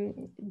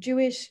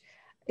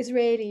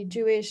Israeli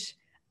Jewish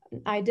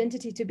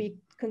identity to be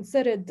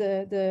considered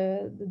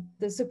the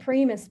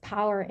supremest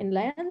power in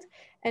land,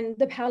 and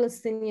the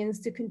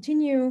Palestinians to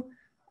continue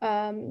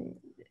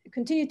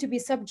to be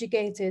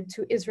subjugated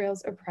to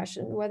Israel's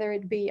oppression, whether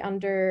it be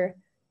under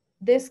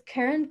this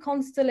current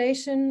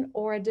constellation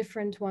or a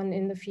different one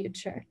in the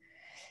future.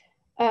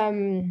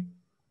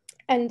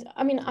 And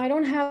I mean, I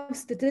don't have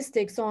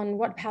statistics on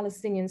what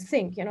Palestinians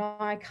think. You know,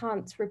 I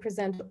can't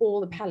represent all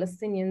the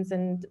Palestinians,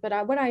 but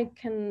what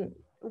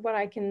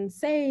I can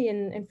say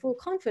in full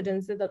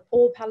confidence is that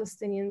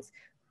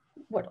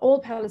what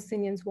all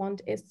Palestinians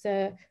want is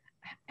to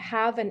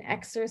have and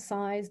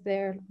exercise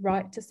their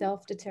right to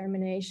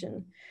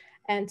self-determination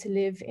and to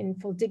live in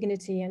full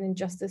dignity and in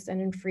justice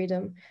and in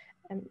freedom.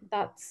 And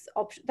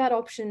that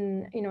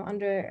option, you know,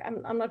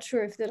 I'm not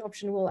sure if that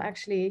option will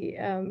actually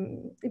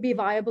be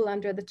viable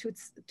under the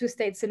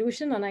two-state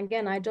solution. And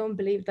again, I don't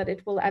believe that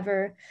it will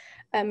ever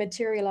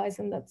materialize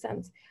in that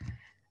sense.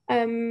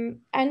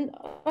 And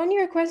on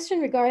your question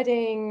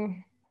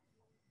regarding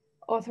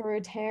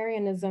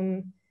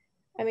authoritarianism,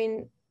 I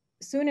mean,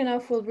 soon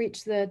enough we'll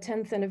reach the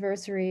 10th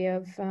anniversary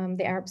of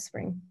the Arab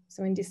Spring,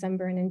 so in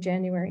December and in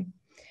January.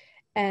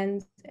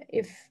 And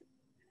if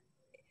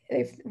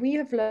we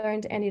have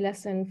learned any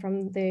lesson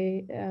from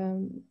the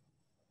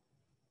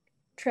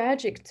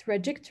tragic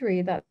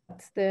trajectory that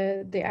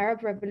the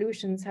Arab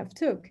revolutions have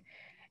took,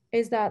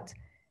 is that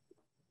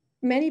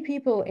many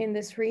people in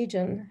this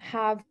region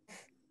have,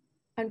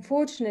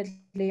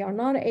 unfortunately, are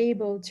not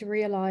able to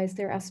realize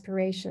their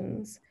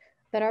aspirations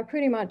that are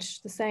pretty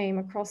much the same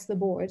across the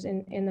board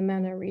in the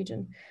MENA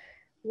region.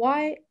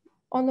 Why?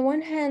 On the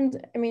one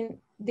hand, I mean,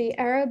 the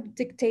Arab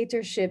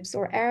dictatorships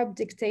or Arab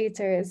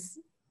dictators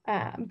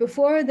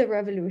before the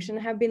revolution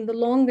have been the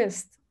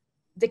longest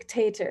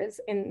dictators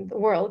in the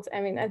world.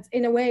 I mean,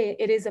 in a way,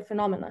 it is a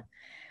phenomenon.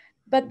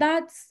 But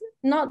that's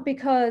not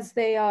because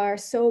they are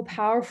so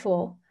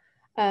powerful.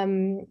 I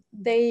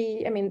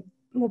mean,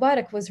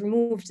 Mubarak was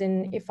removed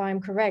if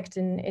I'm correct,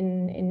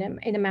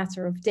 in a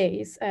matter of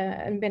days,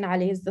 and Ben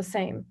Ali is the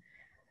same.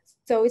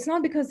 So it's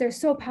not because they're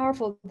so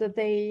powerful that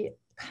they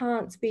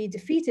can't be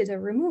defeated or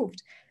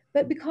removed,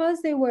 but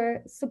because they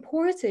were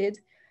supported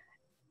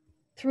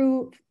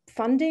through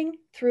funding,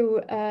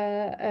 through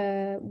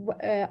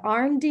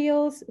arm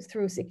deals,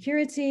 through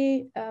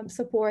security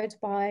support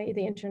by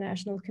the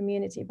international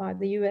community, by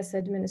the US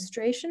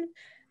administration,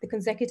 the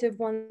consecutive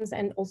ones,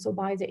 and also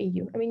by the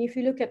EU. I mean, if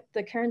you look at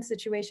the current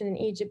situation in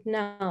Egypt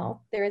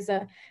now, there is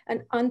an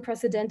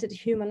unprecedented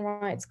human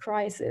rights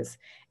crisis,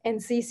 and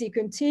Sisi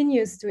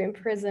continues to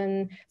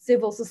imprison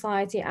civil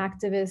society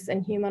activists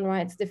and human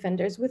rights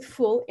defenders with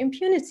full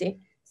impunity.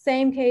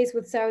 Same case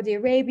with Saudi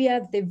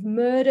Arabia. They've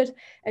murdered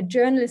a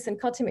journalist and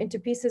cut him into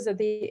pieces at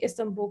the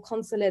Istanbul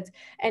consulate,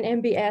 and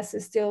MBS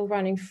is still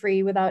running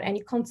free without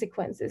any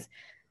consequences.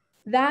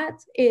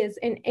 That is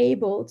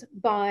enabled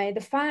by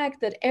the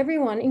fact that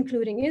everyone,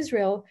 including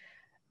Israel,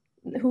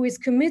 who is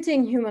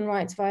committing human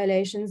rights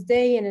violations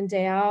day in and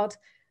day out,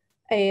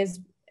 is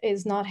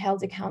not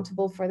held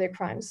accountable for their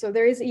crimes. So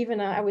there is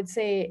even, I would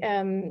say,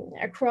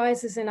 a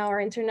crisis in our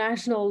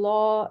international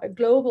law, a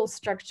global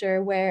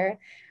structure where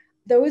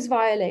those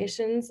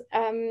violations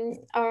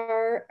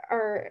are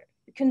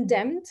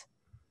condemned,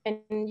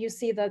 and you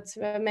see that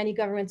many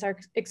governments are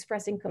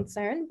expressing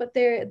concern, but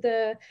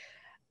the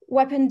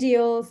weapon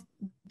deals,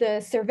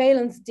 the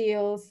surveillance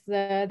deals,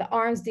 the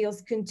arms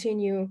deals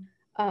continue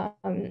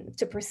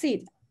to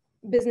proceed,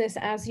 business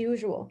as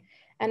usual.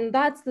 And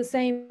that's the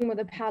same with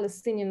the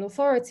Palestinian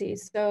Authority.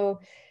 So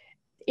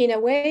in a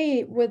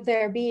way, would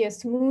there be a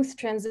smooth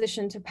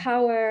transition to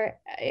power,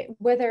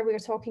 whether we're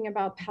talking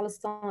about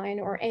Palestine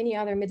or any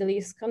other Middle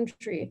East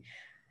country?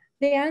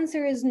 The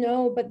answer is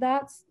no, but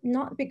that's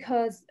not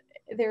because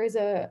there is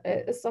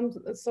some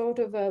sort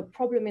of a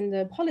problem in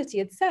the polity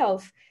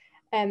itself.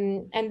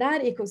 and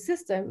that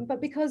ecosystem,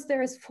 but because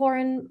there is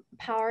foreign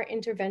power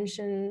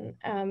intervention,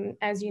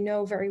 as you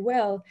know very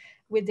well,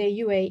 with the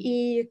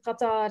UAE,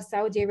 Qatar,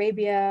 Saudi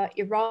Arabia,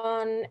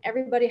 Iran,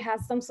 everybody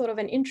has some sort of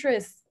an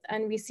interest,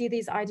 and we see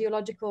these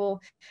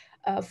ideological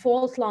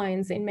fault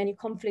lines in many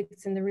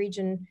conflicts in the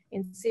region,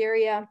 in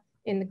Syria,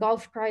 in the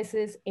Gulf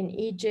crisis, in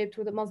Egypt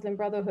with the Muslim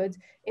Brotherhood.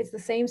 It's the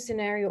same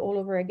scenario all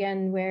over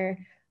again, where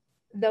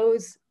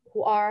those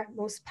who are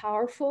most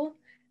powerful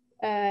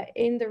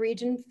in the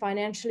region,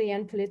 financially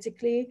and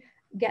politically,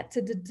 get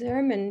to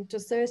determine to a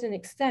certain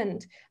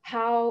extent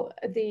how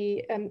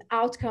the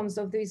outcomes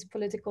of these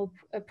political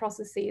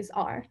processes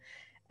are.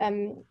 I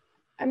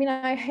mean,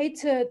 I hate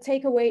to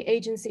take away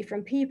agency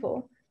from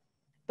people,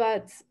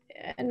 but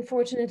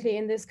unfortunately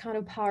in this kind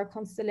of power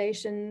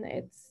constellation,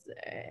 it's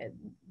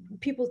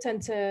people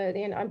tend to,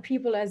 you know, and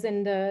people as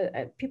in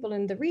the people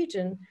in the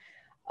region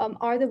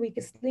are the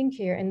weakest link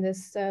here in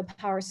this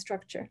power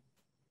structure.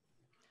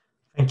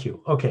 Thank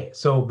you. Okay,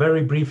 so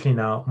very briefly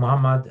now,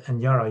 Mohammed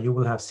and Yara, you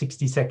will have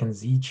 60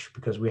 seconds each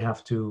because we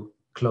have to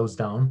close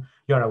down.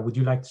 Yara, would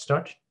you like to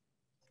start?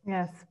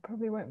 Yes,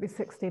 probably won't be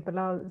 60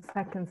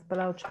 seconds, but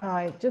I'll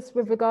try. Just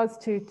with regards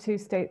to two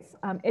states,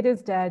 it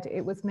is dead.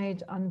 It was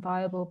made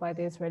unviable by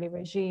the Israeli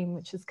regime,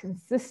 which has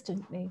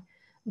consistently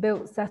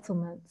built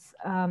settlements.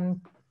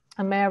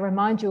 And may I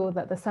remind you all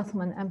that the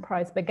settlement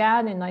emprise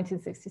began in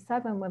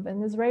 1967 with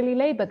an Israeli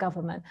Labour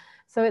government.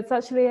 So it's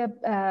actually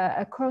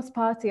a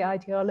cross-party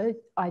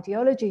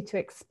ideology to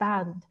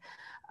expand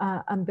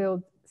and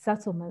build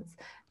settlements.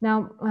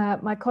 Now,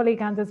 my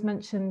colleague Anders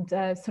mentioned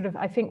sort of,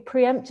 I think,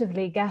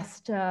 preemptively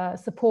guessed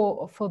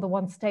support for the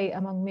one state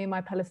among me and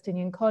my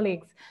Palestinian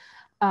colleagues.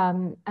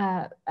 And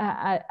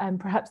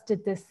perhaps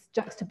did this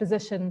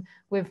juxtaposition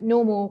with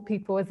normal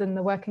people, as in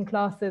the working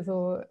classes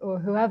or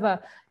whoever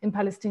in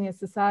Palestinian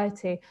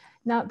society.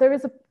 Now, there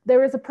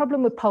is a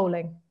problem with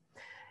polling.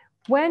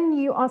 When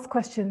you ask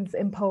questions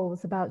in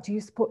polls about do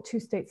you support two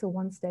states or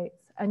one state,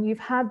 and you've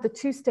had the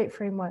two-state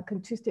framework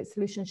and two-state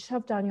solution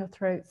shoved down your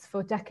throats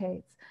for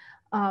decades,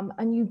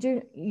 and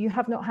you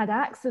have not had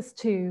access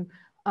to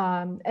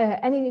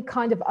any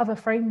kind of other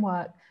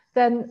framework,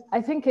 then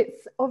I think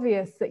it's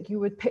obvious that you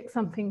would pick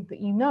something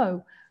that you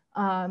know.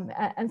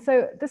 And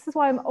so this is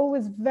why I'm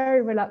always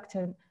very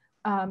reluctant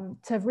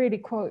to really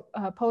quote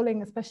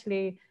polling,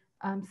 especially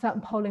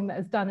certain polling that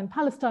is done in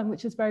Palestine,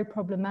 which is very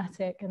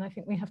problematic. And I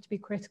think we have to be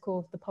critical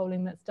of the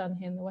polling that's done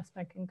here in the West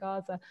Bank and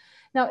Gaza.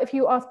 Now, if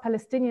you ask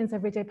Palestinians,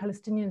 everyday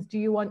Palestinians, do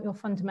you want your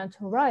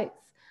fundamental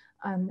rights?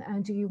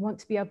 And do you want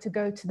to be able to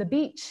go to the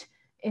beach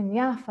in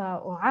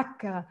Yafa or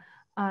Akka?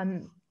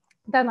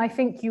 Then I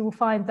think you will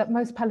find that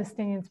most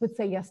Palestinians would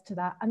say yes to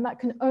that. And that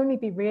can only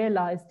be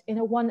realized in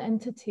a one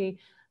entity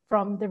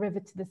from the river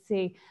to the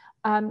sea.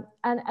 And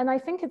I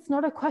think it's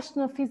not a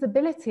question of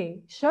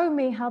feasibility. Show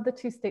me how the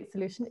two-state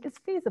solution is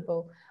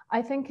feasible.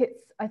 I think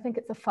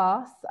it's a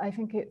farce. I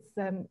think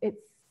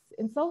it's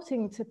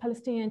insulting to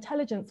Palestinian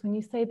intelligence when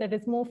you say that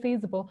it's more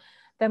feasible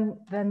than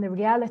the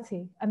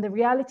reality. And the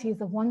reality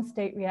is a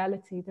one-state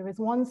reality. There is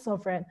one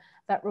sovereign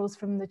that rules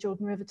from the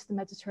Jordan River to the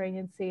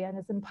Mediterranean Sea and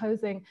is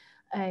imposing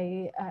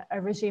a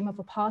regime of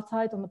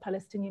apartheid on the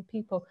Palestinian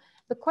people.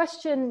 The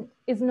question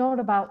is not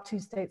about two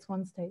states,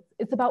 one state.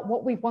 It's about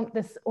what we want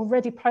this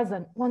already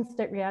present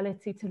one-state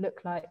reality to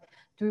look like.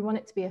 Do we want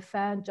it to be a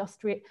fair and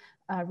just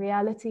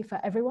reality for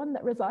everyone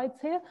that resides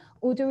here?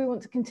 Or do we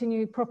want to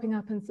continue propping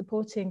up and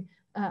supporting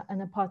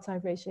an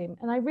apartheid regime?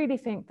 And I really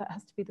think that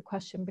has to be the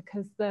question,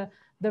 because the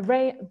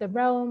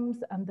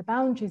realms and the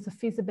boundaries of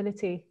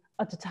feasibility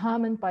are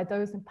determined by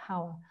those in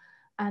power.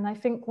 And I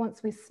think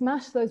once we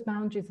smash those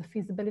boundaries of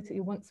feasibility,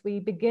 once we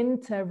begin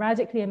to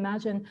radically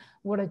imagine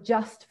what a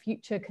just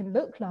future can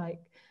look like,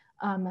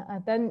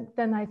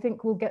 then I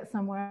think we'll get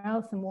somewhere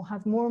else, and we'll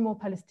have more and more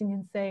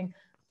Palestinians saying,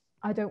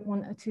 I don't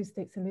want a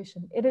two-state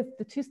solution.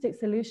 The two-state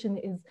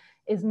solution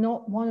is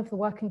not one of the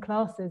working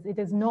classes. It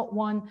is not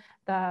one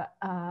that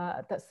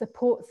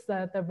supports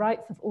the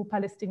rights of all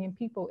Palestinian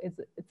people.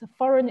 It's a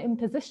foreign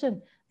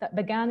imposition that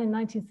began in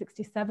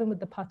 1967 with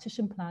the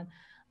partition plan.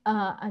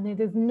 And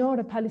it is not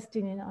a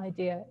Palestinian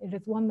idea. It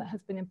is one that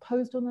has been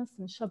imposed on us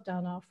and shoved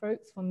down our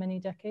throats for many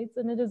decades.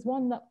 And it is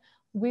one that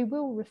we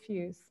will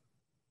refuse.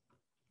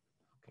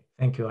 Okay,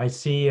 thank you. I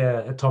see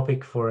a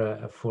topic for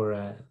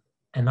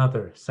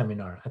another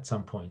seminar at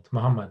some point.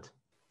 Mohammed,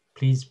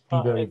 please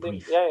be very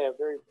brief. Yeah,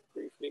 very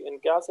briefly. In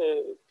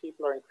Gaza,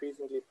 people are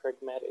increasingly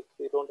pragmatic.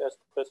 They don't ask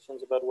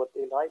questions about what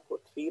they like,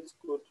 what feels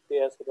good. They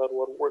ask about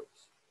what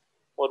works,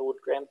 what would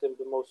grant them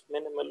the most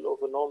minimal of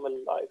a normal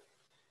life.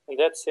 In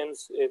that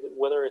sense,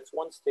 whether it's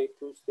one state,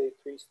 two state,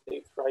 three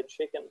state, fried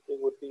chicken, they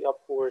would be up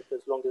for it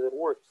as long as it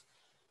works.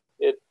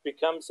 It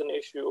becomes an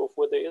issue of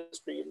whether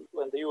Israel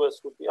and the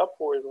US would be up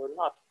for it or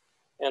not.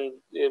 And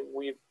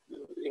we've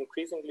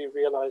increasingly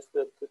realized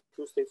that the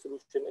two-state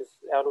solution is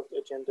out of the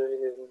agenda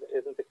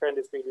in the current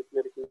Israeli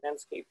political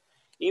landscape.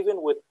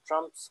 Even with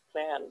Trump's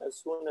plan, as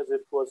soon as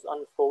it was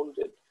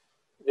unfolded,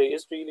 the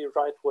Israeli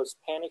right was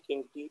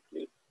panicking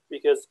deeply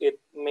because it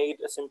made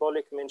a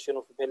symbolic mention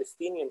of a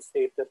Palestinian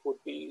state that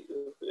would be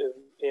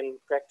in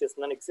practice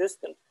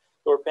non-existent.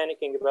 They were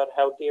panicking about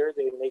how dare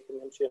they make a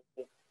mention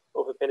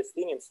of a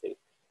Palestinian state.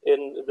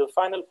 And the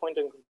final point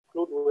I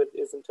conclude with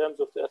is in terms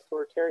of the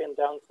authoritarian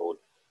downfall.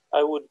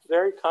 I would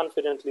very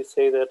confidently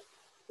say that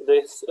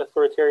this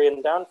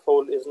authoritarian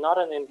downfall is not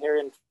an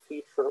inherent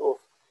feature of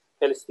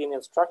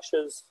Palestinian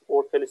structures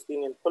or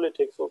Palestinian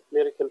politics or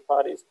political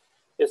parties.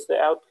 It's the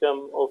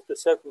outcome of the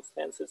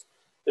circumstances.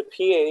 The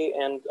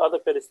PA and other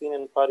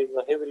Palestinian parties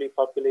are heavily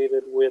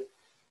populated with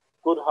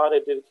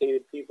good-hearted,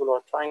 dedicated people who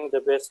are trying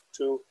their best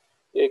to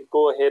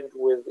go ahead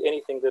with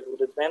anything that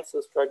would advance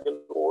the struggle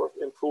or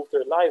improve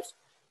their lives.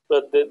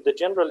 But the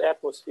general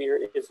atmosphere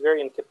is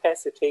very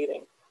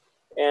incapacitating.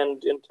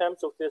 And in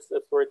terms of this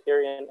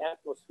authoritarian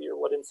atmosphere,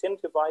 what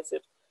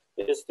incentivizes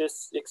it is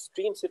this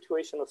extreme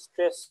situation of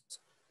stress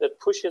that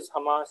pushes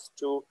Hamas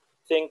to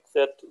think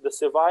that the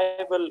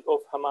survival of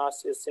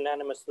Hamas is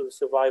synonymous to the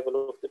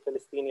survival of the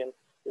Palestinian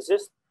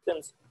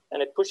resistance.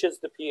 And it pushes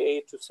the PA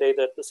to say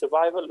that the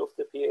survival of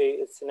the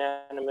PA is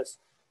synonymous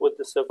with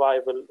the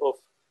survival of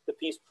the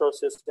peace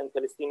process and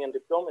Palestinian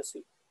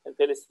diplomacy and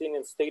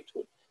Palestinian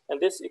statehood. And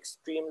this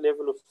extreme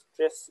level of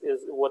stress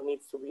is what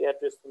needs to be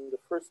addressed in the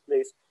first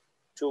place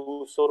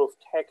to sort of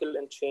tackle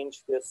and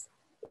change this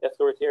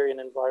authoritarian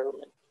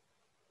environment.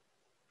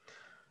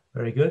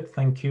 Very good,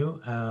 thank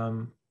you.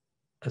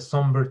 A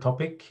somber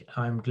topic.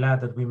 I'm glad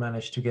that we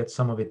managed to get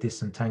some of it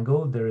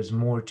disentangled. There is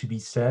more to be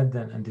said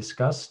and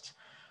discussed,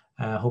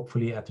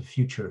 hopefully at a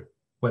future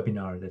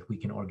webinar that we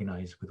can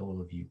organize with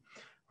all of you.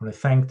 I want to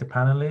thank the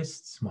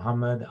panelists,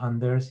 Mohammed,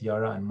 Anders,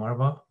 Yara, and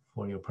Marwa,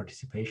 for your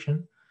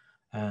participation,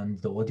 and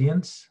the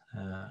audience,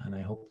 and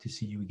I hope to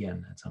see you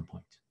again at some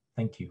point.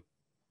 Thank you.